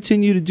going to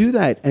continue to do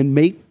that and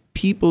make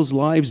people's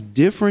lives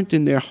different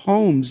in their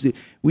homes.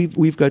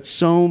 We've got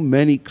so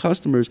many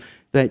customers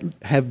that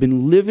have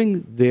been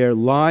living their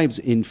lives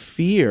in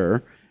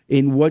fear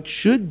in what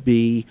should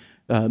be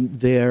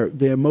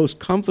their most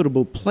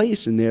comfortable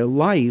place in their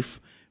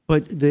life,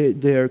 but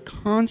they're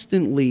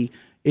constantly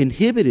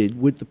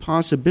inhibited with the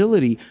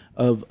possibility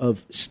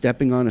of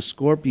stepping on a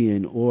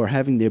scorpion or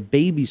having their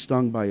baby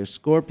stung by a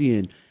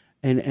scorpion,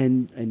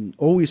 and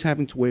always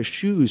having to wear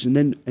shoes.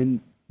 And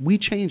we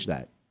change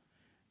that,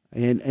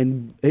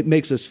 and it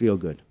makes us feel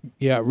good.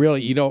 Yeah,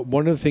 really.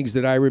 One of the things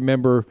that I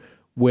remember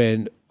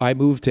when I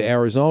moved to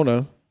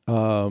Arizona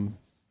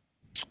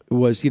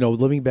was,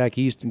 living back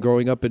east and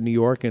growing up in New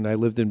York, and I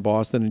lived in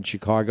Boston and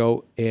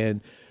Chicago. And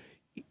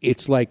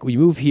it's like we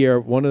move here,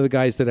 one of the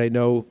guys that I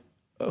know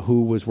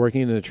who was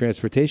working in a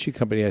transportation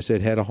company, I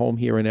said, had a home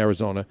here in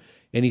Arizona.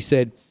 And he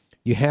said,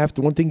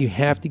 one thing you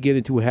have to get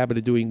into a habit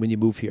of doing when you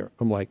move here.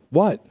 I'm like,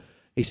 what?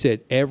 He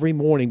said, every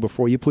morning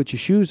before you put your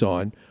shoes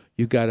on,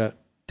 you've got to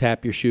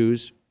tap your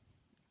shoes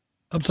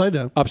upside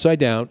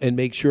down and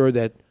make sure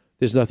that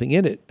there's nothing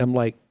in it. I'm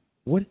like,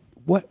 what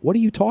are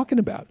you talking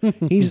about?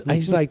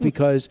 He's like,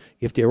 because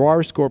if there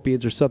are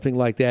scorpions or something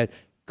like that,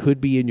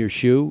 could be in your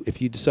shoe.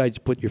 If you decide to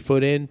put your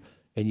foot in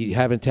and you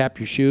haven't tapped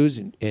your shoes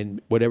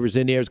and whatever's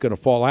in there is going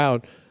to fall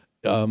out,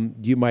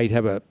 you might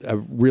have a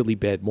really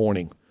bad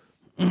morning.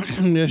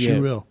 Yes,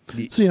 you will.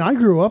 See, and I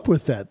grew up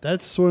with that.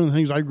 That's one of the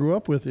things I grew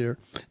up with here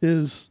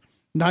is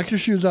knock your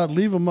shoes out,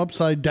 leave them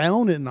upside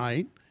down at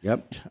night.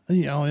 Yep.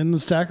 In the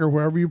stack or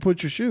wherever you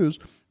put your shoes,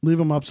 leave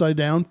them upside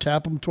down,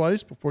 tap them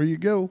twice before you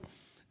go.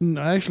 And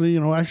actually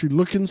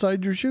look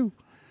inside your shoe.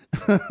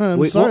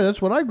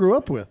 That's what I grew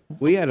up with.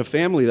 We had a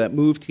family that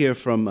moved here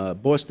from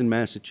Boston,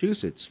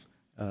 Massachusetts,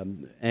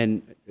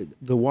 and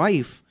the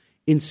wife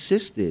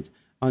insisted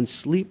on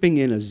sleeping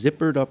in a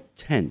zippered up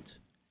tent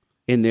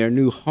in their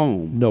new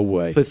home. No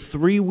way. For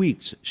 3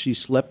 weeks, she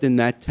slept in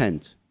that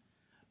tent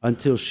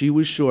until she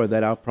was sure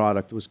that our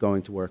product was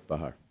going to work for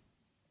her.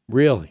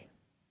 Really?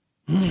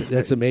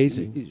 That's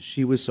amazing.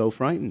 She was so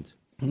frightened.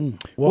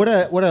 What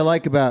I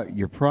like about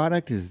your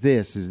product is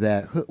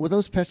that with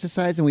those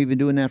pesticides, and we've been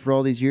doing that for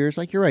all these years,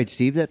 like you're right,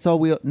 Steve, that's all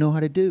we know how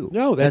to do.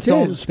 No, that's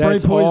all.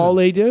 That's all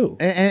they do.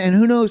 And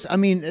who knows? I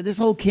mean, this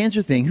whole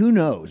cancer thing, who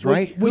knows,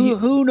 right?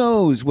 Who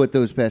knows what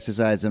those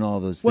pesticides and all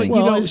those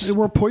things?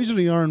 We're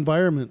poisoning our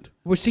environment.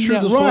 We're seeing through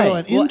that the soil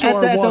and into our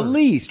water. At the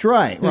least,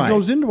 right. It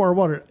goes into our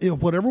water.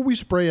 Whatever we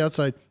spray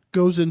outside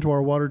goes into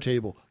our water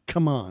table.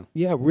 Come on.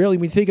 Yeah, really.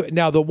 When you think of it.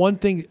 Now, the one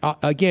thing,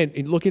 again,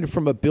 in looking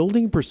from a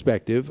building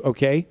perspective,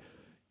 okay,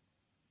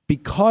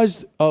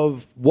 because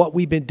of what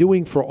we've been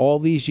doing for all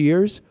these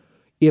years,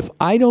 if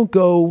I don't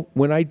go,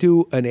 when I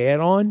do an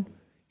add-on,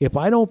 if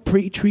I don't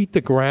pre-treat the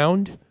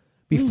ground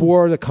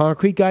before the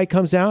concrete guy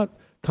comes out,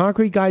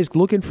 concrete guy's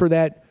looking for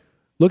that,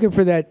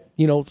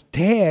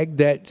 tag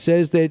that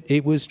says that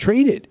it was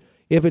treated.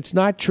 if it's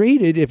not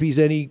treated, if he's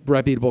any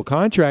reputable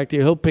contractor,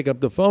 he'll pick up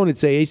the phone and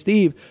say, "Hey,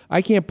 Steve,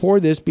 I can't pour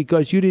this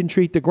because you didn't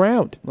treat the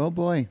ground." Oh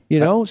boy,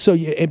 So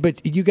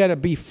but you got to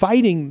be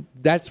fighting.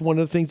 That's one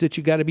of the things that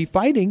you got to be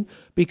fighting,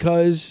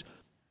 because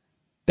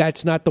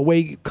that's not the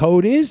way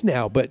code is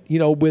now. But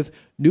with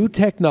new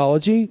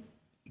technology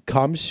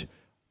comes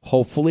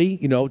hopefully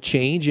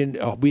change and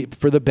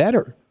for the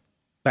better.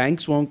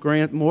 Banks won't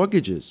grant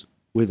mortgages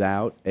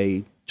without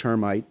a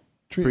termite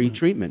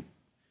pre-treatment.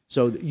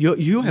 So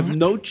you have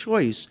no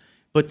choice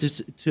but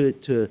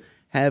to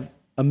have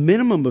a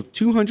minimum of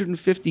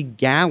 250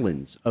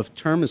 gallons of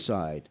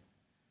termicide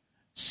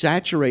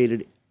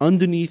saturated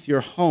underneath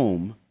your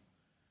home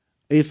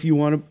if you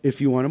want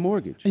a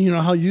mortgage. And you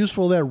know how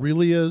useful that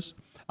really is?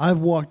 I've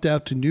walked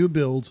out to new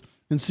builds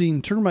and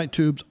seen termite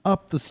tubes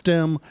up the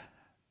stem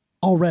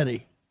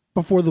already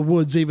before the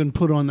wood's even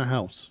put on the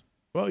house.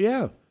 Well,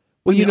 yeah.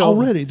 Well,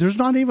 already there's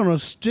not even a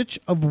stitch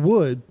of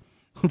wood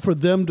for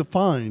them to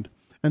find,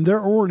 and they're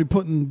already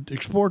putting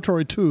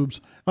exploratory tubes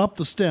up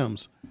the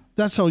stems.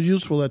 That's how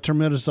useful that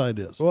termiticide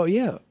is. Well,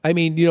 yeah. I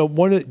mean,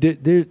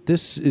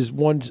 this is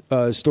one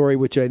story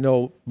which I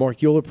know,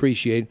 Mark, you'll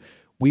appreciate.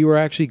 We were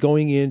actually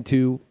going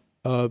into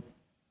a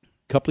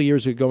couple of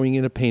years ago, going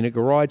in to paint a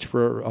garage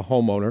for a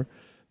homeowner.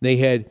 They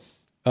had,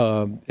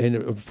 and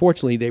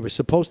unfortunately, they were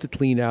supposed to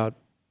clean out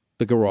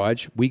the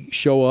garage. We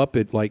show up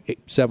at like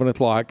 7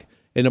 o'clock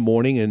in the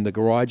morning, and the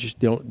garage,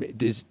 they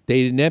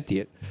didn't empty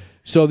it.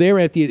 So they're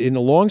empty it, and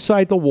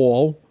alongside the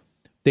wall,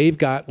 they've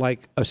got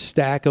like a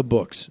stack of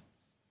books,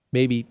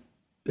 maybe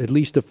at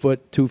least a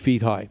foot, 2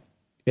 feet high,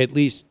 at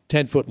least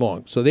 10 foot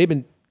long. So they've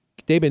been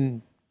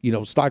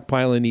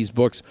stockpiling these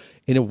books.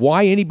 And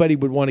why anybody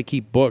would want to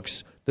keep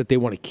books that they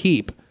want to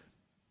keep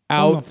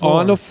out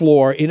on the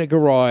floor in a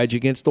garage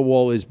against the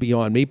wall is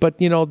beyond me. But,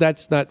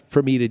 that's not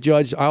for me to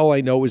judge. All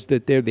I know is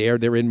that they're there.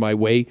 They're in my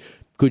way.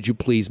 Could you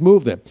please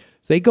move them?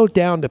 So they go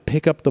down to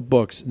pick up the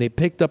books, and they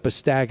picked up a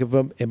stack of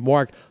them. And,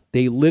 Mark,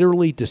 they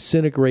literally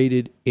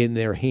disintegrated in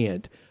their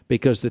hand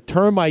because the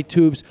termite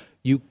tubes,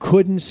 you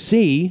couldn't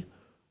see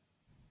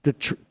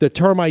the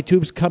termite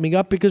tubes coming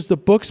up because the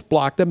books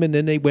blocked them, and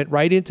then they went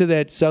right into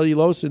that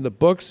cellulose in the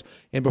books,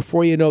 and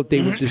before you know it,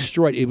 they were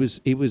destroyed. It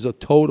was a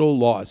total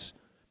loss.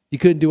 You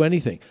couldn't do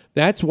anything.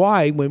 That's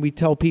why when we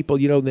tell people,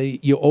 you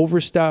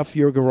overstuff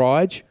your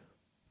garage,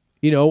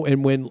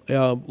 and when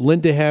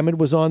Linda Hammond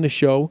was on the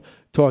show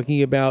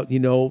talking about,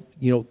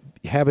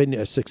 having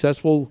a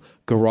successful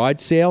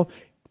garage sale,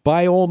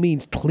 by all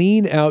means,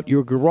 clean out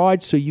your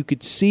garage so you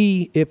could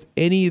see if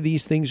any of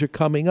these things are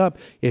coming up.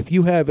 If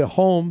you have a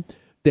home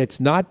that's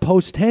not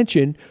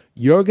post-tension,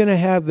 you're going to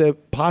have the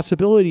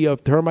possibility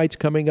of termites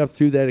coming up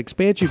through that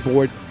expansion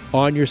board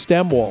on your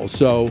stem wall.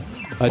 So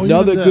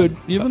another good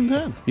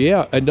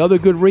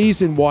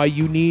reason why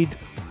you need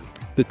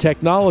the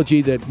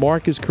technology that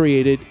Mark has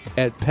created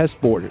at Pest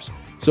Borders.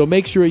 So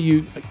make sure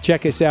you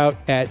check us out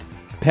at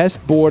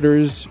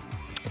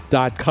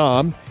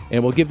pestborders.com,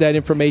 and we'll give that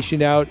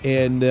information out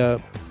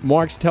and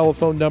Mark's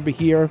telephone number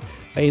here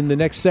in the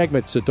next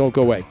segment, so don't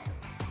go away.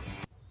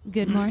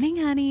 Good morning,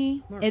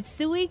 honey. It's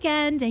the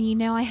weekend,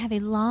 and I have a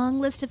long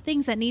list of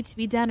things that need to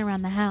be done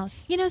around the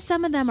house.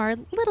 Some of them are a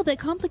little bit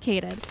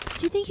complicated.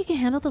 Do you think you can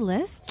handle the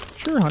list?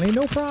 Sure, honey,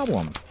 no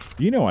problem.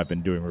 I've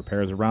been doing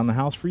repairs around the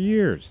house for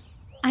years.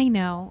 I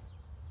know,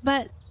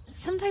 but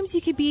sometimes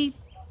you could be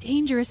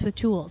dangerous with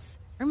tools.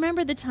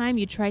 Remember the time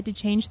you tried to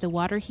change the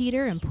water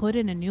heater and put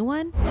in a new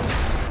one?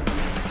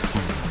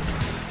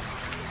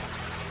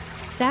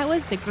 That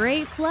was the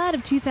Great Flood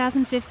of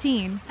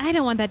 2015. I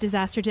don't want that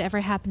disaster to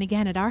ever happen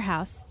again at our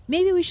house.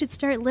 Maybe we should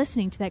start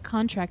listening to that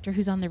contractor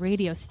who's on the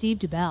radio, Steve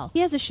Dubell. He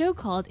has a show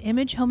called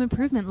Image Home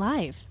Improvement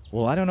Live.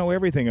 Well, I don't know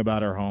everything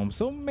about our home,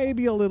 so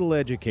maybe a little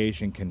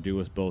education can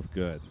do us both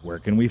good. Where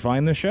can we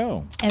find the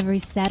show? Every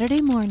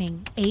Saturday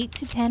morning, 8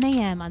 to 10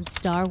 a.m. on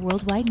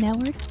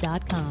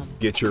StarWorldWideNetworks.com.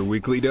 Get your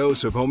weekly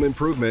dose of home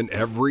improvement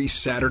every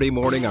Saturday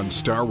morning on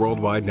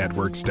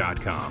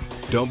StarWorldWideNetworks.com.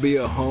 Don't be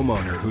a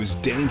homeowner who's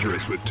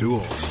dangerous with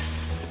tools.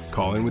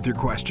 Call in with your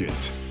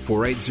questions.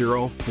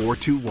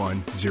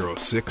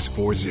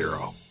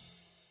 480-421-0640.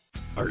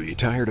 Are you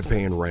tired of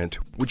paying rent?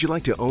 Would you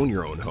like to own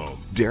your own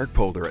home? Derek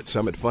Polder at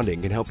Summit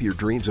Funding can help your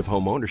dreams of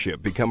home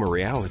ownership become a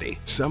reality.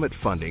 Summit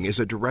Funding is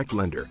a direct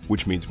lender,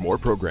 which means more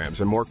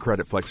programs and more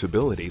credit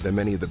flexibility than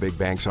many of the big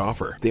banks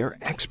offer. They are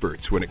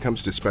experts when it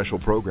comes to special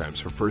programs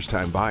for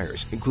first-time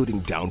buyers, including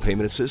down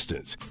payment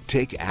assistance.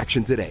 Take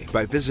action today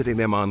by visiting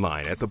them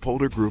online at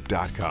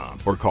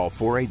thepoldergroup.com or call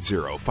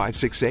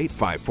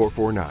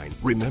 480-568-5449.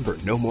 Remember,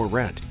 no more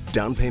rent,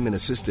 down payment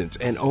assistance,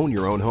 and own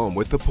your own home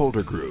with the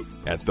Polder Group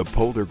at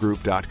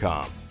thepoldergroup.com.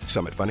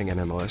 Summit Funding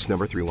NMLS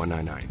number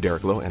 3199.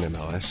 Derek Lowe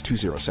NMLS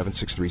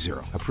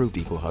 207630. Approved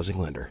equal housing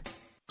lender.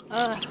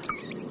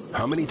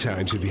 How many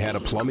times have you had a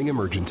plumbing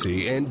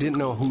emergency and didn't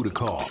know who to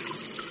call?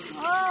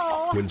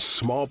 When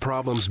small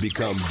problems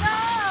become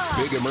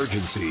big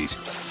emergencies,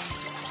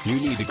 You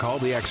need to call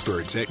the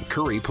experts at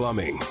Curry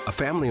Plumbing, a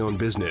family-owned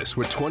business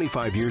with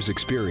 25 years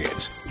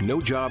experience. No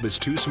job is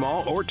too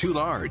small or too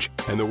large,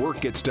 and the work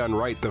gets done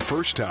right the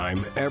first time,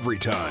 every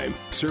time.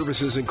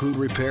 Services include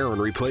repair and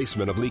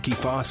replacement of leaky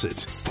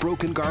faucets,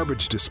 broken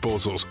garbage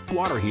disposals,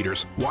 water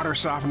heaters, water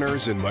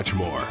softeners, and much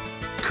more.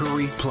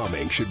 Curry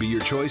Plumbing should be your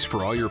choice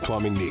for all your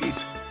plumbing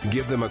needs.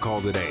 Give them a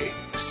call today,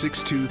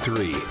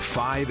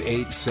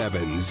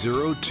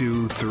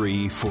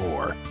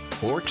 623-587-0234.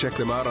 Or check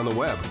them out on the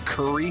web,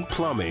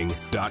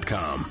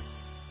 curryplumbing.com.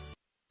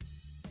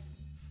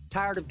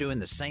 Tired of doing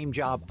the same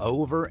job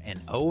over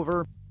and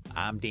over?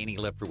 I'm Danny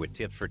Lipper with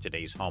tips for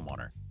today's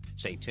homeowner.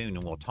 Stay tuned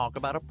and we'll talk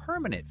about a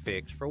permanent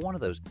fix for one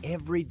of those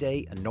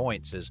everyday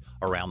annoyances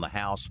around the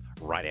house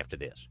right after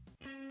this.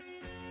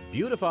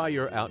 Beautify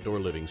your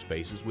outdoor living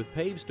spaces with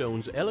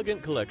Pavestone's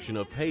elegant collection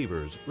of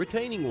pavers,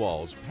 retaining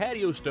walls,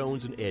 patio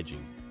stones, and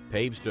edging.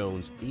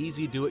 Pavestone's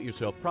easy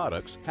do-it-yourself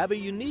products have a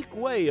unique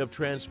way of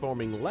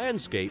transforming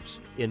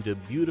landscapes into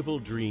beautiful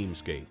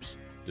dreamscapes.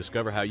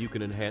 Discover how you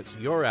can enhance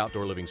your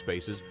outdoor living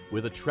spaces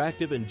with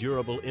attractive and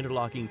durable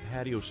interlocking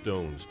patio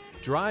stones,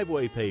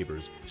 driveway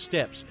pavers,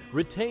 steps,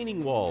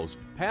 retaining walls,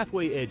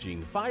 pathway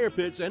edging, fire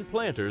pits, and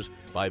planters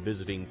by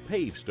visiting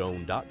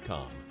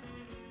pavestone.com.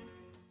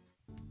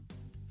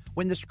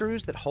 When the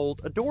screws that hold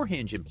a door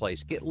hinge in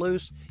place get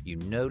loose, you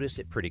notice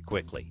it pretty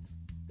quickly.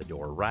 The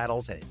door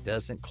rattles and it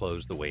doesn't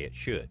close the way it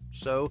should.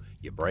 So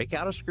you break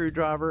out a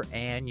screwdriver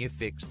and you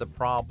fix the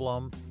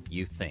problem,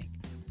 you think.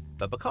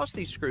 But because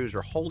these screws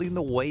are holding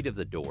the weight of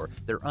the door,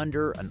 they're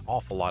under an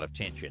awful lot of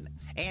tension.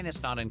 And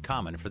it's not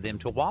uncommon for them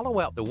to wallow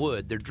out the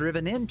wood they're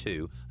driven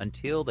into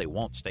until they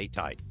won't stay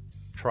tight.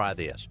 Try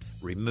this.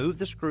 Remove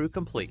the screw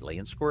completely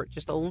and squirt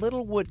just a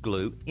little wood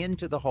glue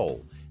into the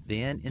hole.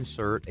 Then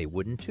insert a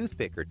wooden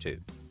toothpick or two.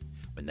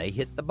 When they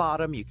hit the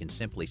bottom, you can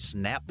simply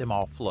snap them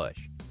off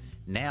flush.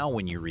 Now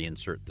when you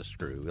reinsert the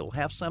screw, it'll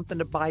have something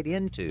to bite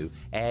into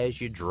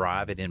as you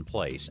drive it in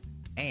place,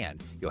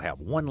 and you'll have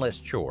one less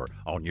chore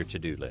on your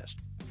to-do list.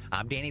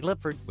 I'm Danny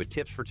Lipford with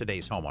tips for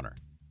today's homeowner.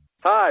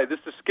 Hi, this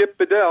is Skip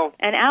Bedell.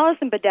 And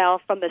Allison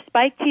Bedell from the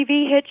Spike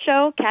TV hit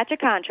show, Catch a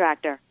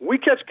Contractor. We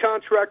catch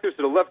contractors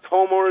that have left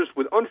homeowners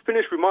with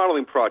unfinished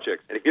remodeling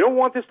projects. And if you don't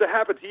want this to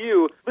happen to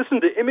you, listen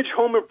to Image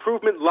Home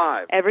Improvement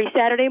Live. Every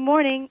Saturday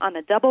morning on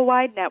the Double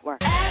Wide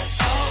Network.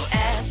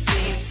 SOS,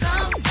 please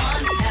someone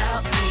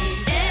help me.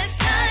 It's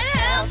not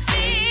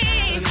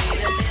healthy for me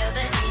to feel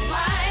this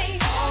way.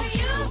 Oh,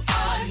 you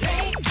are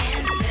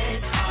making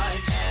this hard.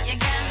 You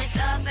got me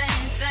tossing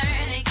and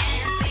turning,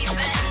 can't sleep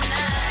at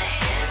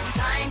night. It's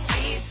time,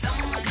 please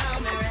someone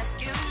come and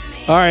rescue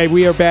me. All right,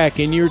 we are back,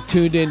 and you're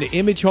tuned in to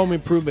Image Home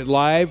Improvement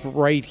Live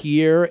right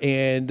here,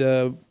 and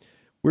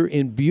we're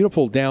in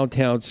beautiful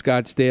downtown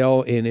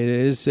Scottsdale, and it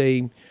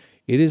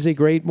is a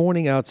great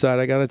morning outside.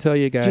 I got to tell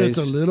you guys,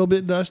 just a little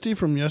bit dusty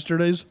from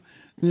yesterday's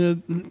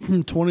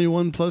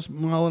 21 plus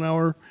mile an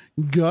hour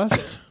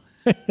gusts.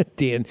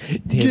 Dan,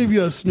 Give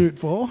you a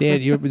snootful.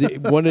 Dan,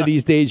 one of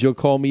these days you'll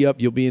call me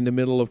up. You'll be in the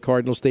middle of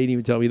Cardinal Stadium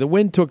and tell me the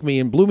wind took me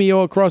and blew me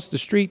all across the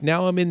street.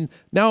 Now I'm on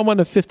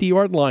the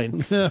 50-yard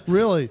line. Yeah,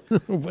 really?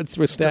 What's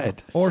with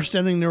that? Or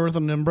standing there with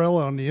an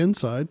umbrella on the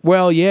inside.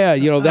 Well, yeah,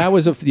 that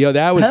was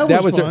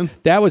fun.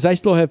 I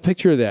still have a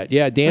picture of that.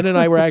 Yeah, Dan and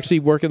I were actually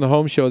working the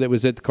home show that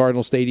was at the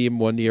Cardinal Stadium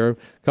one year, a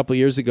couple of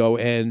years ago,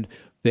 and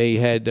they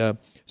had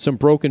some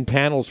broken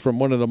panels from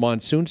one of the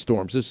monsoon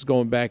storms. This is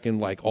going back in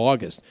like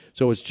August.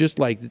 So it's just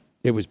like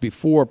it was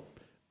before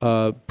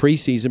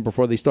preseason,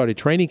 before they started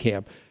training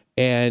camp.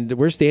 And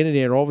we're standing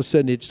there, and all of a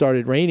sudden it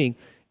started raining,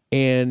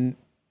 and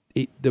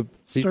the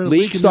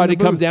leak started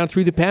to come down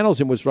through the panels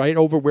and was right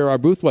over where our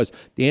booth was.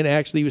 Dan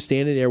actually was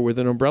standing there with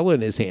an umbrella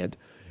in his hand.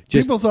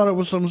 People thought it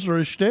was some sort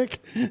of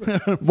shtick.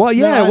 Well,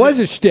 yeah, it was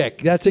a shtick.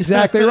 That's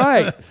exactly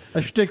right.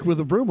 A shtick with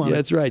a broom on it.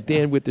 That's right,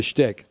 Dan with the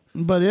shtick.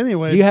 But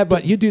anyway,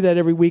 you do that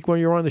every week when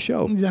you're on the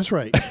show. That's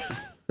right.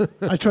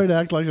 I try to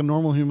act like a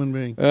normal human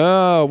being.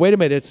 Oh, wait a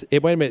minute!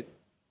 Wait a minute,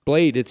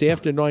 Blade. It's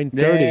after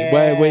 9:30.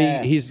 Yeah.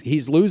 Wait,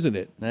 he's losing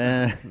it.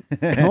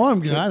 Oh,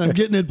 I'm good. I'm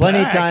getting it. Plenty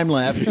back. of time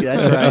left.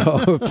 That's right.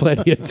 Oh,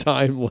 plenty of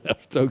time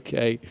left.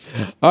 Okay.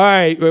 All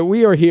right.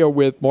 We are here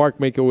with Mark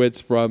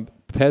Minkowitz from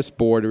Pest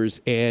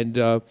Borders, and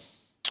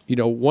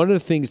one of the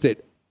things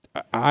that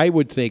I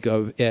would think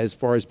of as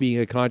far as being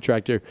a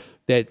contractor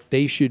that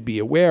they should be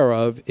aware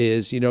of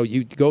is,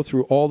 you go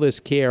through all this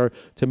care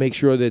to make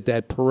sure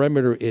that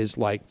perimeter is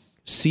like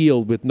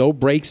sealed with no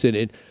breaks in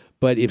it.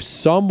 But if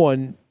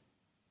someone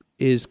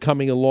is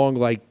coming along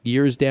like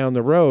years down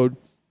the road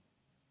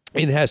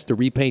and has to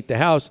repaint the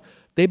house,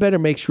 they better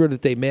make sure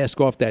that they mask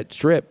off that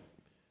strip.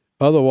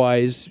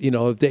 Otherwise,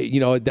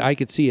 I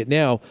could see it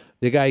now.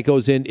 The guy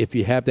goes in, if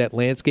you have that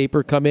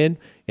landscaper come in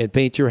and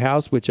paint your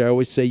house, which I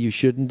always say you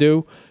shouldn't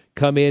do,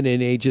 come in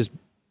and they just,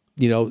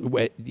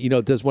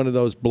 does one of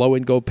those blow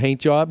and go paint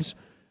jobs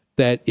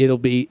that it'll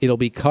be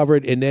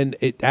covered, and then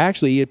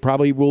it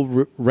probably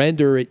will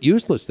render it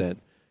useless then,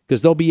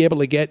 because they'll be able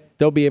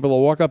to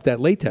walk up that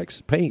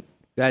latex paint.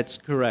 That's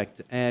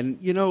correct. And,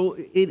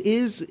 it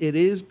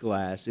is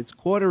glass. It's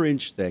 1/4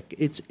 inch thick.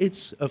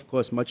 It's of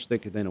course much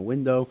thicker than a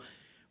window.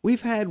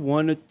 We've had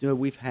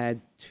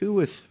 2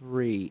 or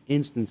 3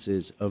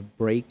 instances of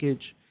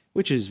breakage,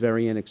 which is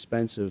very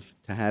inexpensive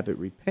to have it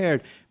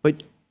repaired.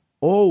 But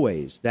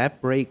always that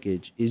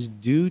breakage is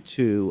due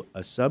to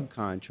a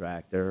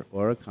subcontractor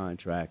or a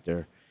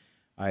contractor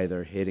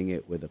either hitting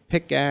it with a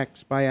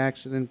pickaxe by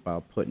accident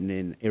while putting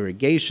in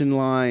irrigation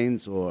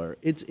lines, or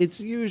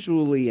it's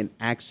usually an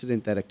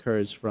accident that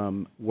occurs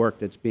from work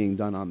that's being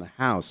done on the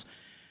house.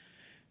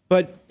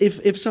 But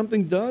if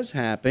something does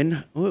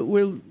happen,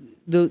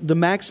 the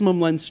maximum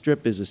length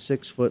strip is a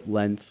 6-foot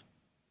length.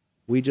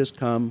 We just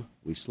come,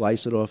 we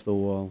slice it off the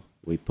wall,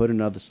 we put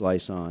another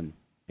slice on,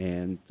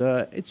 and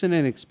it's an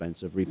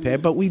inexpensive repair.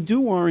 But we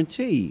do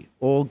warranty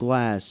all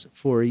glass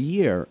for a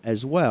year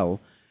as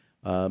well.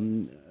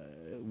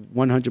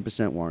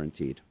 100%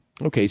 warranted.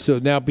 Okay, so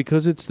now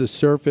because it's the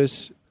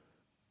surface,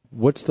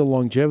 what's the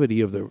longevity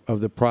of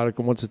the product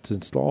once it's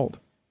installed?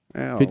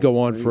 Well, it could go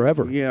on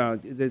forever. Yeah,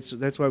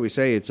 that's why we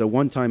say it's a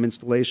one-time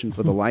installation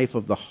for the life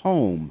of the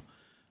home.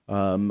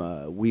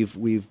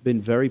 We've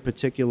been very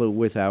particular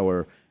with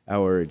our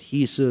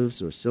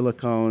adhesives or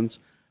silicones.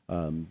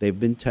 They've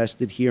been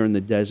tested here in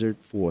the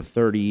desert for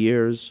 30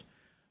 years.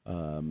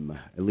 At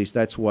least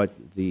that's what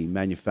the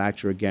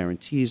manufacturer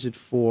guarantees it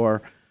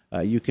for.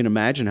 You can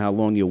imagine how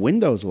long your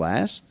windows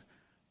last.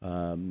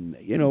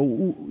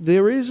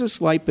 There is a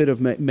slight bit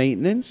of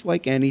maintenance,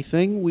 like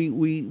anything.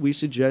 We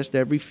suggest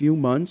every few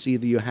months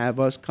either you have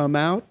us come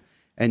out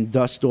and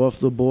dust off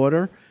the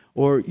border,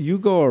 or you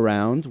go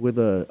around with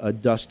a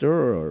duster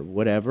or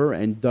whatever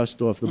and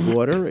dust off the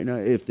border.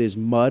 If there's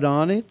mud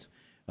on it,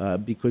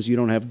 because you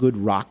don't have good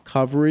rock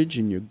coverage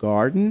in your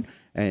garden,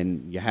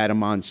 and you had a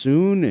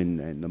monsoon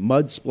and the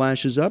mud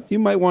splashes up, you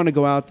might want to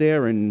go out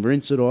there and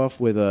rinse it off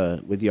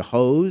with your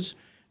hose.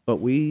 But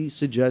we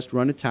suggest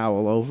run a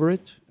towel over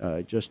it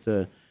just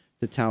to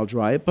towel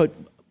dry it. But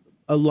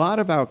a lot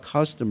of our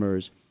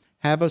customers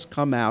have us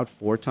come out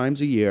 4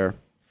 times a year.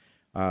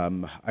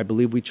 I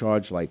believe we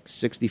charge like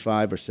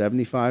 $65 or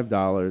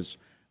 $75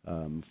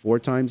 4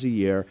 times a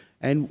year.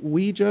 And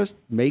we just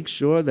make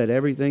sure that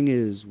everything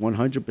is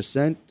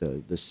 100%,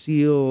 the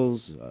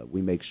seals,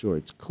 we make sure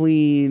it's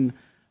clean.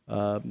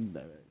 So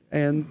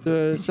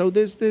there's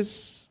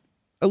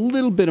a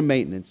little bit of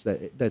maintenance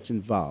that's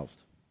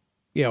involved.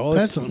 Yeah, well,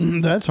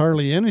 that's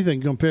hardly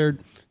anything compared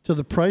to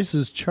the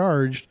prices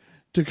charged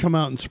to come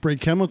out and spray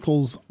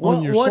chemicals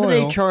on your soil. What do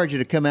they charge you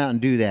to come out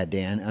and do that,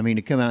 Dan? I mean,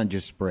 to come out and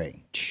just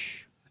spray.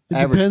 It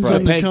depends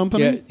on the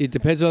company. Yeah, it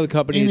depends on the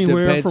company.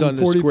 Anywhere it depends from on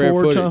the square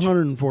 44 footage. to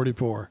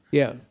 144.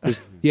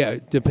 Yeah,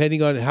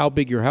 depending on how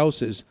big your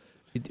house is.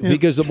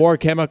 Because the more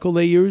chemical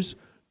they use,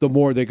 the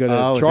more they're going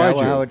to charge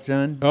you. Is that how it's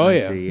done? Oh, I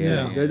yeah. see,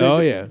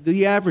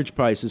 The average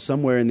price is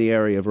somewhere in the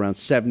area of around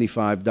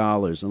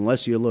 $75,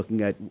 unless you're looking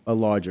at a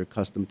larger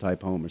custom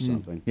type home or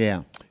something.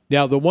 Yeah.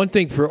 Now, the one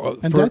thing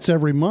and that's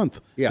every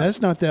month. Yeah.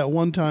 That's not that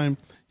one time,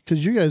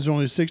 because you guys are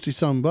only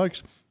 $60-some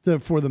bucks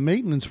for the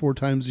maintenance 4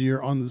 times a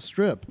year on the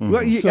strip.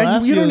 Well, you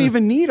don't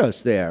even need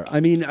us there. I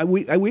mean,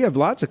 we have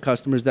lots of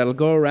customers that'll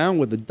go around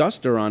with a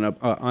duster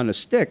on a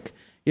stick,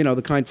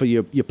 the kind for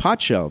your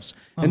pot shelves,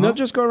 and they'll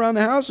just go around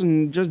the house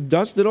and just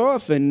dust it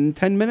off. And in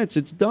 10 minutes,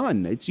 it's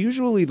done. It's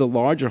usually the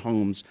larger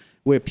homes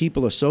where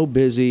people are so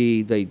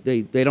busy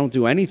they don't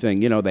do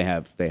anything. They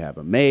have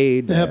a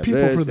maid. They have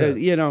people for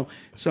that.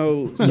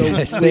 So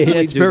yes, we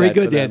that's do very that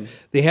good, for Dan. them.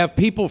 They have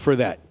people for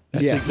that.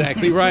 That's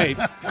exactly right.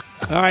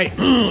 All right,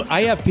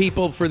 I have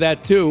people for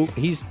that too.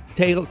 He's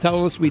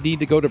telling us we need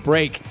to go to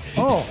break.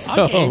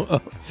 Okay.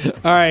 All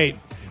right,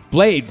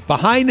 Blade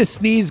behind the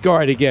sneeze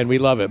guard again. We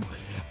love him.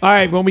 All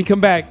right, when we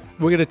come back,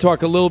 we're going to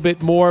talk a little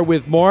bit more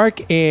with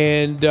Mark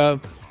and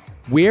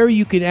where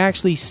you can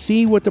actually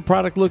see what the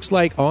product looks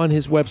like on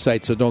his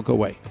website. So don't go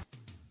away.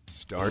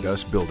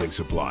 Stardust Building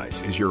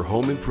Supplies is your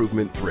home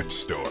improvement thrift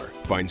store.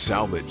 Find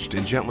salvaged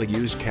and gently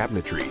used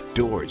cabinetry,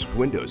 doors,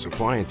 windows,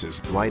 appliances,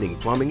 lighting,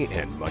 plumbing,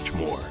 and much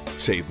more.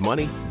 Save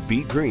money,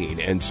 be green,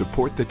 and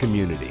support the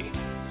community.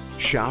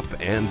 Shop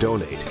and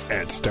donate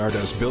at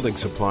Stardust Building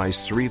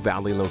Supplies' 3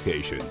 Valley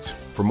locations.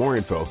 For more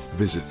info,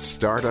 visit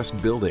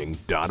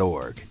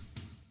stardustbuilding.org.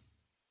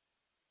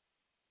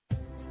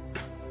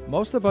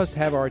 Most of us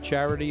have our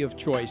charity of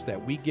choice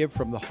that we give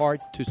from the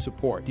heart to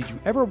support. Did you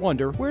ever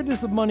wonder, where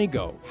does the money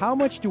go? How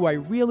much do I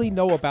really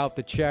know about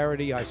the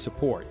charity I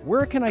support?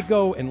 Where can I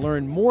go and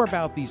learn more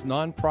about these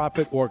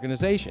nonprofit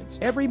organizations?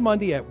 Every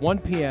Monday at 1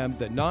 p.m.,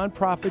 the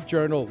Nonprofit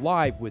Journal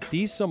Live with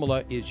Dee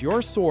Simula is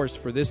your source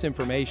for this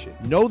information.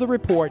 Know the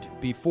report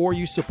before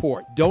you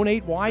support.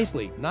 Donate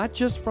wisely, not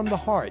just from the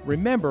heart.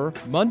 Remember,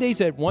 Mondays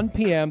at 1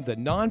 p.m., the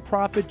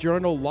Nonprofit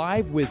Journal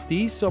Live with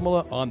Dee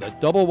Simula on the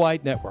Double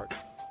Wide Network.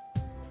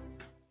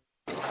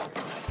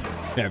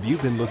 Have you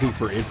been looking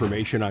for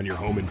information on your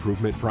home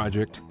improvement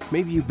project?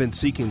 Maybe you've been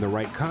seeking the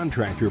right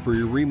contractor for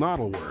your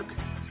remodel work.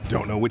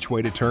 Don't know which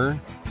way to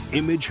turn?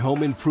 Image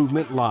Home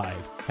Improvement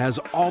Live has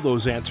all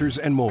those answers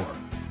and more.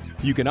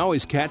 You can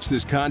always catch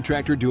this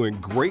contractor doing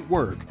great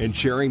work and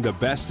sharing the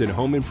best in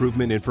home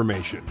improvement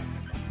information.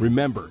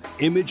 Remember,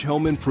 Image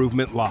Home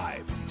Improvement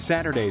Live,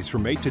 Saturdays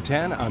from 8 to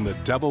 10 on the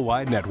Double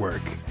Wide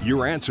Network.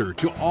 Your answer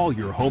to all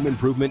your home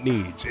improvement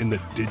needs in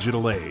the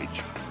digital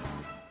age.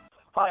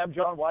 Hi, I'm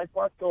John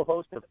Weisbach,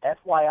 co-host of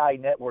FYI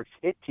Network's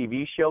hit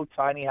TV show,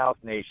 Tiny House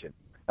Nation.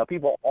 Now,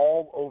 people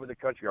all over the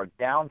country are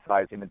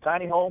downsizing, and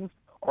tiny homes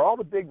are all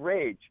the big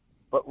rage.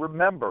 But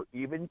remember,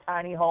 even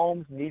tiny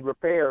homes need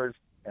repairs,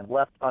 and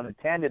left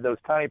unattended, those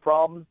tiny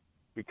problems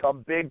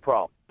become big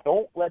problems.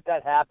 Don't let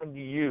that happen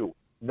to you.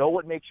 Know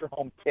what makes your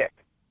home tick.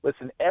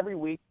 Listen every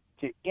week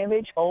to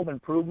Image Home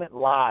Improvement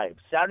Live,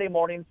 Saturday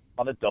mornings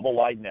on the Double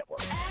Wide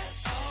Network.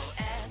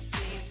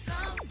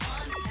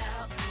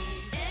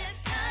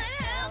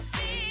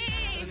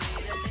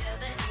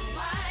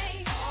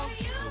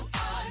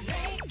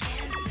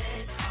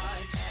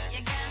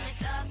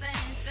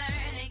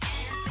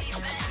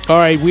 All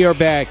right, we are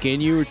back,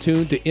 and you are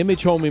tuned to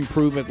Image Home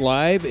Improvement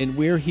Live, and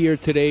we're here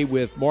today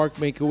with Mark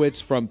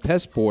Minkowitz from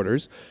Pest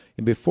Porters.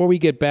 And before we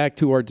get back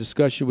to our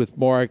discussion with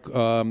Mark,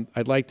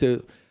 I'd like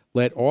to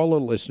let all the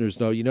listeners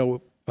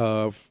know,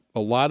 a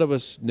lot of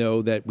us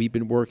know that we've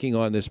been working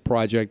on this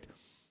project,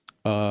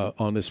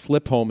 on this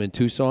flip home in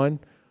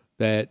Tucson,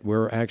 that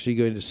we're actually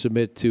going to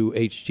submit to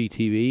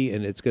HGTV,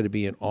 and it's going to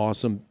be an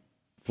awesome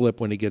flip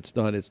when it gets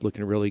done. It's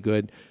looking really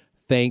good,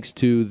 thanks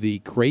to the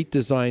great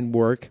design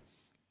work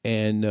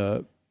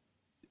and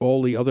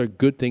all the other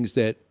good things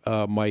that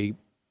my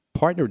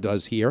partner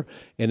does here,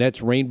 and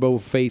that's Rainbow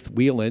Faith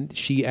Wheeland.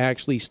 She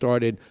actually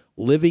started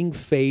Living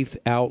Faith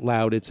Out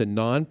Loud. It's a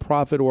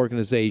nonprofit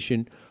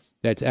organization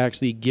that's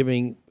actually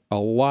giving a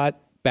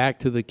lot back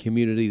to the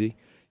community.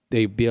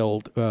 They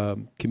build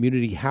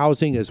community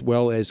housing as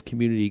well as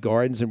community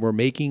gardens, and we're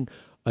making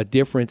a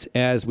difference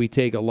as we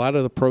take a lot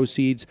of the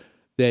proceeds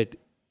that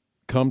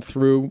come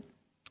through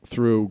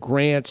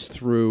grants,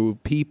 through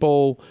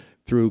people,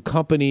 through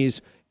companies,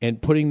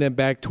 and putting them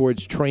back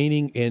towards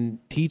training and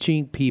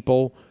teaching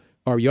people,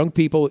 our young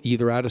people,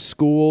 either out of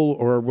school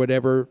or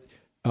whatever,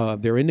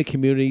 they're in the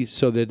community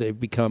so that they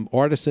become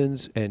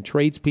artisans and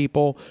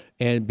tradespeople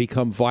and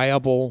become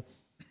viable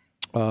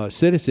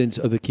citizens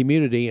of the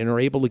community and are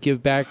able to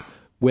give back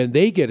when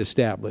they get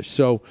established.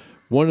 So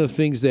one of the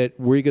things that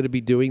we're going to be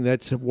doing,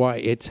 that's why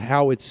it's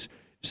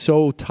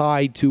so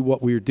tied to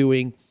what we're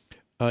doing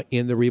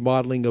in the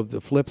remodeling of the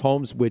flip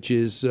homes, which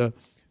is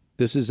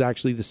this is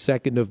actually the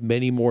second of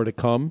many more to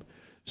come.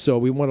 So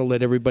we want to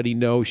let everybody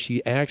know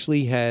she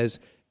actually has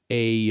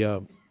a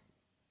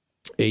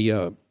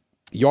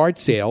yard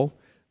sale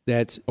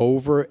that's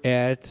over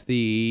at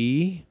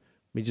the,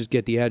 let me just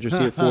get the address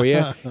here for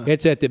you.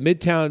 It's at the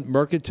Midtown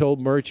Mercantile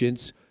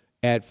Merchants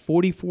at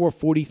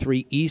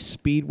 4443 East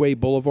Speedway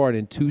Boulevard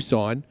in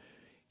Tucson.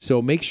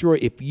 So make sure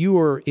if you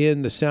are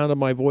in the sound of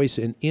my voice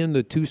and in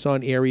the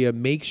Tucson area,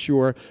 make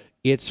sure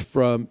it's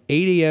from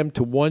 8 a.m.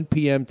 to 1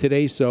 p.m.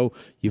 today, so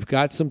you've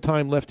got some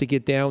time left to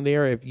get down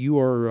there. If you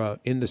are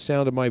in the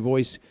sound of my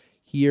voice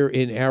here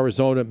in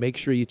Arizona, make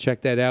sure you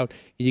check that out.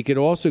 And you can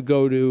also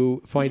go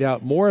to find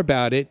out more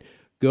about it,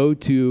 go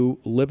to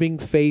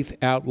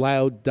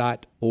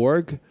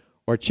livingfaithoutloud.org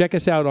or check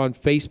us out on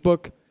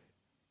Facebook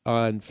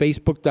on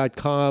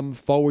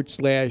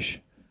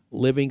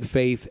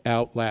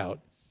facebook.com/livingfaithoutloud.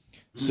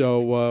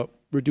 So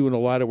we're doing a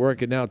lot of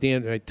work, and now,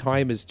 Dan, my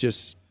time is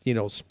just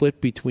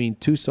split between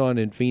Tucson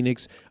and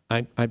Phoenix.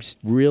 I'm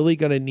really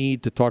going to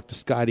need to talk to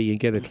Scotty and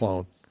get a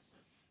clone.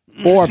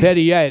 Or better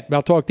yet,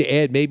 I'll talk to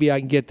Ed. Maybe I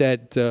can get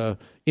that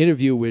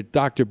interview with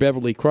Dr.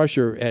 Beverly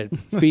Crusher at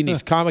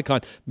Phoenix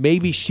Comic-Con.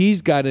 Maybe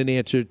she's got an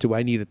answer to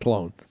I need a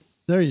clone.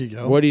 There you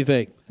go. What do you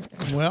think?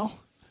 Well,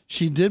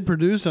 she did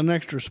produce an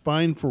extra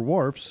spine for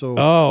Worf,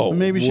 so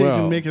maybe she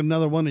can make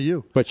another one of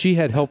you. But she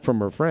had help from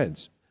her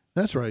friends.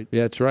 That's right.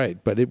 Yeah, that's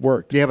right. But it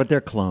worked. Yeah, but they're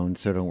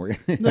clones, so don't worry.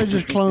 They're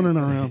just cloning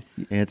around.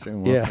 Okay.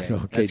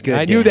 That's good.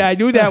 I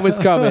knew that was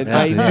coming.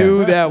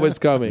 That was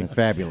coming.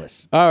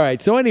 Fabulous. All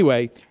right. So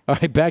anyway,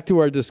 back to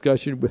our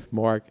discussion with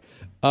Mark.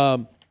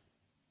 The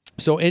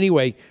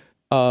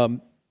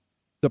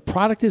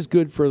product is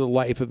good for the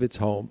life of its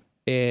home.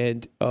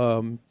 And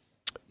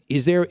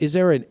is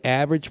there an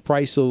average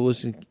price so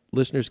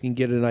listeners can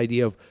get an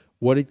idea of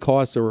what it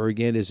costs, or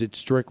again, is it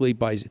strictly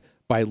by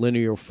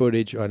linear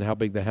footage on how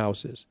big the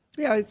house is?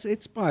 Yeah,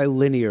 it's by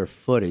linear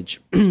footage,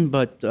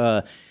 but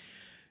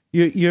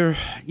you're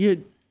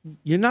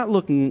not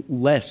looking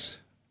less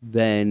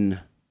than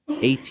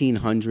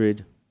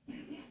 $1,800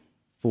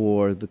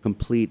 for the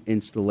complete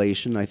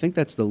installation. I think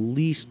that's the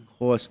least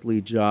costly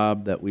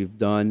job that we've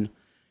done,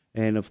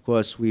 and of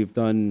course we've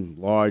done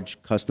large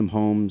custom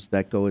homes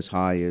that go as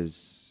high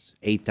as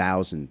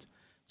 $8,000.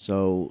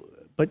 So.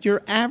 But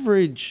your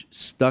average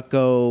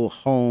stucco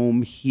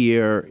home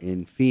here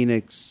in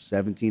Phoenix,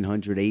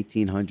 1,700,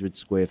 1,800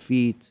 square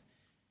feet,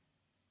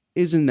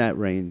 is in that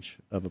range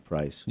of a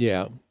price.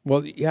 Yeah.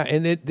 Well, yeah,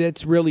 and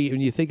that's really,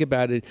 when you think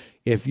about it,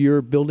 if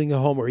you're building a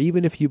home or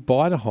even if you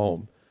bought a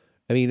home,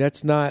 I mean,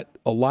 that's not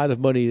a lot of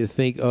money to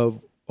think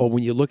of, or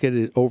when you look at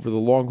it over the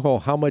long haul,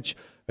 how much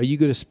are you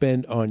going to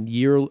spend on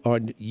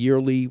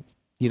yearly,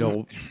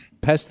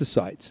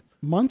 pesticides?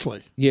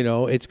 Monthly.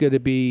 It's going to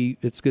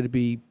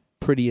be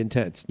pretty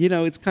intense.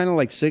 It's kind of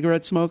like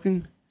cigarette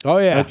smoking. Oh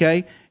yeah.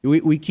 Okay.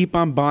 We keep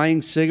on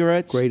buying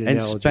cigarettes Great and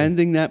analogy.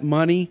 spending that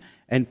money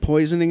and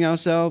poisoning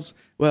ourselves.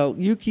 Well,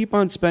 you keep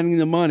on spending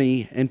the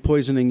money and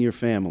poisoning your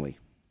family.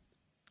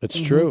 That's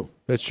true.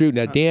 That's true.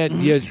 Now, Dan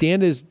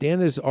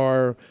is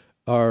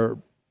our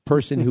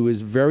person who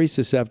is very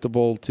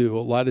susceptible to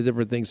a lot of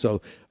different things.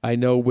 So I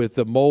know with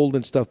the mold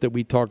and stuff that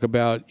we talk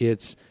about,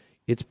 it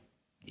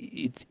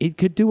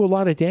could do a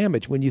lot of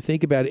damage when you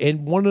think about it.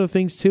 And one of the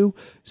things too,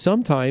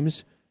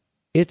 sometimes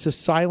it's a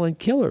silent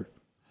killer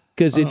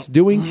because it's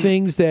doing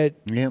things that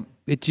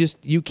it just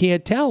you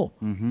can't tell.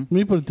 Let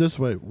me put it this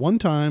way: one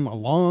time, a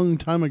long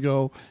time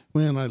ago,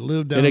 when I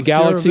lived down in a in Sierra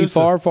galaxy Vista,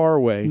 far, far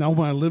away. No,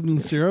 when I lived in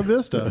Sierra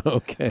Vista,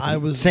 Okay. I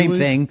was Same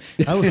doing- thing.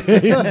 I was,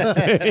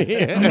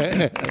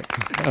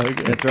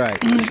 That's right.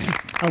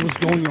 I was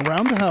going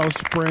around the house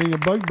spraying a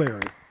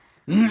bugberry.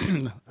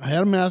 I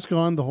had a mask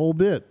on the whole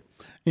bit,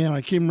 and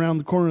I came around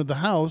the corner of the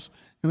house,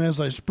 and as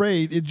I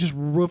sprayed, it just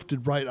roofed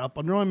right up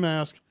under my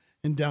mask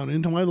and down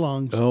into my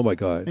lungs. Oh my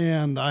God!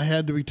 And I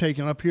had to be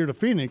taken up here to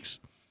Phoenix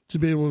to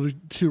be able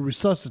to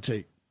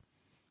resuscitate.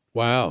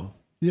 Wow.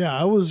 Yeah,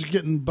 I was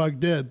getting bug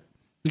dead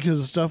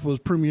because the stuff was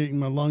permeating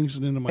my lungs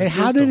and into my And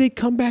system. how did it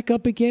come back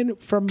up again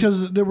from?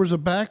 Because there was a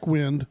back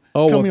wind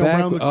a coming back-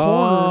 around the corner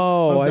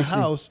oh, of the I see.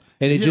 house.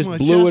 And it hit just my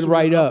blew chest it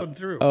right and went up. and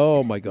through.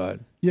 Oh my God!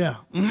 Yeah.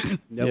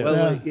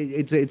 Well,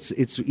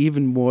 it's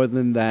even more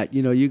than that.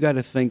 You got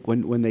to think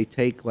when they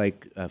take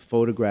like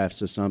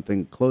photographs or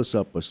something close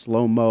up or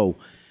slow mo,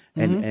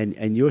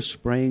 and you're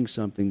spraying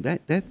something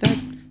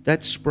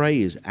that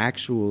spray is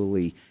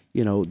actually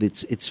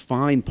it's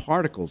fine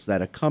particles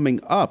that are coming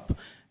up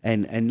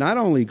and not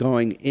only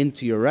going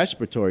into your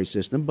respiratory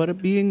system but are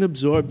being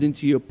absorbed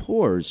into your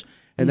pores,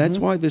 and that's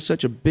why there's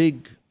such a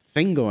big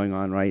thing going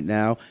on right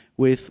now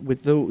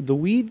with the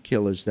weed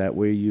killers that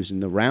we're using,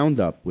 the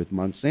Roundup with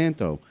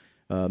Monsanto.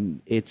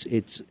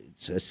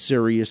 It's a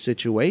serious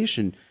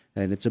situation,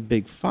 and it's a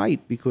big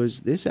fight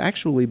because there's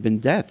actually been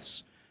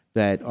deaths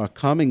that are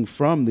coming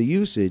from the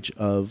usage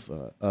of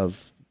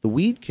the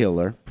weed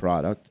killer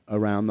product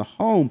around the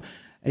home.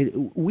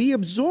 And we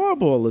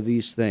absorb all of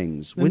these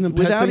things And the pets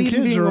without and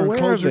even kids being are aware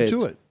closer of it.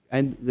 to it.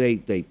 And they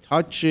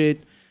touch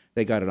it.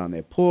 They got it on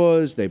their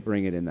paws. They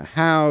bring it in the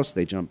house.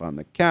 They jump on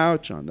the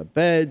couch, on the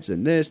beds,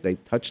 and this. They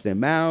touch their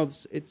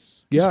mouths.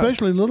 It's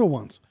Especially little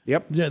ones.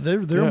 Yep. Yeah,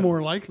 they're Yeah.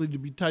 more likely to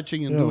be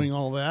touching and doing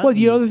all that. Well,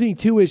 the other thing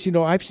too is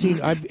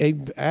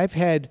I've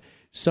had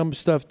some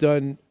stuff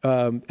done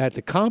at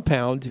the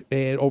compound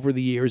and over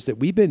the years that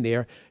we've been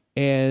there,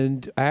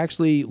 and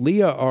actually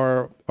Leah,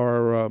 our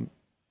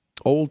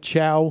old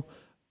Chow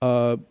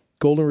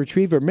golden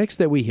retriever mix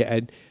that we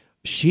had,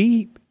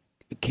 she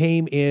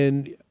came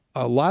in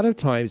a lot of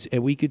times,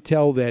 and we could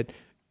tell that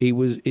it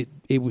was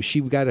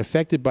she got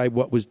affected by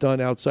what was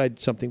done outside.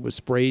 Something was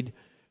sprayed,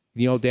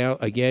 down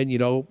again,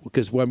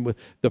 because when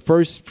the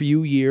first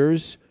few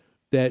years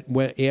that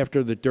went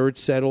after the dirt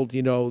settled,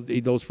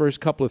 those first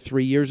couple of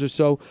 3 years or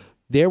so,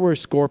 there were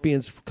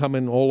scorpions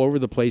coming all over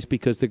the place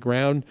because the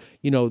ground,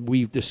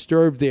 we've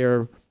disturbed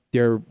their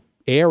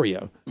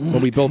area when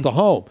we built the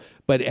home.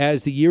 But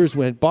as the years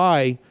went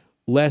by,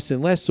 less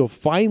and less. So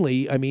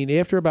finally,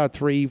 after about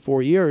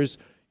 3-4 years,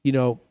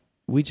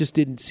 we just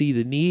didn't see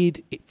the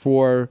need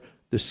for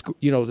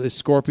the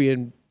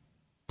scorpion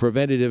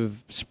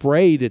preventative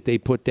spray that they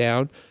put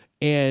down.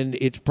 And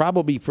it's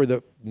probably for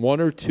the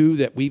one or two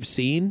that we've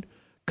seen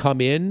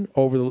come in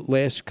over the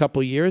last couple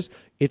of years,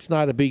 it's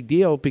not a big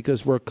deal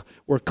because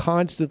we're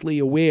constantly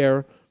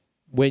aware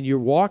when you're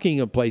walking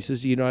in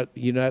places, you're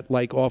not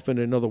like off in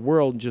another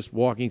world and just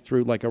walking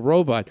through like a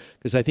robot.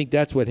 Because I think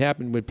that's what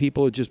happened when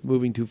people are just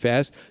moving too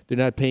fast. They're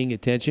not paying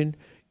attention.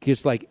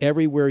 Because like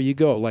everywhere you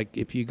go, like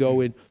if you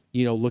go in,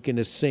 look in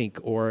a sink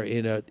or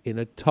in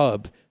a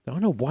tub, I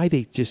don't know why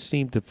they just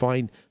seem to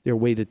find their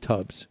way to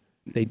tubs.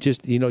 They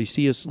just, you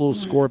see a little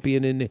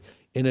scorpion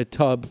in a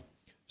tub.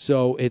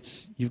 So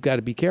you've got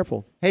to be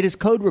careful. Hey, does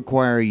code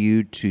require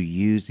you to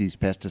use these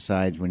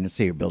pesticides when, let's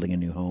say, you're building a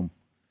new home?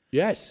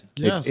 Yes.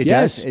 It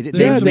Yes.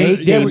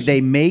 does.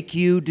 They make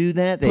you do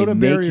that. They Put a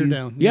make barrier you,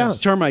 down. Yeah, Yes.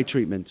 termite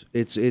treatment.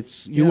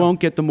 You won't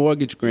get the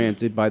mortgage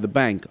granted by the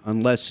bank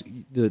unless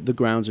the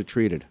grounds are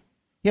treated.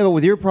 Yeah, but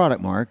with your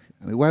product, Mark,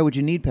 why would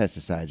you need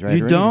pesticides? Right?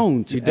 You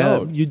don't. You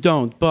don't. You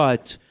don't.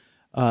 But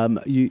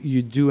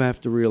you do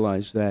have to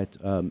realize that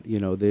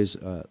there's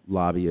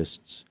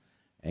lobbyists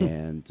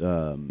and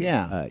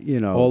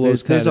all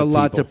those there's kind a of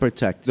lot to people.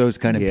 protect. Those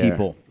kind of here,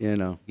 people.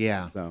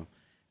 Yeah. So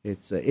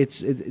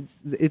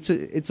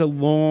it's a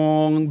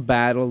long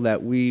battle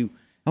that we.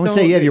 I would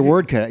say you have your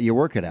work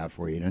cut out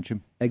for you, don't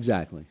you?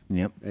 Exactly.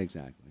 Yep.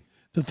 Exactly.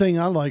 The thing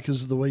I like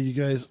is the way you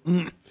guys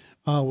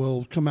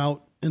will come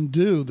out and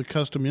do the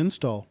custom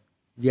install.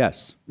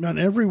 Yes. Not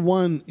every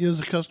one is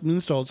a custom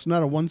install. It's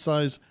not a one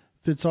size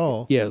fits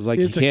all. Yeah, like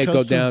It's you a can't go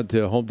custom- down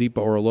to Home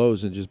Depot or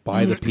Lowe's and just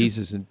buy the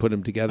pieces and put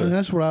them together. And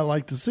that's what I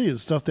like to see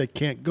is stuff that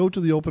can't go to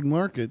the open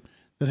market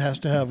that has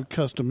to have a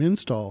custom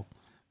install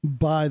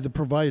by the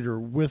provider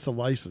with a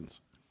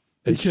license.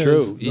 It's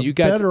Because true. The You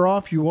got better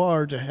off you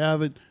are to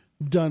have it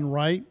done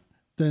right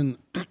than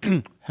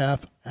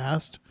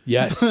half-assed.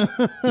 Yes,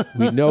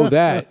 we know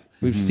that.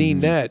 We've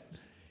seen that.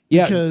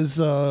 Yeah, Because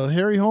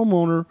Harry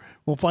homeowner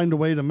will find a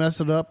way to mess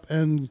it up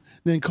and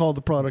then call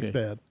the product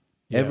bad.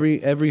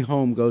 Every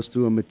home goes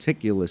through a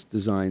meticulous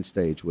design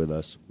stage with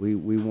us. We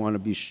want to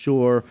be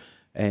sure,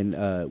 and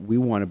we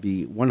want to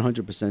be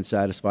 100%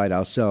 satisfied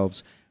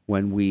ourselves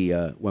when we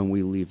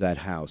leave that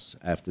house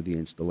after the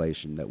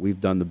installation, that we've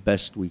done the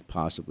best we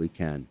possibly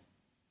can.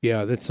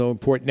 Yeah, that's so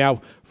important.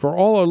 Now, for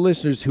all our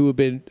listeners who have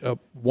been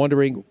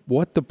wondering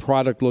what the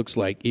product looks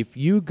like, if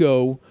you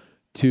go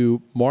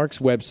to Mark's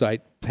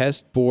website,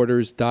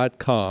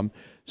 pestborders.com,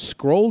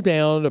 scroll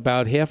down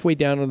about halfway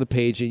down on the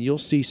page, and you'll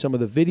see some of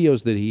the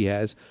videos that he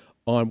has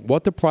on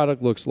what the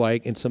product looks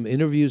like and some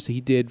interviews he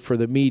did for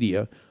the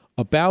media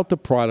about the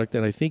product.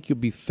 And I think you'll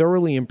be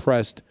thoroughly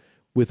impressed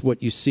with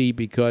what you see,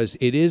 because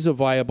it is a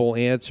viable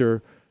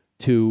answer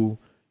to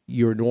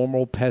your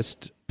normal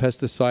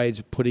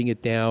pesticides, putting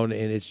it down,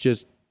 and it's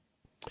just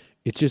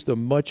a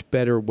much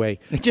better way.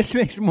 It just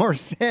makes more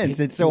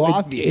sense. It's so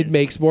obvious. It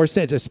makes more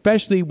sense,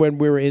 especially when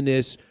we're in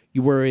this.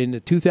 You were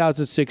in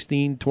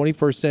 2016,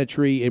 21st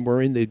century, and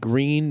we're in the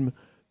green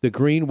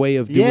way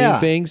of doing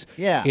things.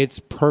 Yeah, it's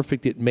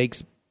perfect. It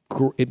makes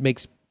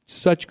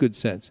such good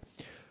sense.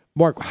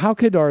 Mark, how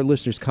could our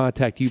listeners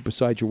contact you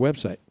besides your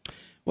website?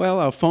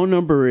 Well, our phone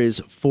number is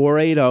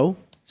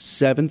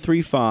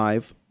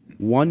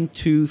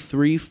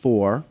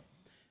 480-735-1234.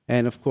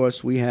 And, of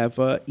course, we have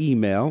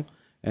email,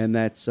 and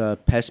that's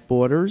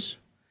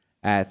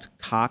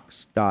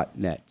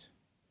pestborders@cox.net.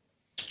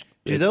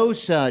 Do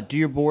those? Do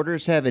your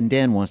borders have? And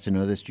Dan wants to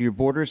know this. Do your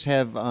borders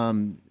have?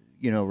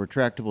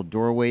 Retractable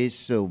doorways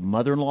so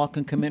mother-in-law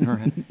can come in. Or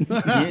his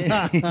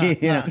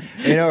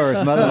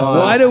mother-in-law.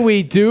 What do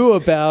we do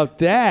about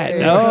that?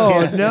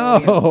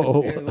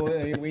 No.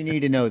 We need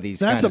to know these.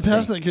 That's a kind of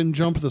pest things. that can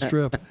jump the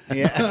strip.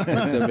 Yeah,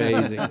 that's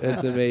amazing.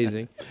 That's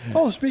amazing.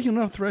 Oh, speaking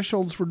of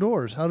thresholds for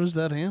doors, how does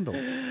that handle?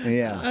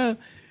 Yeah.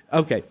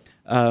 Okay,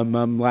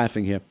 I'm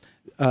laughing here.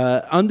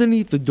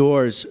 Underneath the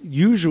doors,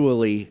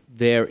 usually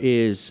there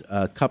is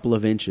a couple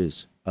of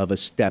inches of a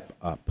step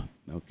up,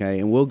 okay?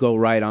 And we'll go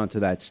right onto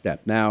that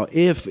step. Now,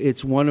 if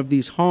it's one of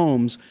these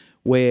homes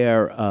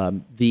where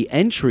the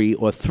entry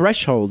or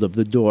threshold of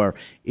the door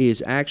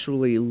is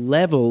actually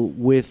level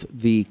with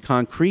the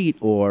concrete,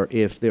 or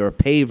if there are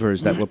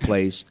pavers that were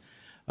placed,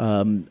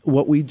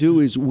 what we do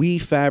is we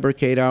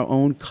fabricate our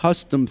own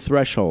custom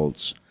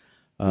thresholds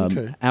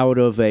out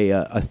of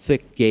a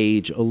thick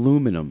gauge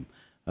aluminum.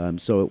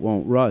 So it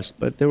won't rust,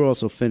 but they're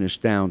also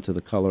finished down to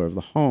the color of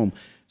the home.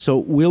 So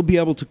we'll be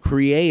able to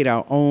create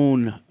our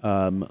own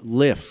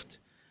lift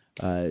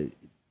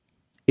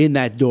in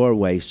that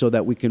doorway so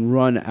that we can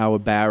run our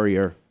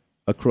barrier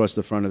across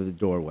the front of the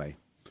doorway.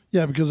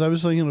 Yeah, because I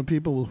was thinking of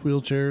people with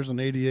wheelchairs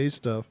and ADA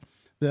stuff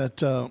that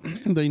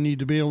they need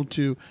to be able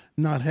to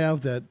not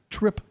have that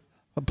trip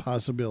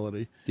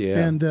possibility,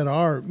 and that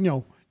are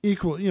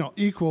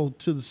equal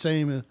to the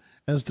same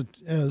as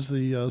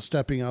the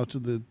stepping out to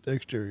the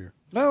exterior.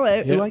 Well,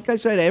 like I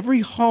said,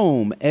 every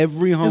home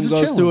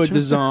goes through a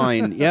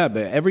design. Yeah,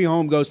 but every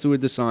home goes through a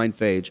design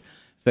phase,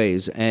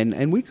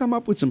 and we come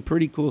up with some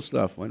pretty cool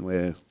stuff when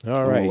we're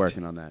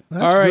working on that.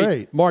 That's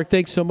great. Mark,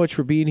 thanks so much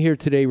for being here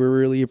today. We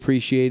really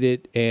appreciate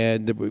it,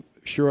 and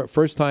sure,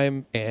 first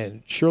time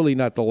and surely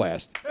not the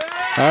last.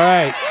 All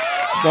right,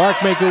 Mark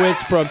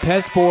Mankiewicz from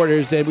Pest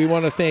Borders, and we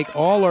want to thank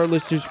all our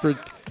listeners for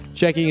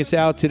checking us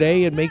out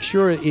today. And make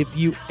sure, if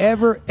you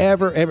ever, you're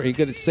going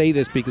to say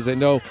this because I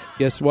know,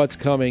 guess what's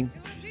coming?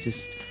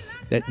 Just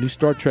that new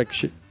Star Trek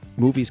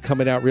movie's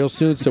coming out real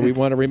soon. So we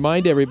want to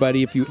remind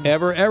everybody, if you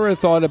ever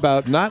thought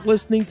about not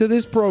listening to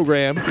this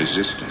program,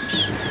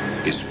 resistance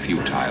is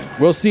futile.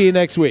 We'll see you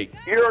next week.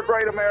 You're a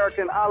great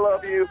American. I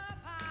love you.